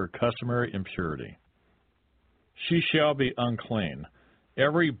of her customary impurity. She shall be unclean.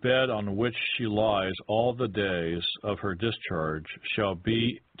 Every bed on which she lies all the days of her discharge shall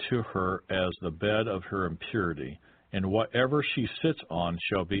be to her as the bed of her impurity, and whatever she sits on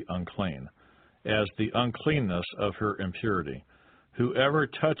shall be unclean, as the uncleanness of her impurity. Whoever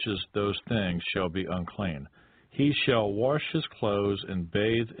touches those things shall be unclean. He shall wash his clothes and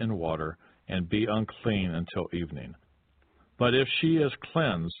bathe in water, and be unclean until evening. But if she is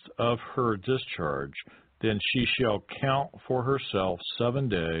cleansed of her discharge, then she shall count for herself 7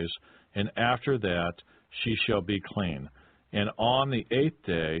 days, and after that she shall be clean. And on the 8th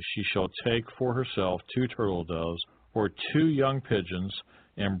day she shall take for herself 2 turtle doves or 2 young pigeons,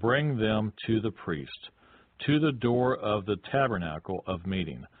 and bring them to the priest, to the door of the tabernacle of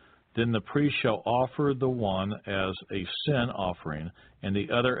meeting. Then the priest shall offer the one as a sin offering, and the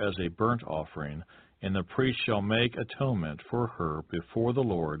other as a burnt offering, and the priest shall make atonement for her before the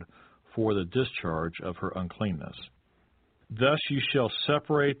Lord for the discharge of her uncleanness. Thus you shall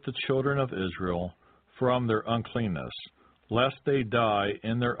separate the children of Israel from their uncleanness, lest they die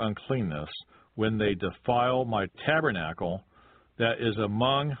in their uncleanness when they defile my tabernacle that is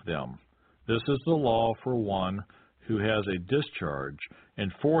among them. This is the law for one who has a discharge,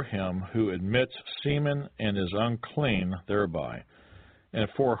 and for him who admits semen and is unclean thereby, and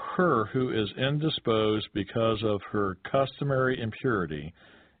for her who is indisposed because of her customary impurity,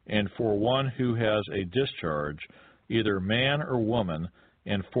 and for one who has a discharge, either man or woman,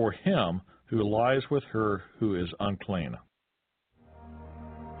 and for him who lies with her who is unclean.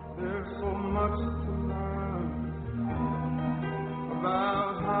 There's so much to learn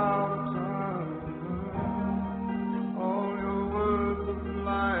about how to turn all your words of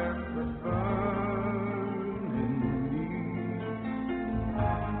life that burn in me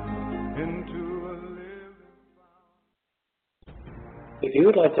into a living fire. If you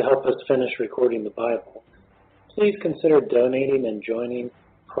would like to help us finish recording the Bible, please consider donating and joining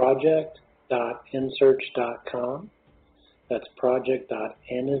project.nsearch.com. That's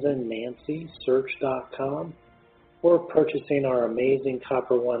project.n-as-in-Nancy-search.com, or purchasing our amazing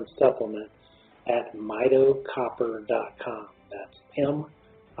Copper One supplement at mitocopper.com. That's M-I-T-O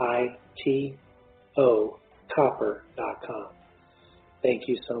copper.com. Thank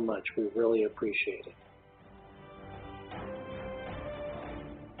you so much. We really appreciate it.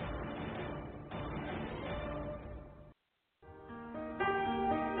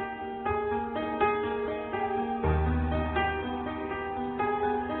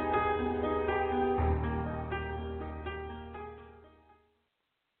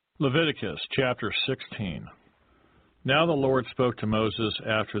 Leviticus chapter 16. Now the Lord spoke to Moses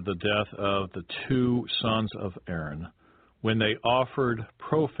after the death of the 2 sons of Aaron, when they offered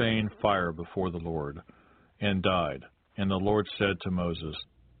profane fire before the Lord, and died. And the Lord said to Moses,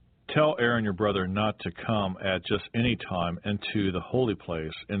 Tell Aaron your brother not to come at just any time into the holy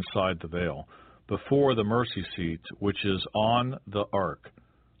place inside the veil, before the mercy seat which is on the ark,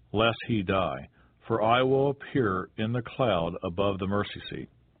 lest he die, for I will appear in the cloud above the mercy seat.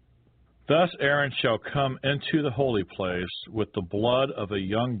 Thus Aaron shall come into the holy place with the blood of a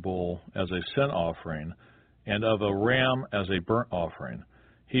young bull as a sin offering, and of a ram as a burnt offering.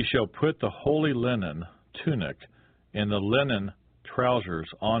 He shall put the holy linen tunic and the linen trousers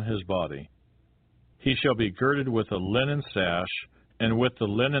on his body. He shall be girded with a linen sash, and with the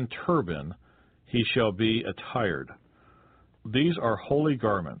linen turban he shall be attired. These are holy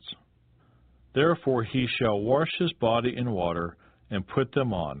garments. Therefore he shall wash his body in water, and put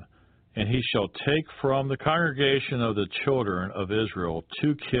them on. And he shall take from the congregation of the children of Israel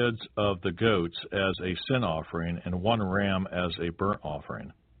 2 kids of the goats as a sin offering, and 1 ram as a burnt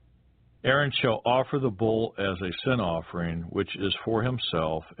offering. Aaron shall offer the bull as a sin offering, which is for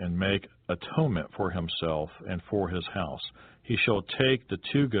himself, and make atonement for himself and for his house. He shall take the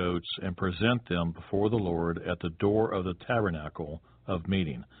 2 goats and present them before the Lord at the door of the tabernacle of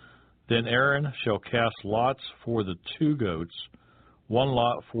meeting. Then Aaron shall cast lots for the 2 goats, 1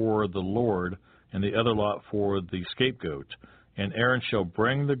 lot for the Lord, and the other lot for the scapegoat. And Aaron shall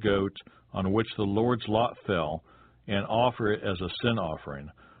bring the goat on which the Lord's lot fell, and offer it as a sin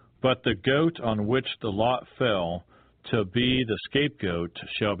offering. But the goat on which the lot fell, to be the scapegoat,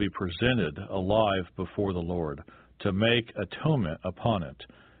 shall be presented alive before the Lord, to make atonement upon it,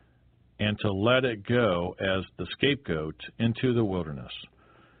 and to let it go as the scapegoat into the wilderness.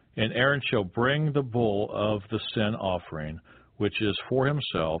 And Aaron shall bring the bull of the sin offering, which is for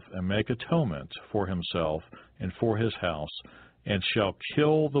himself, and make atonement for himself and for his house, and shall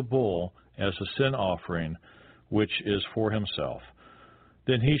kill the bull as a sin offering, which is for himself.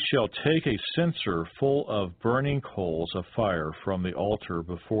 Then he shall take a censer full of burning coals of fire from the altar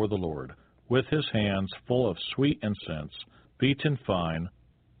before the Lord, with his hands full of sweet incense, beaten fine,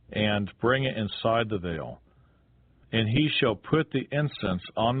 and bring it inside the veil. And he shall put the incense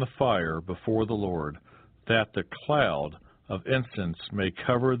on the fire before the Lord, that the cloud of incense may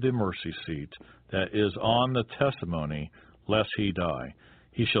cover the mercy seat that is on the testimony, lest he die.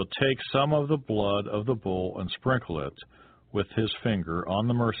 He shall take some of the blood of the bull and sprinkle it with his finger on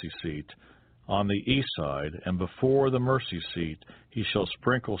the mercy seat on the east side, and before the mercy seat he shall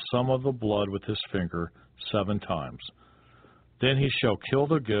sprinkle some of the blood with his finger 7 times. Then he shall kill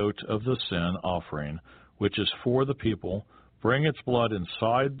the goat of the sin offering, which is for the people, bring its blood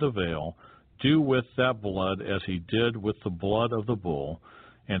inside the veil, do with that blood as he did with the blood of the bull,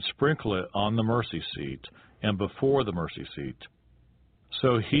 and sprinkle it on the mercy seat and before the mercy seat.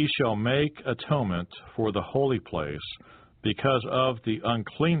 So he shall make atonement for the holy place because of the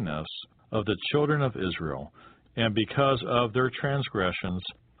uncleanness of the children of Israel, and because of their transgressions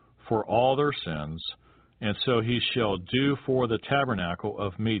for all their sins, and so he shall do for the tabernacle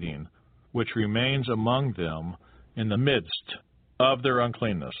of meeting, which remains among them in the midst of their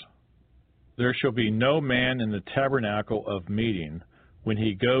uncleanness. There shall be no man in the tabernacle of meeting when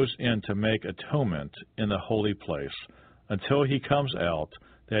he goes in to make atonement in the holy place, until he comes out,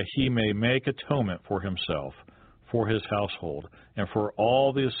 that he may make atonement for himself, for his household, and for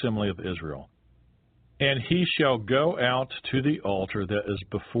all the assembly of Israel. And he shall go out to the altar that is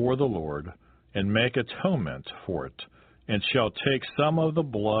before the Lord, and make atonement for it, and shall take some of the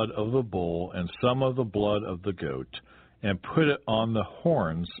blood of the bull and some of the blood of the goat, and put it on the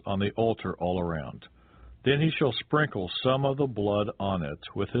horns on the altar all around. Then he shall sprinkle some of the blood on it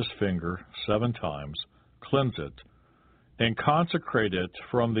with his finger 7 times, cleanse it, and consecrate it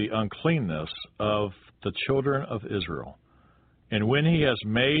from the uncleanness of the children of Israel. And when he has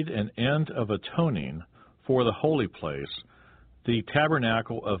made an end of atoning for the holy place, the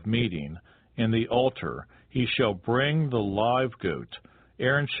tabernacle of meeting, and the altar, he shall bring the live goat.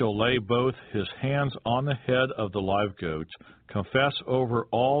 Aaron shall lay both his hands on the head of the live goat, confess over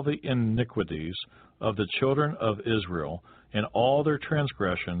all the iniquities of the children of Israel, and all their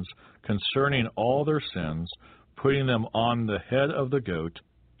transgressions concerning all their sins, putting them on the head of the goat,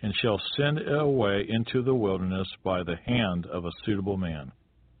 and shall send it away into the wilderness by the hand of a suitable man.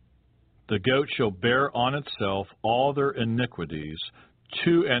 The goat shall bear on itself all their iniquities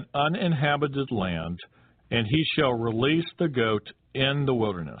to an uninhabited land, and he shall release the goat in the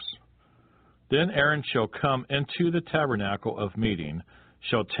wilderness. Then Aaron shall come into the tabernacle of meeting,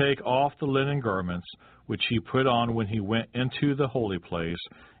 shall take off the linen garments which he put on when he went into the holy place,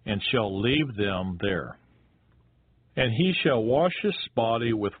 and shall leave them there. And he shall wash his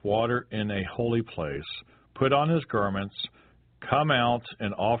body with water in a holy place, put on his garments, come out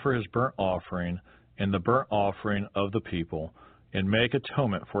and offer his burnt offering and the burnt offering of the people, and make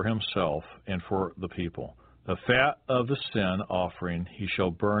atonement for himself and for the people. The fat of the sin offering he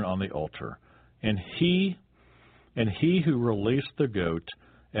shall burn on the altar. And he who released the goat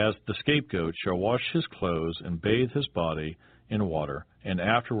as the scapegoat shall wash his clothes and bathe his body in water, and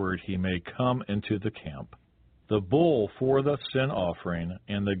afterward he may come into the camp. The bull for the sin offering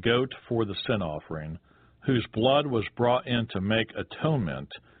and the goat for the sin offering, whose blood was brought in to make atonement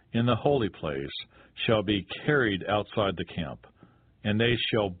in the holy place, shall be carried outside the camp. And they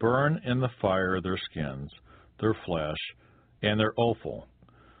shall burn in the fire their skins, their flesh, and their offal.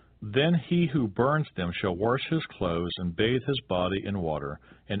 Then he who burns them shall wash his clothes and bathe his body in water,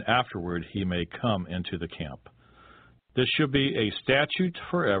 and afterward he may come into the camp. This shall be a statute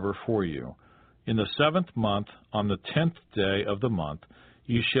forever for you. In the 7th month, on the 10th day of the month,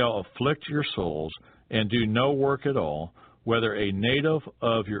 you shall afflict your souls, and do no work at all, whether a native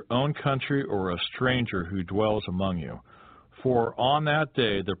of your own country or a stranger who dwells among you. For on that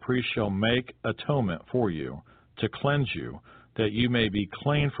day the priest shall make atonement for you, to cleanse you, that you may be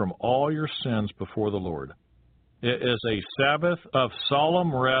clean from all your sins before the Lord. It is a Sabbath of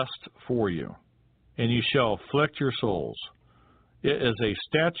solemn rest for you, and you shall afflict your souls. It is a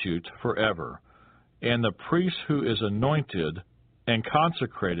statute forever, and the priest who is anointed and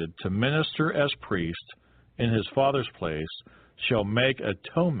consecrated to minister as priest in his father's place shall make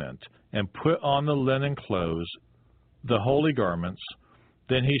atonement and put on the linen clothes, the holy garments.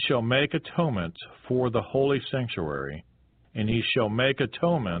 Then he shall make atonement for the holy sanctuary, and he shall make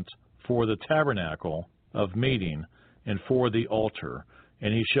atonement for the tabernacle of meeting and for the altar,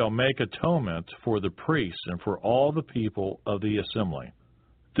 and he shall make atonement for the priests and for all the people of the assembly.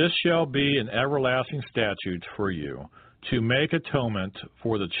 This shall be an everlasting statute for you, to make atonement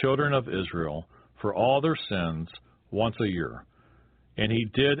for the children of Israel for all their sins once a year. And he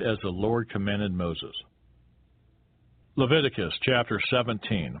did as the Lord commanded Moses. Leviticus chapter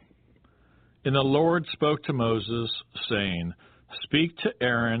 17. And the Lord spoke to Moses, saying, Speak to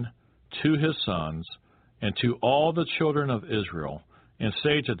Aaron, to his sons, and to all the children of Israel, and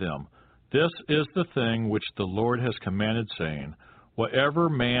say to them, This is the thing which the Lord has commanded, saying, Whatever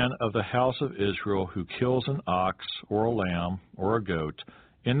man of the house of Israel who kills an ox or a lamb or a goat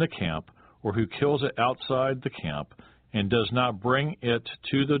in the camp, or who kills it outside the camp, and does not bring it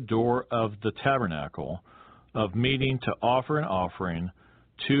to the door of the tabernacle of meeting to offer an offering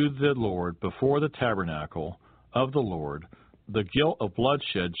to the Lord before the tabernacle of the Lord, the guilt of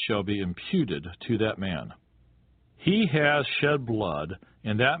bloodshed shall be imputed to that man. He has shed blood,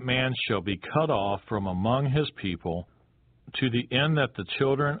 and that man shall be cut off from among his people, to the end that the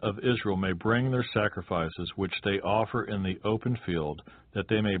children of Israel may bring their sacrifices which they offer in the open field, that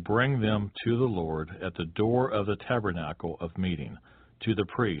they may bring them to the Lord at the door of the tabernacle of meeting, to the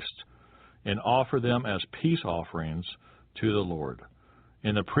priest, and offer them as peace offerings to the Lord.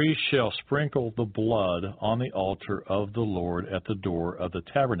 And the priest shall sprinkle the blood on the altar of the Lord at the door of the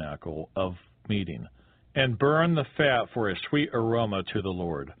tabernacle of meeting, and burn the fat for a sweet aroma to the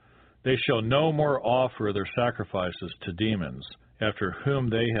Lord. They shall no more offer their sacrifices to demons, after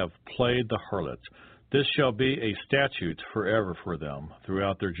whom they have played the harlot. This shall be a statute forever for them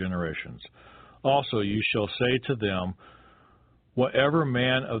throughout their generations. Also you shall say to them, whatever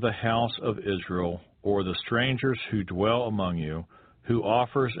man of the house of Israel, or the strangers who dwell among you, who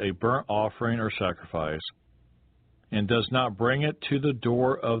offers a burnt offering or sacrifice, and does not bring it to the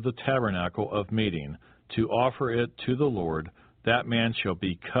door of the tabernacle of meeting, to offer it to the Lord, that man shall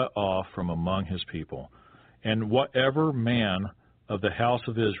be cut off from among his people. And whatever man of the house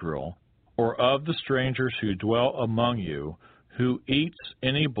of Israel, or of the strangers who dwell among you, who eats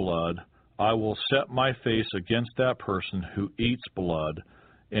any blood, I will set my face against that person who eats blood,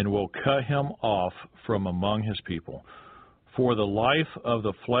 and will cut him off from among his people. For the life of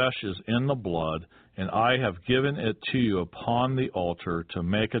the flesh is in the blood, and I have given it to you upon the altar to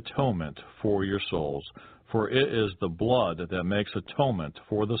make atonement for your souls. For it is the blood that makes atonement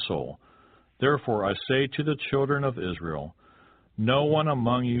for the soul. Therefore I say to the children of Israel, no one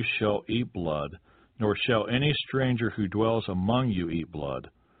among you shall eat blood, nor shall any stranger who dwells among you eat blood.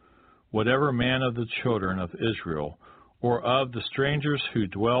 Whatever man of the children of Israel, or of the strangers who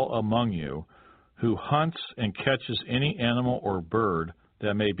dwell among you, who hunts and catches any animal or bird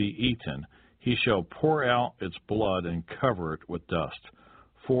that may be eaten, he shall pour out its blood and cover it with dust.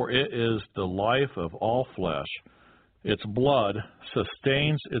 For it is the life of all flesh. Its blood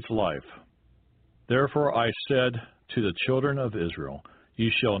sustains its life. Therefore I said to the children of Israel,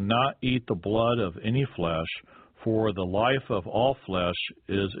 you shall not eat the blood of any flesh, for the life of all flesh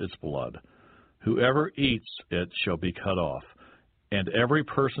is its blood. Whoever eats it shall be cut off. And every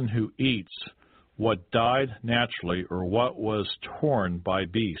person who eats what died naturally or what was torn by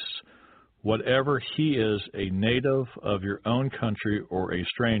beasts, whatever he is, a native of your own country or a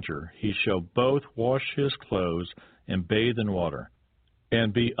stranger, he shall both wash his clothes and bathe in water,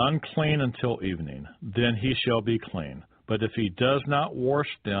 and be unclean until evening. Then he shall be clean. But if he does not wash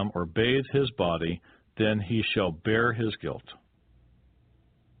them or bathe his body, then he shall bear his guilt.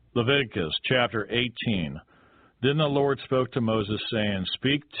 Leviticus chapter 18. Then the Lord spoke to Moses, saying,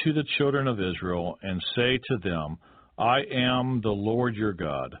 speak to the children of Israel, and say to them, I am the Lord your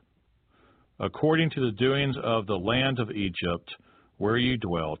God. According to the doings of the land of Egypt, where you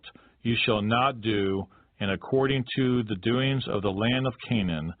dwelt, you shall not do, and according to the doings of the land of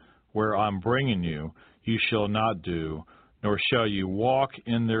Canaan, where I am bringing you, you shall not do, nor shall you walk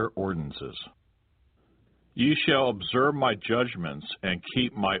in their ordinances. You shall observe my judgments and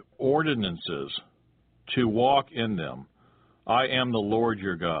keep my ordinances, to walk in them. I am the Lord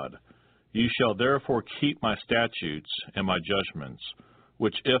your God. You shall therefore keep my statutes and my judgments,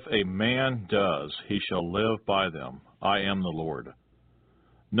 which if a man does, he shall live by them. I am the Lord.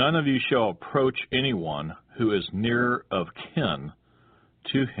 None of you shall approach anyone who is near of kin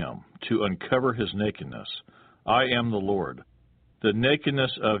to him to uncover his nakedness. I am the Lord. The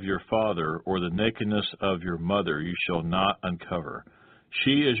nakedness of your father or the nakedness of your mother you shall not uncover.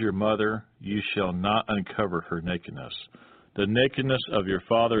 She is your mother, you shall not uncover her nakedness. The nakedness of your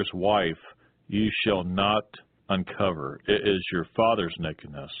father's wife you shall not uncover. It is your father's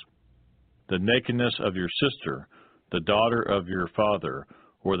nakedness. The nakedness of your sister, the daughter of your father,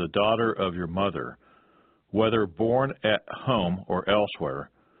 or the daughter of your mother, whether born at home or elsewhere,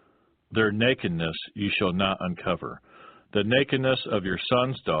 their nakedness you shall not uncover. The nakedness of your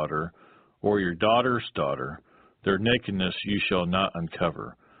son's daughter, or your daughter's daughter, their nakedness you shall not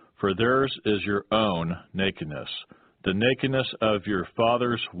uncover, for theirs is your own nakedness. The nakedness of your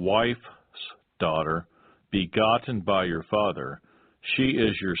father's wife's daughter, begotten by your father, she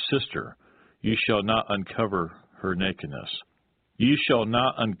is your sister. You shall not uncover her nakedness. You shall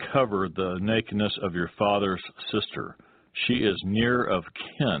not uncover the nakedness of your father's sister. She is near of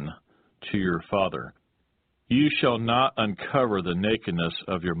kin to your father. You shall not uncover the nakedness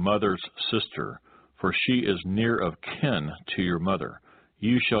of your mother's sister, for she is near of kin to your mother.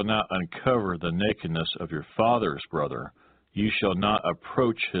 You shall not uncover the nakedness of your father's brother. You shall not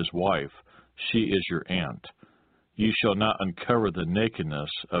approach his wife. She is your aunt. You shall not uncover the nakedness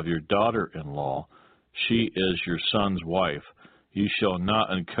of your daughter-in-law. She is your son's wife. You shall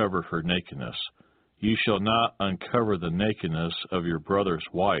not uncover her nakedness. You shall not uncover the nakedness of your brother's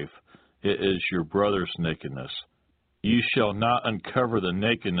wife. It is your brother's nakedness. You shall not uncover the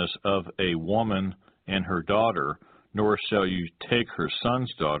nakedness of a woman and her daughter, nor shall you take her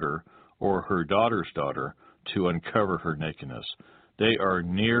son's daughter or her daughter's daughter to uncover her nakedness. They are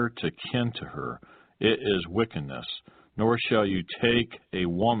near to kin to her. It is wickedness. Nor shall you take a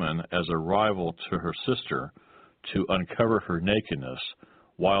woman as a rival to her sister to uncover her nakedness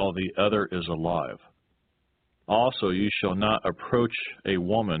while the other is alive. Also, you shall not approach a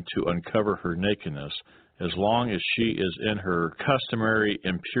woman to uncover her nakedness as long as she is in her customary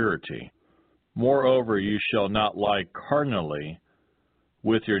impurity. Moreover, you shall not lie carnally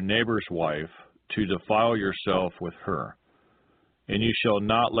with your neighbor's wife to defile yourself with her. And you shall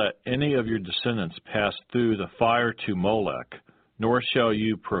not let any of your descendants pass through the fire to Molech, nor shall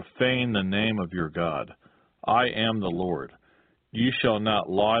you profane the name of your God. I am the Lord. You shall not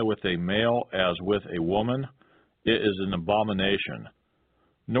lie with a male as with a woman. It is an abomination.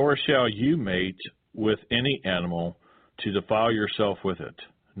 Nor shall you mate with any animal to defile yourself with it.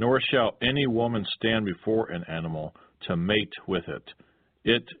 Nor shall any woman stand before an animal to mate with it.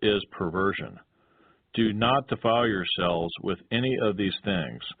 It is perversion. Do not defile yourselves with any of these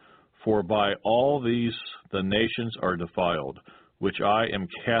things, for by all these the nations are defiled, which I am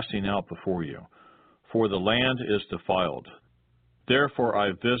casting out before you. For the land is defiled. Therefore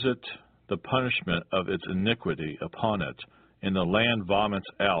I visit the punishment of its iniquity upon it, and the land vomits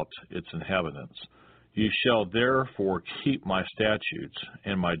out its inhabitants. You shall therefore keep my statutes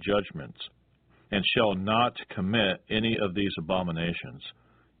and my judgments, and shall not commit any of these abominations,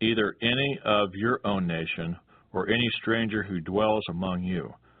 either any of your own nation, or any stranger who dwells among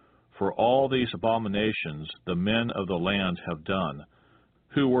you. For all these abominations the men of the land have done,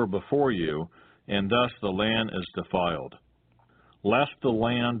 who were before you, and thus the land is defiled. Lest the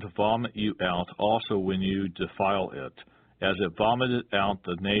land vomit you out also when you defile it, as it vomited out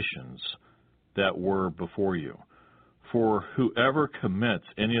the nations that were before you. For whoever commits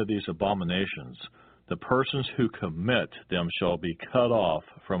any of these abominations, the persons who commit them shall be cut off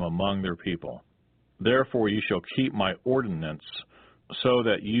from among their people. Therefore you shall keep my ordinance, so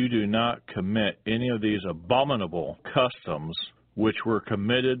that you do not commit any of these abominable customs which were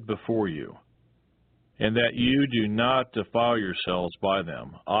committed before you, and that you do not defile yourselves by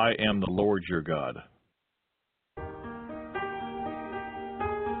them. I am the Lord your God.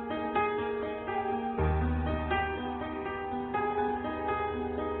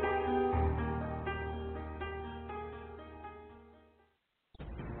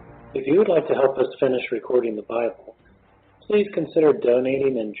 If you would like to help us finish recording the Bible, please consider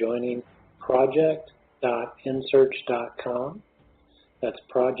donating and joining project.nsearch.com. That's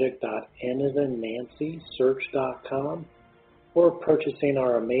project.n as in Nancy, search.com, or purchasing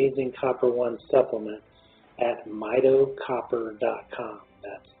our amazing Copper One supplement at mitocopper.com.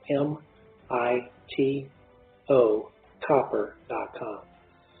 That's M-I-T-O copper.com.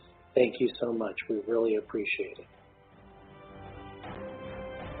 Thank you so much. We really appreciate it.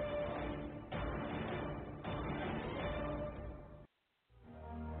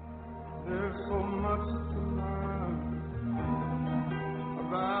 There's so much to learn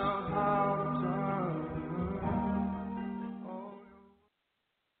about how to turn.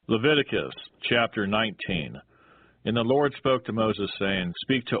 Leviticus chapter 19. And the Lord spoke to Moses, saying,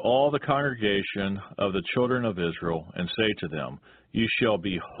 Speak to all the congregation of the children of Israel, and say to them, You shall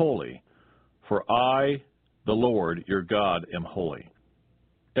be holy, for I, the Lord your God, am holy.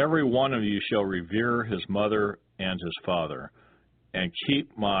 Every one of you shall revere his mother and his father, and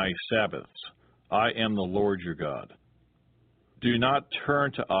keep my Sabbaths. I am the Lord your God. Do not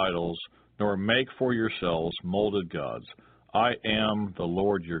turn to idols, nor make for yourselves molded gods. I am the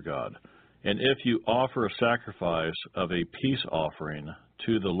Lord your God. And if you offer a sacrifice of a peace offering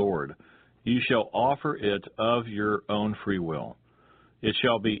to the Lord, you shall offer it of your own free will. It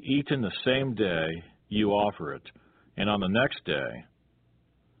shall be eaten the same day you offer it, and on the next day.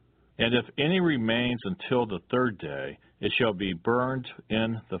 And if any remains until the third day, it shall be burned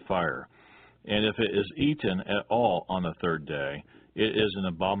in the fire. And if it is eaten at all on the third day, it is an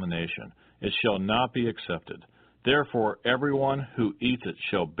abomination. It shall not be accepted. Therefore everyone who eats it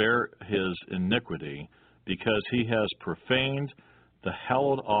shall bear his iniquity, because he has profaned the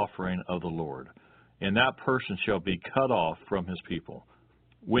hallowed offering of the Lord, and that person shall be cut off from his people.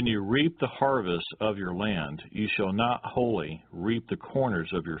 When you reap the harvest of your land, you shall not wholly reap the corners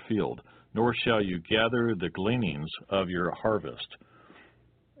of your field, nor shall you gather the gleanings of your harvest.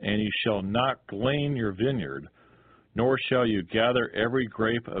 And you shall not glean your vineyard, nor shall you gather every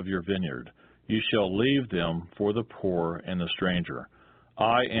grape of your vineyard. You shall leave them for the poor and the stranger.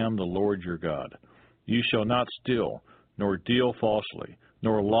 I am the Lord your God. You shall not steal, nor deal falsely,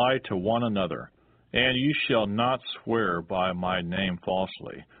 nor lie to one another. And you shall not swear by my name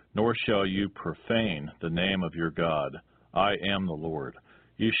falsely, nor shall you profane the name of your God. I am the Lord.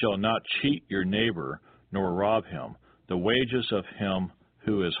 You shall not cheat your neighbor, nor rob him. The wages of him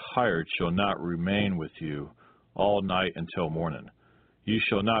who is hired shall not remain with you all night until morning. You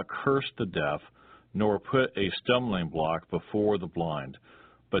shall not curse the deaf, nor put a stumbling block before the blind,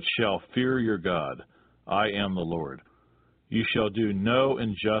 but shall fear your God. I am the Lord. You shall do no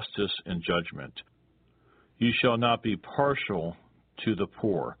injustice in judgment. You shall not be partial to the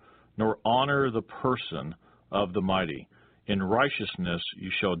poor, nor honor the person of the mighty. In righteousness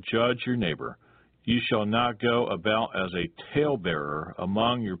you shall judge your neighbor. You shall not go about as a talebearer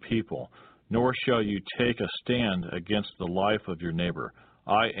among your people, nor shall you take a stand against the life of your neighbor.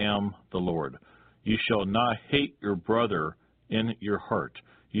 I am the Lord. You shall not hate your brother in your heart.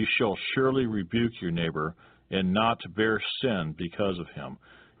 You shall surely rebuke your neighbor, and not bear sin because of him.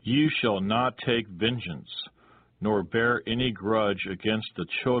 You shall not take vengeance, nor bear any grudge against the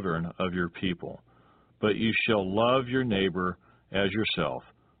children of your people, but you shall love your neighbor as yourself.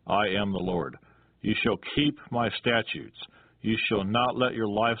 I am the Lord. You shall keep my statutes. You shall not let your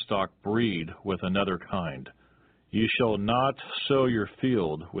livestock breed with another kind. You shall not sow your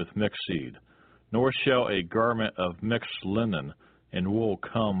field with mixed seed, nor shall a garment of mixed linen and wool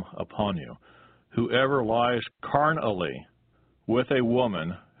come upon you. Whoever lies carnally with a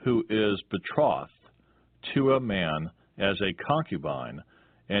woman who is betrothed to a man as a concubine,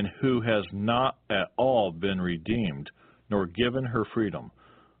 and who has not at all been redeemed, nor given her freedom.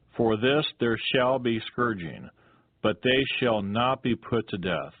 For this there shall be scourging, but they shall not be put to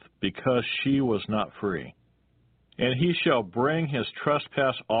death, because she was not free. And he shall bring his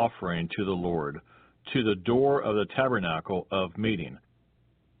trespass offering to the Lord, to the door of the tabernacle of meeting,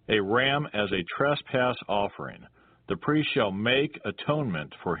 a ram as a trespass offering. The priest shall make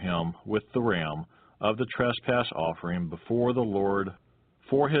atonement for him with the ram of the trespass offering before the Lord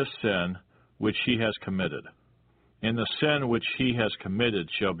for his sin which he has committed. And the sin which he has committed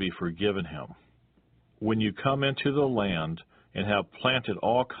shall be forgiven him. When you come into the land and have planted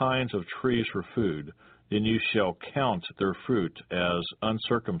all kinds of trees for food, then you shall count their fruit as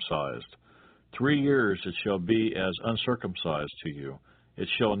uncircumcised. 3 years it shall be as uncircumcised to you. It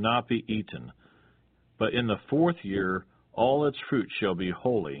shall not be eaten. But in the 4th year all its fruit shall be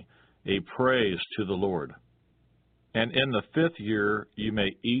holy, a praise to the Lord. And in the 5th year you may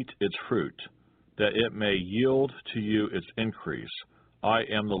eat its fruit, that it may yield to you its increase. I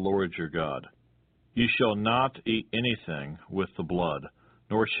am the Lord your God. You shall not eat anything with the blood,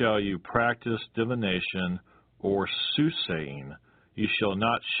 nor shall you practice divination or soothsaying. You shall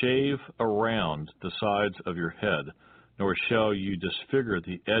not shave around the sides of your head, nor shall you disfigure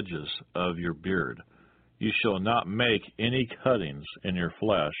the edges of your beard. You shall not make any cuttings in your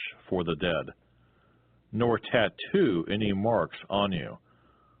flesh for the dead, nor tattoo any marks on you.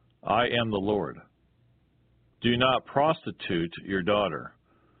 I am the Lord. Do not prostitute your daughter,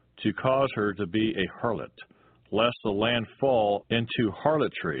 to cause her to be a harlot, lest the land fall into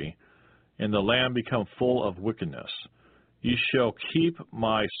harlotry, and the land become full of wickedness. You shall keep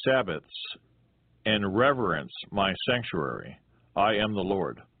my Sabbaths and reverence my sanctuary. I am the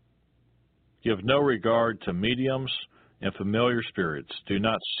Lord. Give no regard to mediums and familiar spirits. Do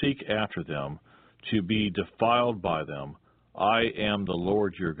not seek after them to be defiled by them. I am the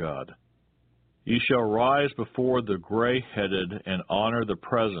Lord your God. You shall rise before the gray-headed and honor the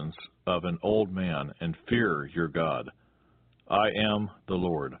presence of an old man and fear your God. I am the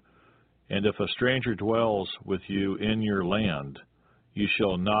Lord. And if a stranger dwells with you in your land, you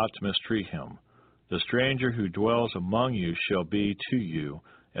shall not mistreat him. The stranger who dwells among you shall be to you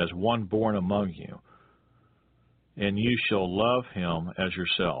as one born among you, and you shall love him as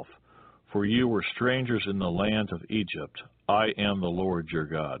yourself. For you were strangers in the land of Egypt. I am the Lord your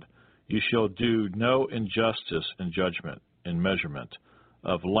God. You shall do no injustice in judgment, in measurement,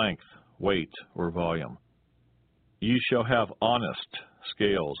 of length, weight, or volume. You shall have honest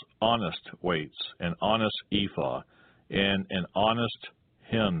scales, honest weights, an honest ephah, and an honest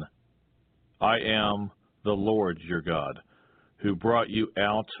hin. I am the Lord your God, who brought you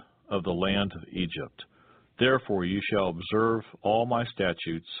out of the land of Egypt. Therefore you shall observe all my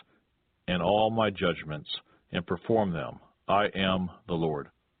statutes and all my judgments, and perform them. I am the Lord.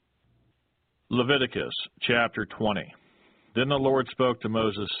 Leviticus chapter 20. Then the Lord spoke to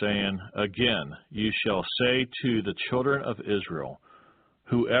Moses, saying, Again you shall say to the children of Israel,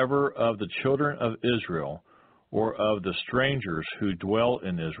 Whoever of the children of Israel, or of the strangers who dwell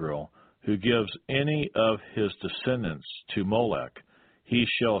in Israel, who gives any of his descendants to Molech, he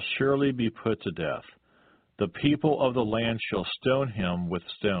shall surely be put to death. The people of the land shall stone him with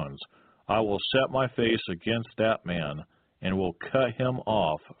stones. I will set my face against that man, and will cut him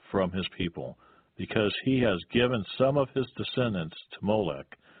off from his people, because he has given some of his descendants to Molech,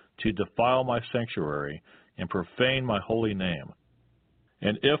 to defile my sanctuary and profane my holy name.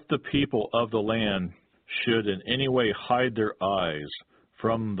 And if the people of the land should in any way hide their eyes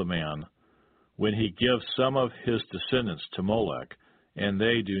from the man, when he gives some of his descendants to Molech, and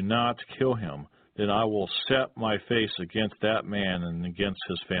they do not kill him, then I will set my face against that man and against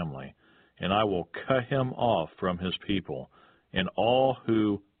his family, and I will cut him off from his people, and all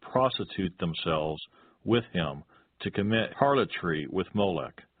who prostitute themselves with him to commit harlotry with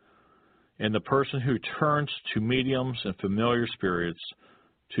Molech. And the person who turns to mediums and familiar spirits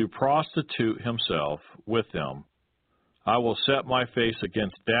to prostitute himself with them, I will set my face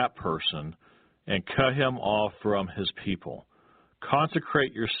against that person and cut him off from his people.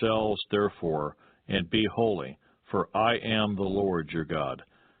 Consecrate yourselves, therefore, and be holy, for I am the Lord your God.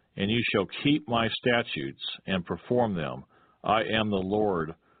 And you shall keep my statutes and perform them. I am the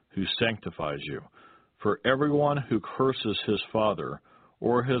Lord who sanctifies you. For everyone who curses his father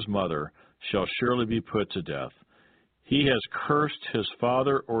or his mother shall surely be put to death. He has cursed his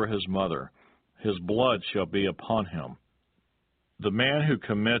father or his mother. His blood shall be upon him. The man who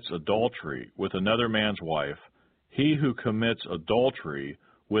commits adultery with another man's wife, he who commits adultery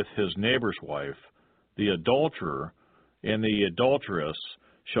with his neighbor's wife, the adulterer and the adulteress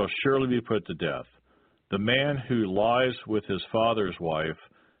shall surely be put to death. The man who lies with his father's wife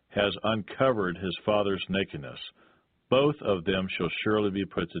has uncovered his father's nakedness. Both of them shall surely be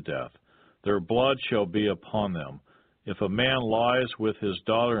put to death. Their blood shall be upon them. If a man lies with his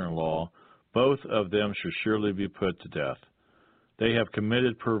daughter-in-law, both of them shall surely be put to death. They have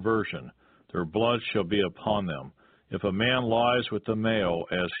committed perversion. Their blood shall be upon them. If a man lies with a male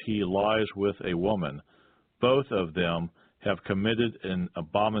as he lies with a woman, both of them have committed an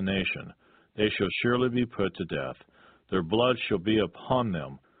abomination. They shall surely be put to death. Their blood shall be upon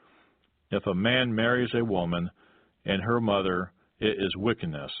them. If a man marries a woman and her mother, it is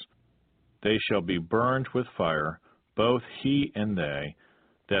wickedness. They shall be burned with fire, both he and they,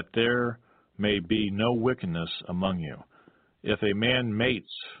 that there may be no wickedness among you. If a man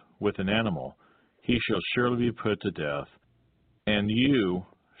mates with an animal, he shall surely be put to death, and you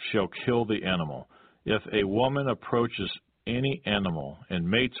shall kill the animal. If a woman approaches any animal and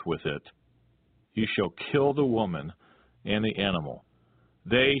mates with it, you shall kill the woman and the animal.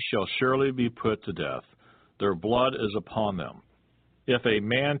 They shall surely be put to death. Their blood is upon them. If a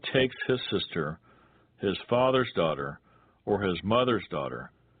man takes his sister, his father's daughter, or his mother's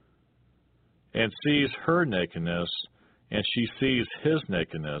daughter, and sees her nakedness, and she sees his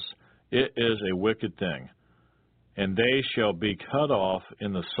nakedness, it is a wicked thing, and they shall be cut off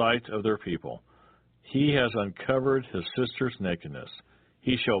in the sight of their people. He has uncovered his sister's nakedness.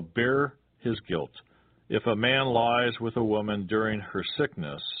 He shall bear his guilt. If a man lies with a woman during her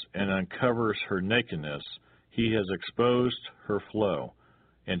sickness and uncovers her nakedness, he has exposed her flow,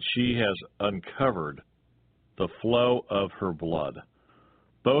 and she has uncovered the flow of her blood.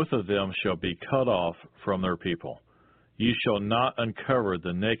 Both of them shall be cut off from their people. You shall not uncover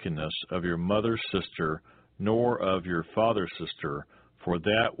the nakedness of your mother's sister, nor of your father's sister, for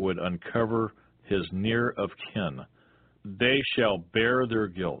that would uncover his near of kin. They shall bear their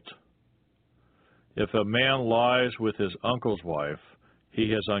guilt. If a man lies with his uncle's wife, he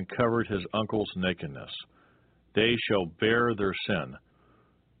has uncovered his uncle's nakedness. They shall bear their sin.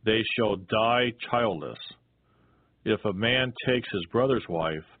 They shall die childless. If a man takes his brother's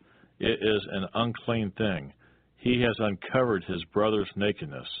wife, it is an unclean thing. He has uncovered his brother's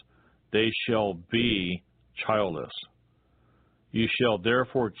nakedness. They shall be childless. You shall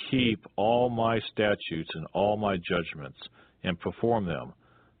therefore keep all my statutes and all my judgments, and perform them,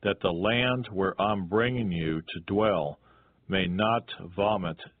 that the land where I'm bringing you to dwell may not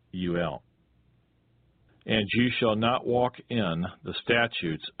vomit you out. And you shall not walk in the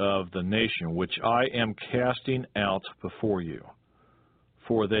statutes of the nation which I am casting out before you.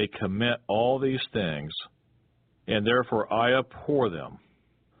 For they commit all these things, and therefore I abhor them.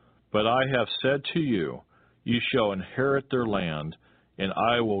 But I have said to you, you shall inherit their land, and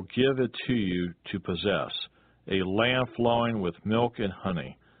I will give it to you to possess, a land flowing with milk and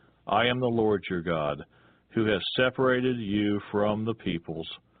honey. I am the Lord your God, who has separated you from the peoples.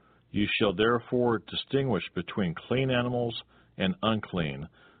 You shall therefore distinguish between clean animals and unclean,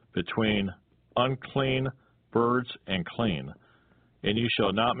 between unclean birds and clean. And you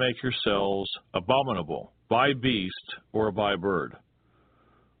shall not make yourselves abominable by beast or by bird,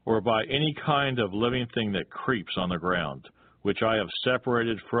 or by any kind of living thing that creeps on the ground, which I have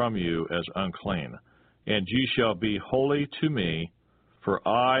separated from you as unclean. And you shall be holy to me, for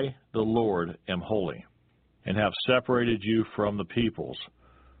I, the Lord, am holy, and have separated you from the peoples,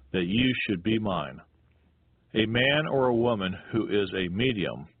 that you should be mine. A man or a woman who is a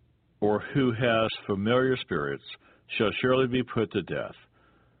medium, or who has familiar spirits, shall surely be put to death.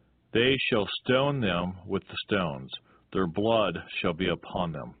 They shall stone them with the stones. Their blood shall be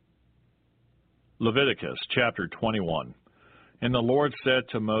upon them. Leviticus chapter 21. And the Lord said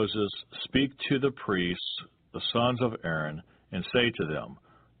to Moses, Speak to the priests, the sons of Aaron, and say to them,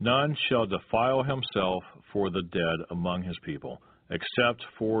 None shall defile himself for the dead among his people, except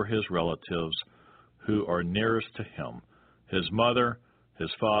for his relatives who are nearest to him, his mother,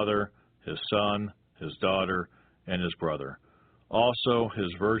 his father, his son, his daughter, and his brother. Also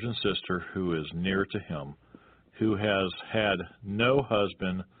his virgin sister who is near to him, who has had no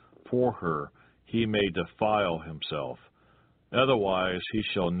husband for her, he may defile himself. Otherwise he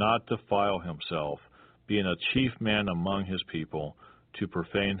shall not defile himself, being a chief man among his people, to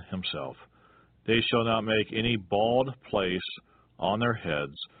profane himself. They shall not make any bald place on their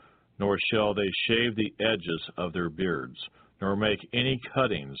heads, nor shall they shave the edges of their beards, nor make any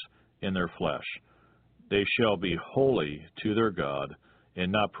cuttings in their flesh. They shall be holy to their God,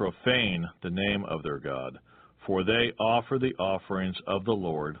 and not profane the name of their God, for they offer the offerings of the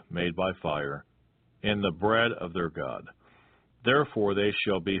Lord made by fire, and the bread of their God. Therefore they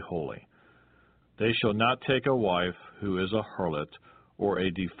shall be holy. They shall not take a wife who is a harlot, or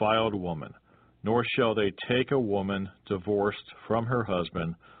a defiled woman, nor shall they take a woman divorced from her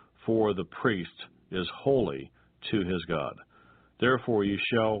husband, for the priest is holy to his God. Therefore you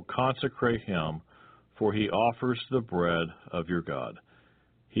shall consecrate him, for he offers the bread of your God.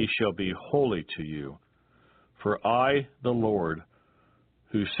 He shall be holy to you. For I, the Lord,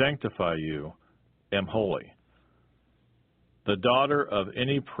 who sanctify you, am holy. The daughter of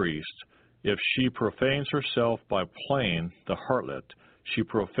any priest, if she profanes herself by playing the harlot, she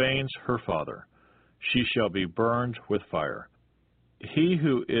profanes her father. She shall be burned with fire. He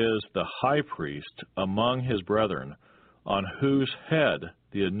who is the high priest among his brethren, on whose head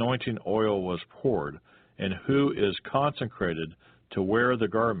the anointing oil was poured, and who is consecrated to wear the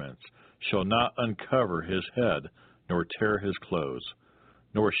garments, shall not uncover his head, nor tear his clothes.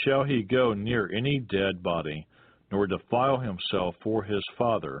 Nor shall he go near any dead body, nor defile himself for his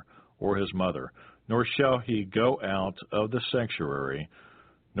father or his mother, nor shall he go out of the sanctuary,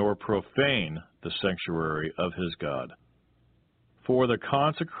 nor profane the sanctuary of his God. For the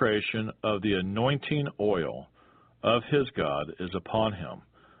consecration of the anointing oil of his God is upon him.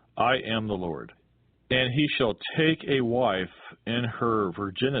 I am the Lord. And he shall take a wife in her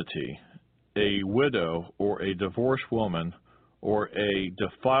virginity, a widow or a divorced woman, or a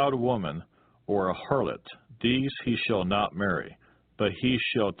defiled woman, or a harlot. These he shall not marry, but he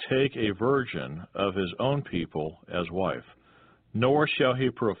shall take a virgin of his own people as wife. Nor shall he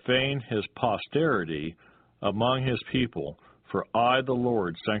profane his posterity among his people, for I, the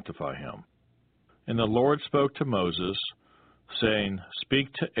Lord, sanctify him. And the Lord spoke to Moses, saying,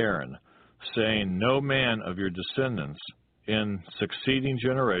 Speak to Aaron, saying, No man of your descendants in succeeding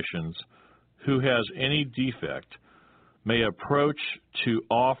generations who has any defect may approach to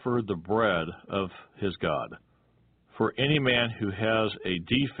offer the bread of his God. For any man who has a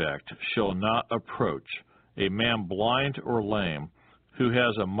defect shall not approach, a man blind or lame, who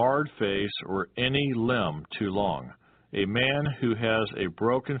has a marred face or any limb too long, a man who has a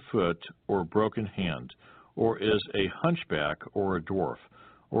broken foot or broken hand, or is a hunchback or a dwarf,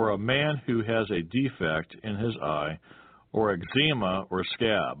 or a man who has a defect in his eye, or eczema or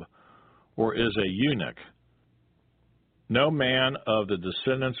scab, or is a eunuch. No man of the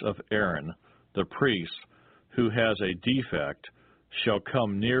descendants of Aaron, the priest, who has a defect, shall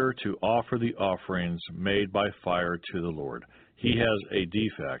come near to offer the offerings made by fire to the Lord. He has a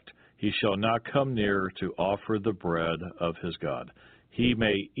defect. He shall not come near to offer the bread of his God. He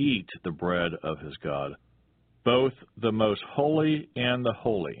may eat the bread of his God, both the most holy and the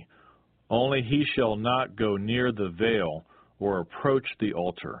holy. Only he shall not go near the veil or approach the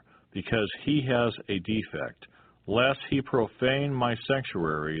altar, because he has a defect, lest he profane my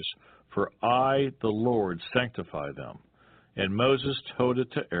sanctuaries, for I, the Lord, sanctify them. And Moses told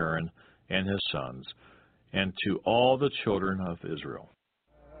it to Aaron and his sons, and to all the children of Israel.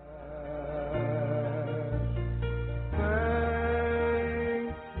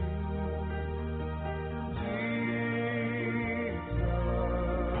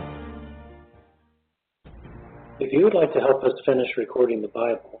 If you would like to help us finish recording the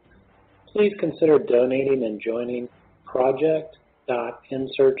Bible, please consider donating and joining project.lsm.org.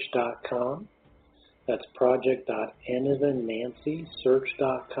 project.nsearch.com. That's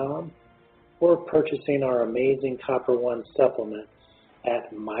project.n-as-in-Nancy-search.com, or purchasing our amazing Copper One supplement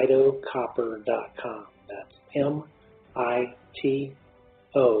at mitocopper.com. That's M-I-T-O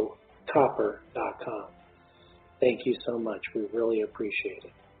copper.com. Thank you so much. We really appreciate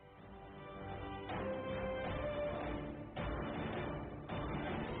it.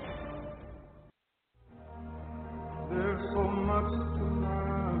 There's so much to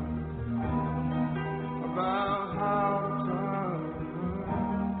learn about how to turn.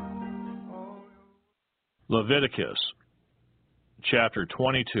 Leviticus chapter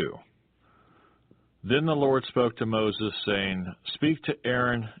 22. Then the Lord spoke to Moses, saying, Speak to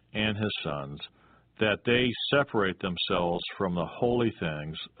Aaron and his sons, that they separate themselves from the holy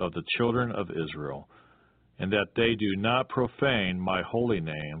things of the children of Israel, and that they do not profane my holy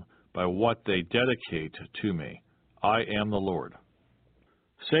name by what they dedicate to me. I am the Lord.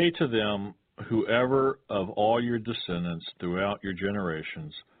 Say to them, whoever of all your descendants throughout your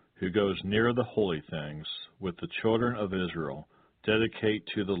generations who goes near the holy things with the children of Israel, dedicate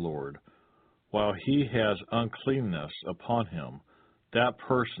to the Lord, while he has uncleanness upon him, that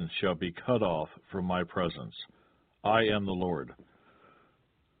person shall be cut off from my presence. I am the Lord.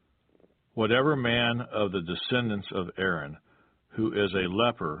 Whatever man of the descendants of Aaron who is a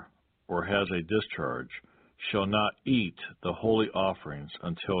leper or has a discharge shall not eat the holy offerings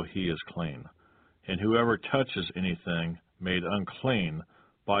until he is clean. And whoever touches anything made unclean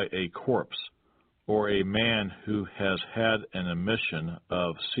by a corpse, or a man who has had an emission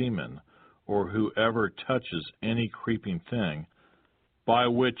of semen, or whoever touches any creeping thing by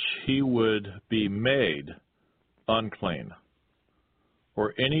which he would be made unclean,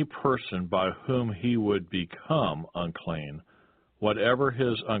 or any person by whom he would become unclean, whatever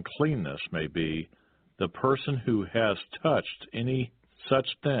his uncleanness may be, the person who has touched any such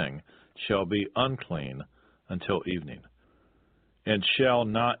thing shall be unclean until evening, and shall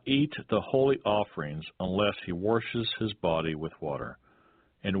not eat the holy offerings unless he washes his body with water.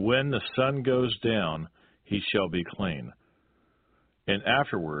 And when the sun goes down, he shall be clean. And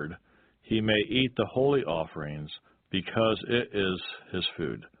afterward he may eat the holy offerings, because it is his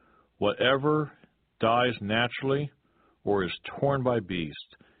food. Whatever dies naturally or is torn by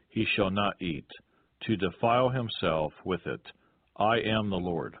beast, he shall not eat, to defile himself with it. I am the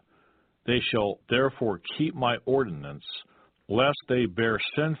Lord. They shall therefore keep my ordinance, lest they bear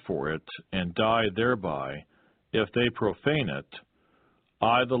sin for it and die thereby. If they profane it,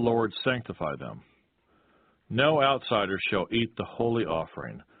 I, the Lord, sanctify them. No outsider shall eat the holy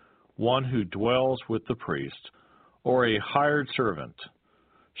offering, one who dwells with the priest, or a hired servant,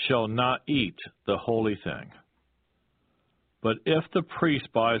 shall not eat the holy thing. But if the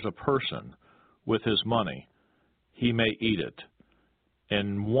priest buys a person with his money, he may eat it,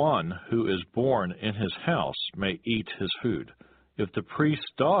 and one who is born in his house may eat his food. If the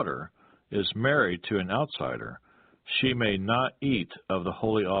priest's daughter is married to an outsider, she may not eat of the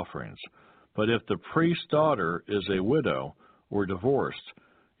holy offerings. But if the priest's daughter is a widow or divorced,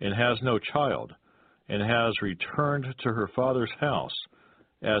 and has no child, and has returned to her father's house,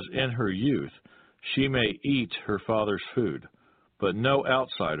 as in her youth, she may eat her father's food, but no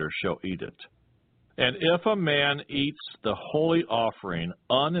outsider shall eat it. And if a man eats the holy offering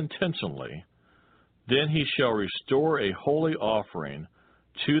unintentionally, then he shall restore a holy offering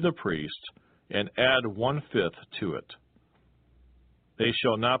to the priest, and add 1/5 to it. They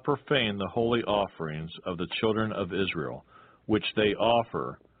shall not profane the holy offerings of the children of Israel, which they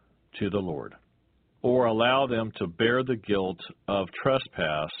offer to the Lord, or allow them to bear the guilt of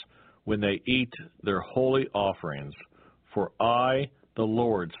trespass when they eat their holy offerings, for I, the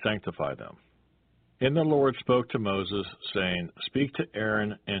Lord, sanctify them. And the Lord spoke to Moses, saying, Speak to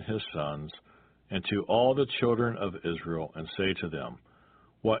Aaron and his sons, and to all the children of Israel, and say to them,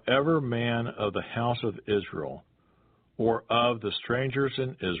 Whatever man of the house of Israel, or of the strangers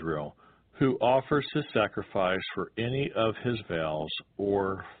in Israel, who offers his sacrifice for any of his vows,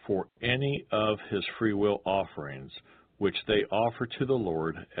 or for any of his freewill offerings, which they offer to the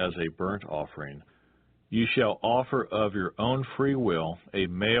Lord as a burnt offering, you shall offer of your own free will a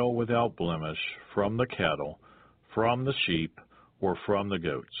male without blemish from the cattle, from the sheep, or from the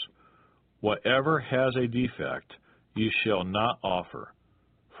goats. Whatever has a defect you shall not offer,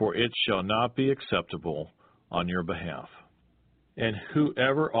 for it shall not be acceptable on your behalf. And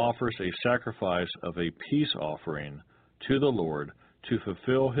whoever offers a sacrifice of a peace offering to the Lord to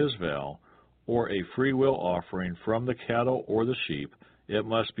fulfill his vow, or a freewill offering from the cattle or the sheep, it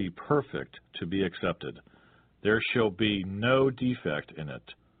must be perfect to be accepted. There shall be no defect in it.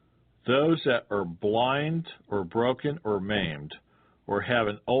 Those that are blind or broken or maimed, or have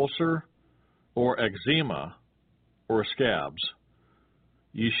an ulcer, or eczema, or scabs,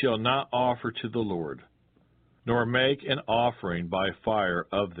 ye shall not offer to the Lord, nor make an offering by fire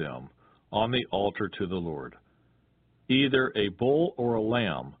of them on the altar to the Lord. Either a bull or a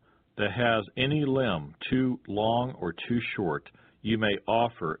lamb that has any limb too long or too short, you may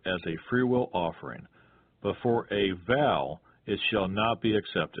offer as a freewill offering, but for a vow it shall not be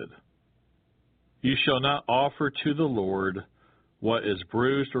accepted. You shall not offer to the Lord what is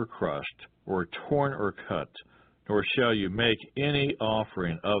bruised or crushed, or torn or cut, nor shall you make any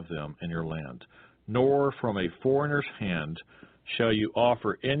offering of them in your land, nor from a foreigner's hand shall you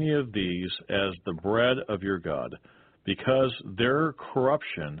offer any of these as the bread of your God, because their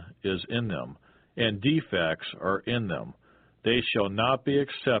corruption is in them, and defects are in them. They shall not be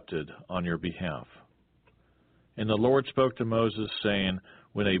accepted on your behalf. And the Lord spoke to Moses, saying,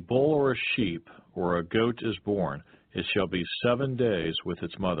 When a bull or a sheep or a goat is born, it shall be 7 days with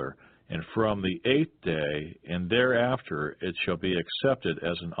its mother, and from the 8th day and thereafter it shall be accepted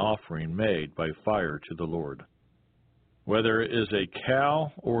as an offering made by fire to the Lord. Whether it is a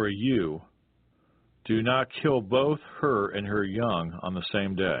cow or a ewe, do not kill both her and her young on the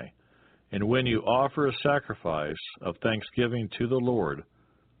same day. And when you offer a sacrifice of thanksgiving to the Lord,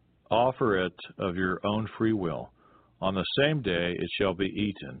 offer it of your own free will. On the same day it shall be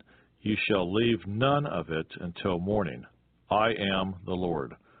eaten. You shall leave none of it until morning. I am the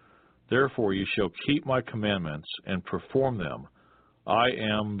Lord. Therefore you shall keep my commandments and perform them. I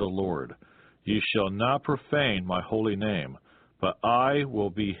am the Lord. You shall not profane my holy name, but I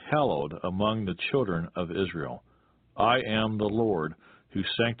will be hallowed among the children of Israel. I am the Lord who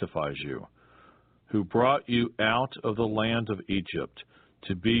sanctifies you, who brought you out of the land of Egypt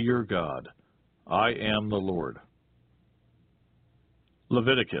to be your God. I am the Lord.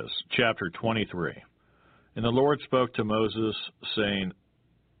 Leviticus chapter 23. And the Lord spoke to Moses, saying,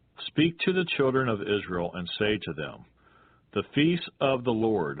 Speak to the children of Israel and say to them, The feasts of the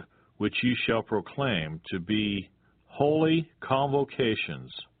Lord, which you shall proclaim to be holy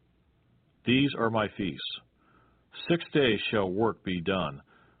convocations, these are my feasts. 6 days shall work be done,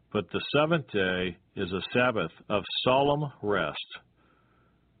 but the 7th day is a Sabbath of solemn rest,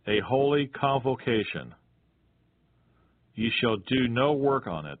 a holy convocation. Ye shall do no work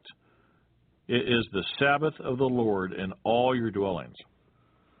on it. It is the Sabbath of the Lord in all your dwellings.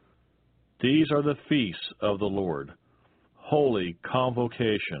 These are the feasts of the Lord, holy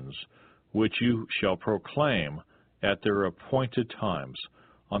convocations, which you shall proclaim at their appointed times.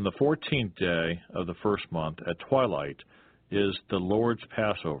 On the 14th day of the first month at twilight is the Lord's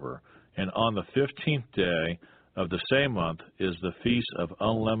Passover, and on the 15th day of the same month is the feast of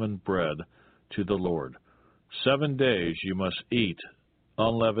unleavened bread to the Lord. 7 days you must eat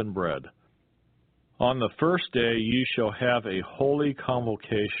unleavened bread. On the first day you shall have a holy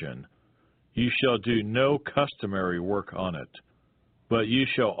convocation. You shall do no customary work on it, but you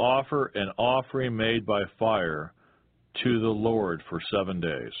shall offer an offering made by fire to the Lord for 7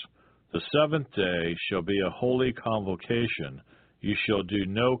 days. The 7th day shall be a holy convocation. You shall do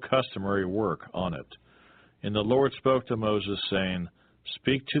no customary work on it. And the Lord spoke to Moses, saying,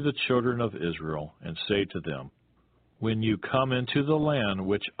 Speak to the children of Israel, and say to them, When you come into the land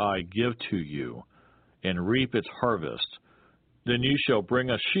which I give to you, and reap its harvest, then you shall bring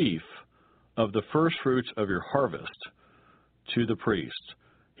a sheaf of the firstfruits of your harvest to the priest.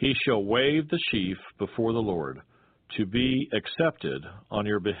 He shall wave the sheaf before the Lord, to be accepted on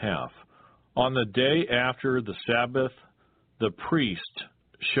your behalf. On the day after the Sabbath, the priest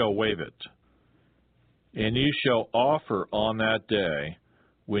shall wave it. And you shall offer on that day,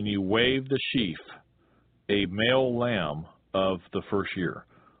 when you wave the sheaf, a male lamb of the first year,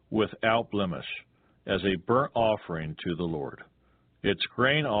 without blemish, as a burnt offering to the Lord. Its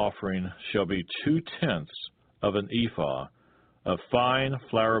grain offering shall be 2/10 of an ephah of fine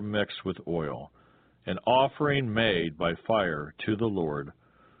flour mixed with oil, an offering made by fire to the Lord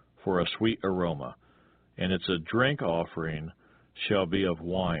for a sweet aroma. And its a drink offering shall be of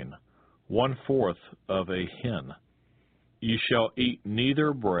wine, 1/4 of a hin. You shall eat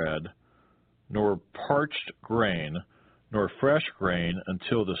neither bread, nor parched grain, nor fresh grain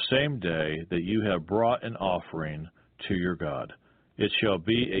until the same day that you have brought an offering to your God. It shall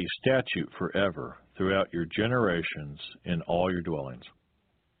be a statute forever throughout your generations in all your dwellings.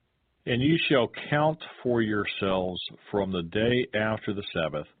 And you shall count for yourselves from the day after the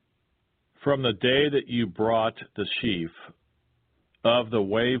Sabbath, from the day that you brought the sheaf of the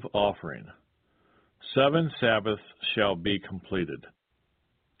wave offering. 7 Sabbaths shall be completed.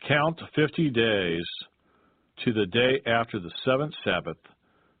 Count 50 days to the day after the 7th Sabbath,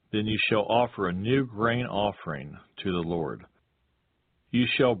 then you shall offer a new grain offering to the Lord. You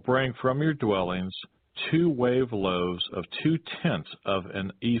shall bring from your dwellings 2 wave loaves of 2/10 of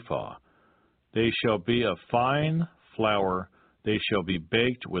an ephah. They shall be of fine flour. They shall be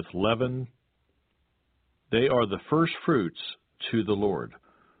baked with leaven. They are the first fruits to the Lord.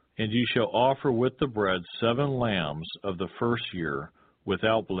 And you shall offer with the bread 7 lambs of the first year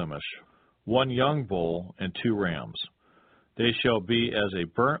without blemish, 1 young bull and 2 rams. They shall be as a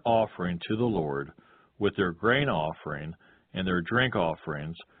burnt offering to the Lord, with their grain offering and their drink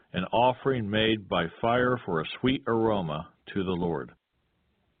offerings, an offering made by fire for a sweet aroma to the Lord.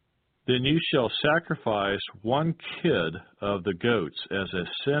 Then you shall sacrifice 1 kid of the goats as a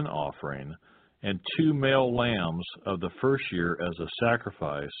sin offering, and 2 male lambs of the first year as a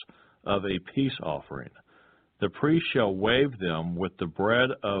sacrifice of a peace offering. The priest shall wave them with the bread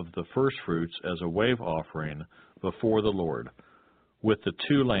of the firstfruits as a wave offering before the Lord, with the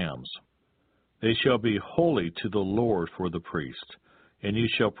 2 lambs. They shall be holy to the Lord for the priest, and you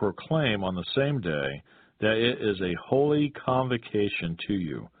shall proclaim on the same day that it is a holy convocation to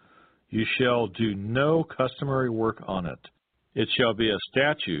you. You shall do no customary work on it. It shall be a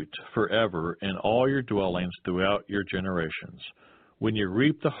statute forever in all your dwellings throughout your generations. When you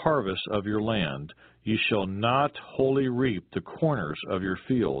reap the harvest of your land, you shall not wholly reap the corners of your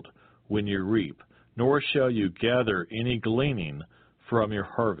field when you reap, nor shall you gather any gleaning from your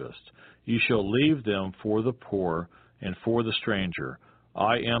harvest. You shall leave them for the poor and for the stranger.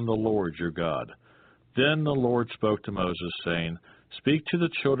 I am the Lord your God. Then the Lord spoke to Moses, saying, Speak to the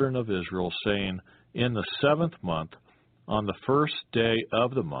children of Israel, saying, In the 7th month, on the first day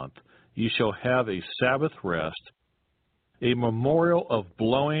of the month, you shall have a Sabbath rest, a memorial of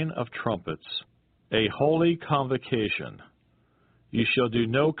blowing of trumpets, a holy convocation. You shall do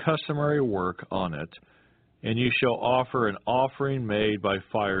no customary work on it, and you shall offer an offering made by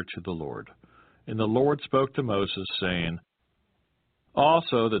fire to the Lord. And the Lord spoke to Moses, saying,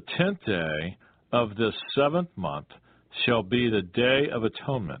 Also the 10th day of this 7th month shall be the day of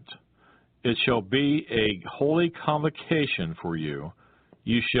atonement. It shall be a holy convocation for you.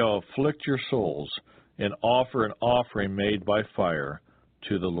 You shall afflict your souls, and offer an offering made by fire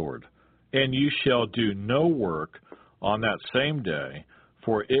to the Lord. And you shall do no work on that same day,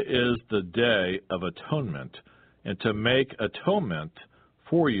 for it is the day of atonement, and to make atonement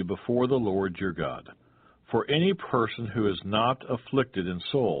for you before the Lord your God. For any person who is not afflicted in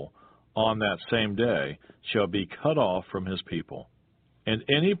soul on that same day shall be cut off from his people. And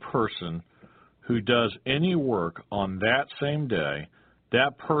any person who does any work on that same day,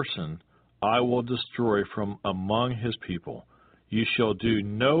 that person I will destroy from among his people. You shall do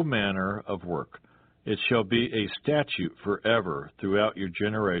no manner of work. It shall be a statute forever throughout your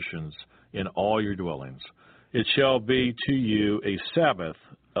generations in all your dwellings. It shall be to you a Sabbath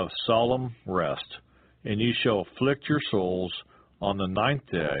of solemn rest, and you shall afflict your souls on the 9th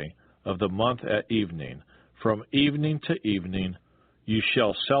day of the month at evening. From evening to evening you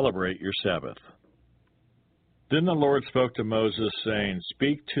shall celebrate your Sabbath. Then the Lord spoke to Moses, saying,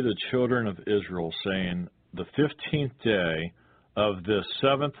 Speak to the children of Israel, saying, The 15th day of this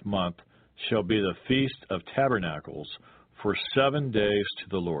 7th month shall be the Feast of Tabernacles for 7 days to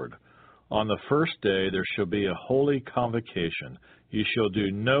the Lord. On the first day there shall be a holy convocation. You shall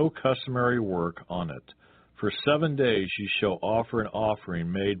do no customary work on it. For 7 days you shall offer an offering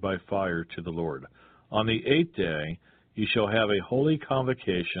made by fire to the Lord. On the 8th day you shall have a holy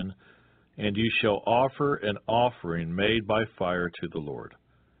convocation, and you shall offer an offering made by fire to the Lord.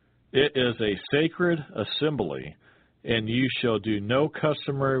 It is a sacred assembly, and you shall do no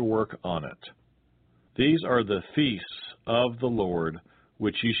customary work on it. These are the feasts of the Lord,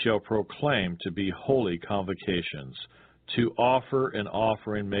 which you shall proclaim to be holy convocations, to offer an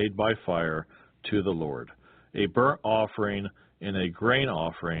offering made by fire to the Lord, a burnt offering and a grain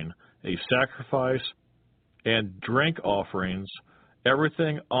offering, a sacrifice and drink offerings,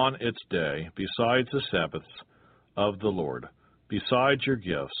 everything on its day, besides the Sabbaths of the Lord, besides your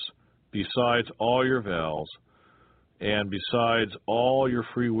gifts, besides all your vows, and besides all your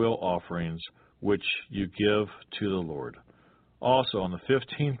freewill offerings which you give to the Lord. Also on the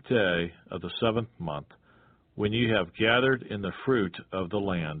 15th day of the 7th month, when you have gathered in the fruit of the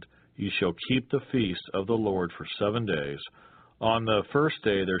land, you shall keep the feast of the Lord for 7 days. On the first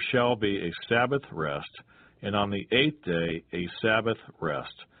day there shall be a Sabbath rest, and on the 8th day a Sabbath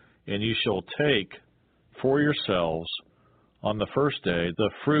rest. And you shall take for yourselves on the first day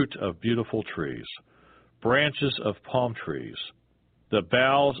the fruit of beautiful trees, branches of palm trees, the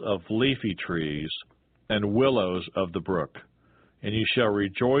boughs of leafy trees, and willows of the brook. And you shall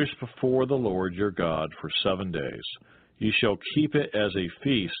rejoice before the Lord your God for 7 days. You shall keep it as a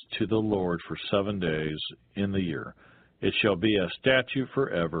feast to the Lord for 7 days in the year. It shall be a statute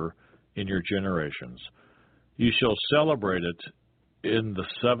forever in your generations. You shall celebrate it in the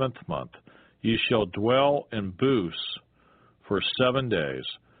 7th month. You shall dwell in booths for 7 days.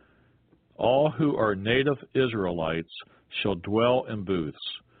 All who are native Israelites shall dwell in booths,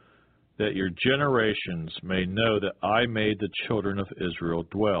 that your generations may know that I made the children of Israel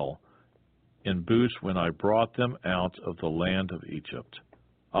dwell in booths when I brought them out of the land of Egypt.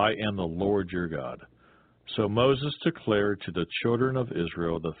 I am the Lord your God. So Moses declared to the children of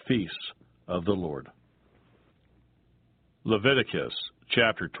Israel the feasts of the Lord. Leviticus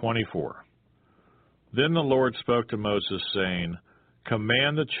chapter 24. Then the Lord spoke to Moses, saying,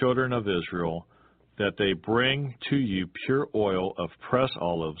 Command the children of Israel that they bring to you pure oil of pressed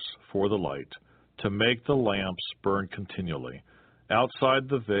olives for the light, to make the lamps burn continually, outside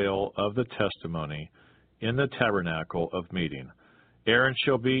the veil of the testimony, in the tabernacle of meeting. Aaron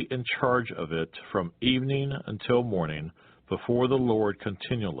shall be in charge of it from evening until morning, before the Lord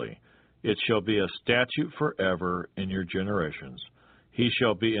continually. It shall be a statute forever in your generations. He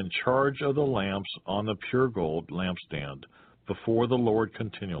shall be in charge of the lamps on the pure gold lampstand, before the Lord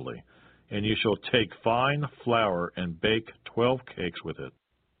continually. And you shall take fine flour and bake 12 cakes with it.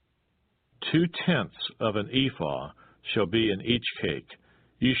 2/10 of an ephah shall be in each cake.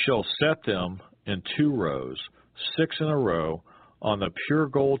 You shall set them in 2 rows, 6 in a row, on the pure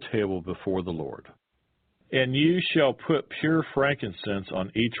gold table before the Lord. And you shall put pure frankincense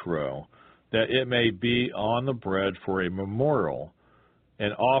on each row, that it may be on the bread for a memorial,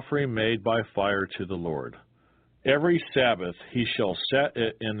 an offering made by fire to the Lord. Every Sabbath he shall set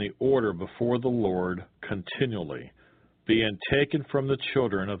it in the order before the Lord continually, being taken from the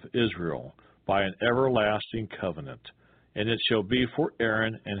children of Israel by an everlasting covenant. And it shall be for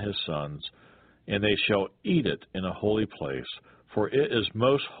Aaron and his sons, and they shall eat it in a holy place, for it is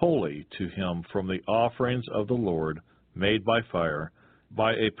most holy to him from the offerings of the Lord made by fire,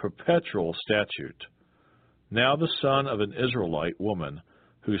 by a perpetual statute. Now the son of an Israelite woman,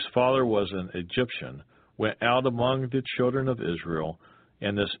 whose father was an Egyptian, went out among the children of Israel,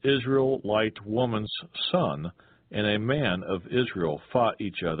 and this Israelite woman's son and a man of Israel fought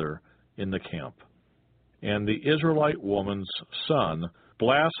each other in the camp. And the Israelite woman's son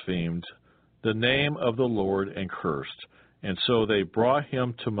blasphemed the name of the Lord and cursed, and so they brought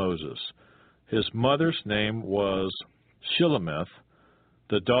him to Moses. His mother's name was Shilemeth,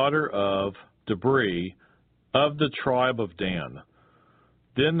 the daughter of Debri, of the tribe of Dan.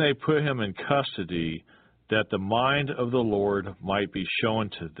 Then they put him in custody, that the mind of the Lord might be shown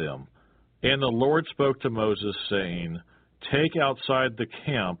to them. And the Lord spoke to Moses, saying, Take outside the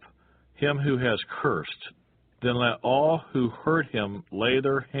camp him who has cursed. Then let all who heard him lay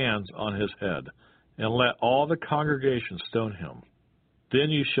their hands on his head, and let all the congregation stone him. Then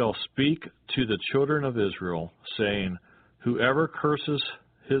you shall speak to the children of Israel, saying, Whoever curses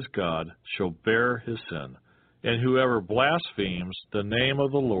his God shall bear his sin, and whoever blasphemes the name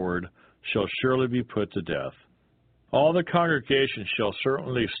of the Lord shall surely be put to death. All the congregation shall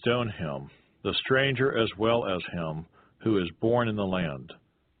certainly stone him, the stranger as well as him who is born in the land.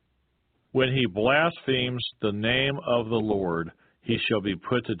 When he blasphemes the name of the Lord, he shall be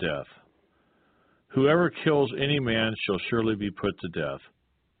put to death. Whoever kills any man shall surely be put to death.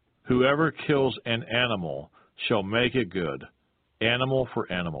 Whoever kills an animal shall make it good, animal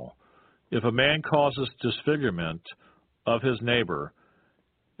for animal. If a man causes disfigurement of his neighbor,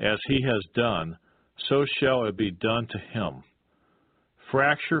 as he has done, so shall it be done to him.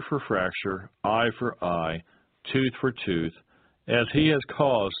 Fracture for fracture, eye for eye, tooth for tooth. As he has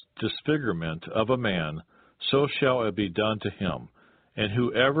caused disfigurement of a man, so shall it be done to him. And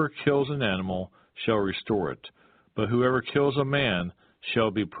whoever kills an animal shall restore it. But whoever kills a man shall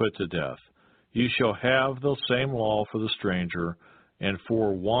be put to death. You shall have the same law for the stranger, and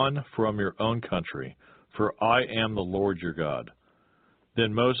for one from your own country, for I am the Lord your God.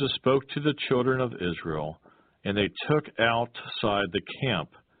 Then Moses spoke to the children of Israel, and they took outside the camp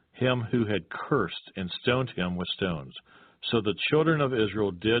him who had cursed, and stoned him with stones. So the children of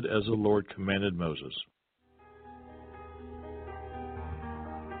Israel did as the Lord commanded Moses.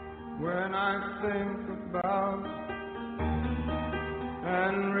 When I think about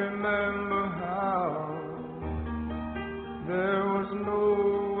and remember